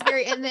fucking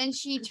scary. And then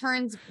she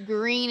turns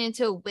green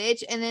into a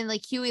witch, and then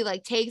like Huey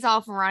like takes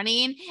off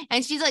running,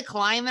 and she's like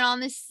climbing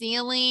on the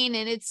ceiling,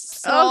 and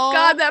it's so, oh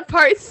god, that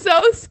part's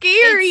so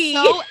scary.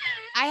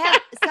 I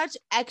have such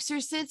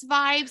Exorcist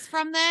vibes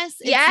from this.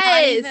 It's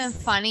not even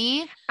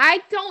funny.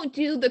 I don't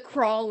do the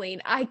crawling.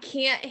 I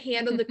can't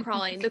handle the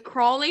crawling. The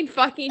crawling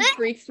fucking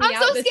freaks me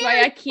out. That's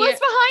why I can't. What's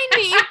behind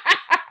me?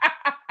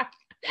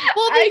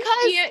 Well, because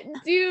I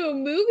can't do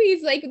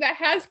movies like that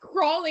has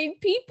crawling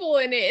people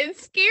in it. It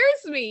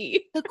scares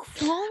me. The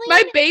crawling?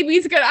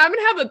 I'm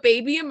gonna have a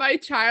baby and my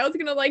child's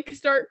gonna like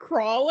start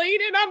crawling,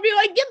 and I'll be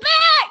like, get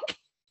back!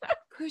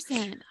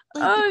 Kirsten,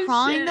 like the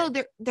crawling though,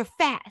 they're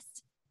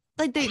fast.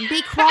 Like they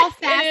crawl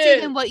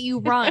faster than what you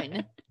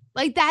run.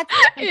 Like that's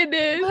it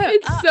is.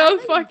 It's so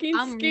fucking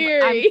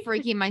scary. I'm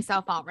freaking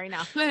myself out right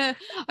now.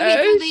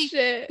 Okay,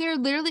 so they're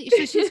literally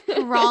so she's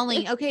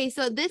crawling. Okay,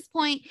 so at this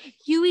point,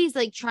 Huey's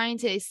like trying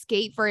to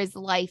escape for his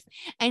life,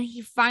 and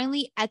he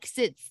finally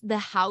exits the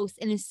house.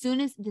 And as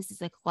soon as this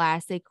is a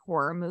classic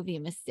horror movie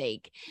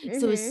mistake,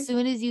 so as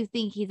soon as you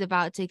think he's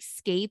about to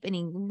escape and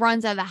he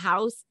runs out of the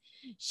house,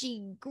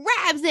 she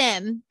grabs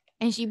him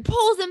and she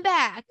pulls him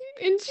back,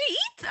 and she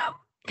eats him.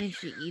 And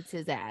she eats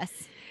his ass.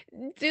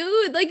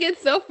 Dude, like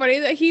it's so funny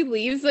that he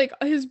leaves like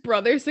his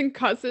brothers and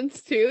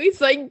cousins too. He's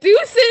like,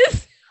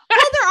 deuces. Well,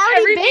 they're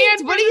already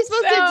baked. What are you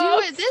supposed to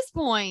do at this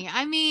point?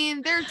 I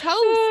mean, they're toast.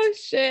 Oh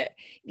shit.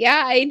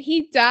 Yeah, and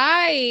he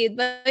died.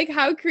 Like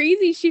how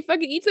crazy. She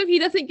fucking eats him. He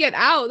doesn't get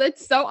out.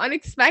 That's so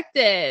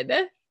unexpected.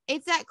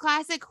 It's that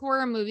classic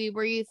horror movie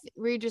where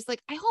you're just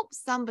like, I hope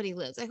somebody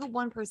lives. I hope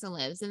one person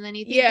lives, and then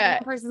you think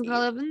one person's gonna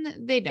live,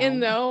 and they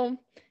don't. And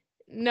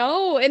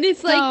no, and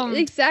it's like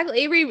exactly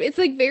Avery. It's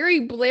like very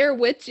Blair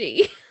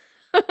Witchy.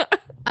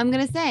 I'm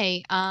gonna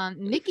say,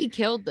 Mickey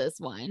killed this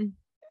one.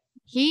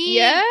 He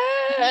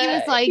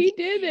was like, he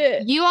did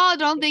it. You all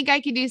don't think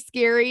I can do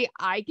scary?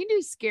 I can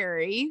do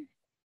scary.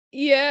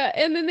 Yeah,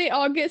 and then they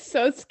all get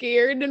so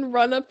scared and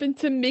run up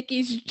into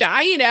Mickey's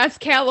giant ass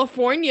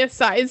California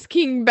size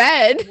king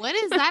bed. What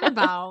is that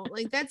about?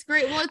 Like that's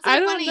great. Well, it's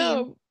so funny. I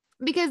don't know.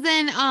 Because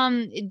then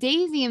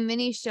Daisy and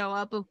Minnie show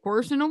up, of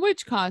course, in a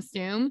witch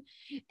costume,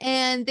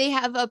 and they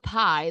have a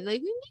pie.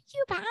 Like, we make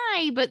you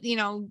pie, but you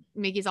know,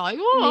 Mickey's all like,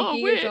 oh,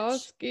 Mickey's all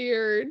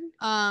scared.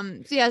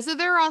 So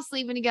they're all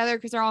sleeping together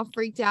because they're all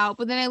freaked out.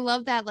 But then I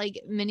love that like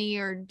Minnie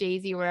or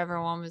Daisy or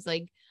whatever one was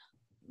like,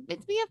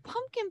 it's me a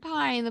pumpkin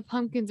pie, and the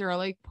pumpkins are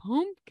like,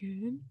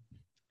 pumpkin.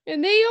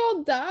 And they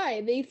all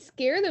die. They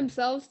scare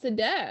themselves to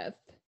death.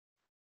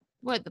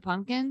 What, the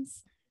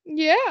pumpkins?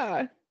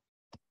 Yeah.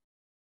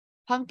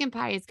 Pumpkin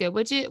pie is good.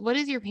 What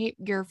is your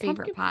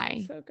favorite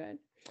pie? So good.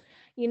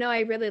 You know, I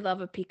really love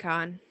a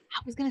pecan.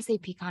 I was gonna say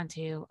pecan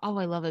too. Oh,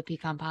 I love a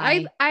pecan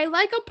pie. I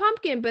like a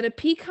pumpkin, but a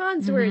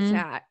pecan's where it's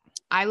at.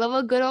 I love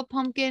a good old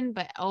pumpkin,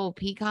 but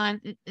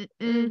pecan.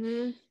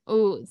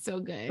 Oh, it's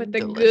so good. But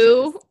the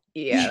goo,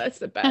 yeah, that's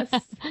the best.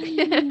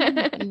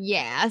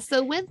 Yeah.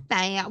 So with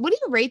that, what do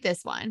you rate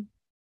this one?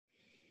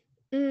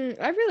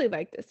 I really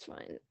like this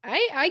one.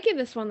 I give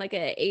this one like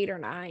an 8 or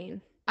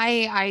 9.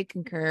 I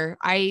concur.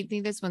 I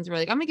think this one's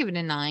really, I'm gonna give it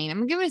a 9. I'm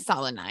gonna give it a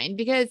solid 9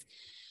 because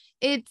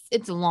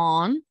it's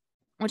long,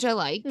 which I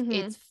like.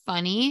 It's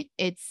funny.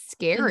 It's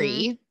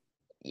scary.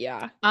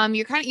 Yeah.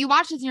 You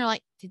watch this and you're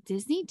like, did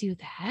Disney do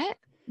that?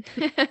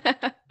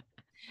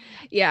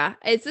 Yeah,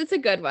 it's a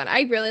good one.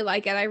 I really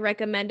like it. I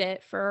recommend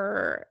it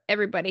for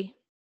everybody.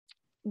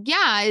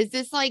 Yeah. Is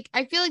this like,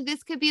 I feel like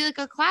this could be like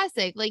a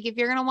classic. Like if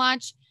you're gonna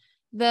watch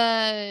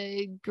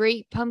the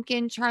Great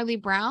Pumpkin Charlie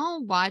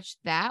Brown, watch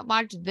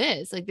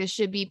this. Like this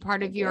should be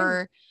part of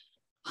your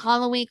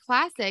Halloween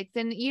classics.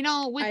 And you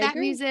know, with that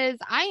news is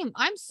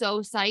I'm so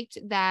psyched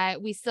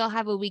that we still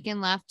have a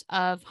weekend left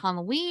of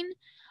Halloween.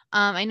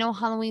 I know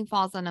Halloween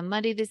falls on a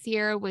Monday this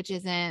year, which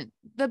isn't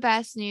the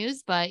best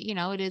news, but you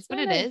know, it is what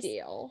it is.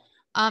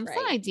 It's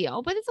not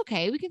ideal, but it's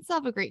okay. We can still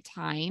have a great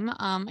time.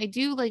 I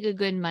do like a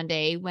good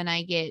Monday when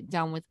I get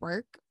done with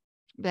work.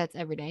 That's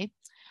every day.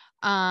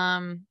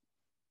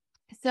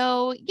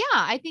 So yeah,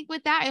 I think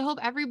with that, I hope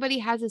everybody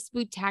has a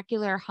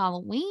spooktacular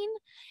Halloween.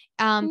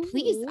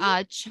 Please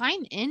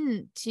chime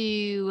in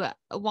to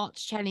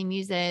Walt's Chatting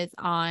Muses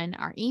on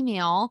our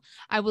email.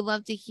 I would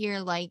love to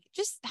hear like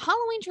just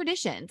Halloween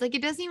traditions. Like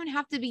it doesn't even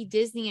have to be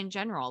Disney in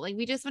general. Like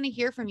we just want to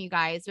hear from you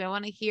guys. I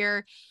want to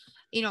hear,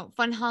 you know,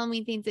 fun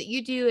Halloween things that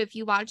you do. If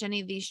you watch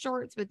any of these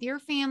shorts with your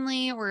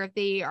family, or if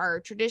they are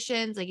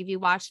traditions, like if you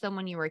watched them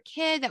when you were a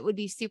kid, that would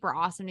be super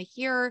awesome to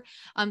hear.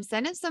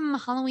 Send us some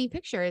Halloween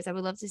pictures. I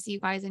would love to see you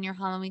guys in your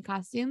Halloween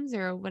costumes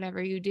or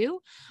whatever you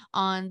do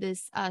on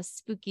this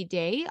spooky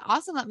day.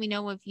 Also, let me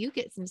know if you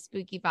get some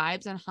spooky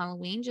vibes on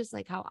Halloween, just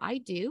like how I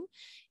do.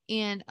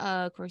 And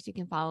of course, you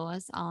can follow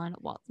us on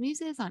Walt's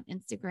Muses on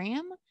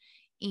Instagram.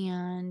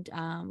 And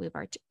we have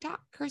our TikTok.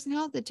 Kirsten,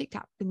 how's the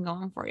TikTok been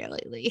going for you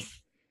lately?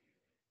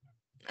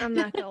 I'm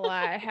not gonna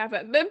lie, I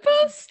haven't been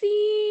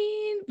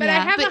posting, but I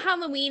have a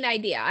Halloween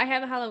idea.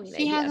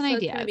 She has an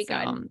idea. It's gonna be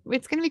good.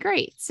 It's gonna be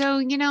great. So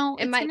you know,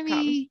 it's gonna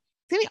be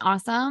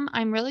awesome.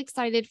 I'm really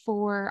excited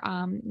for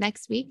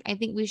next week. I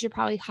think we should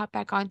probably hop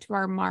back onto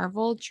our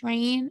Marvel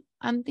train.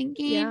 I'm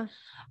thinking,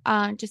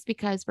 just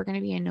because we're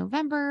gonna be in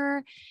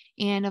November,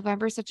 and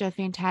November is such a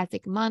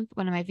fantastic month,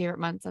 one of my favorite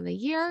months of the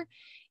year.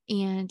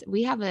 And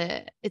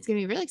it's gonna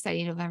be really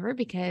exciting in November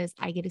because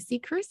I get to see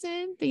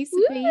Kirsten face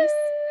to face.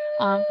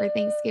 For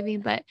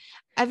Thanksgiving, but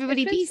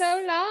everybody be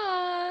so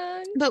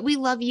long. But we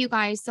love you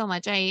guys so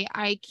much. I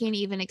can't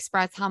even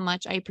express how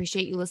much I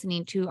appreciate you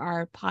listening to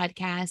our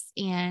podcast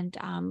and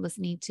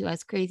listening to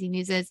us crazy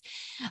muses.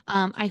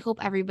 I hope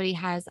everybody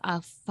has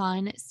a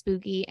fun,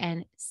 spooky,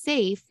 and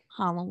safe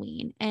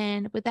Halloween.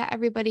 And with that,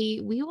 everybody,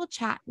 we will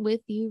chat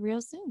with you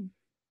real soon.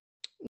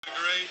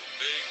 Great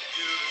big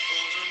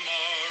beautiful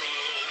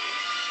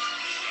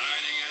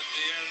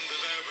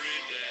of every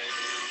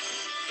day.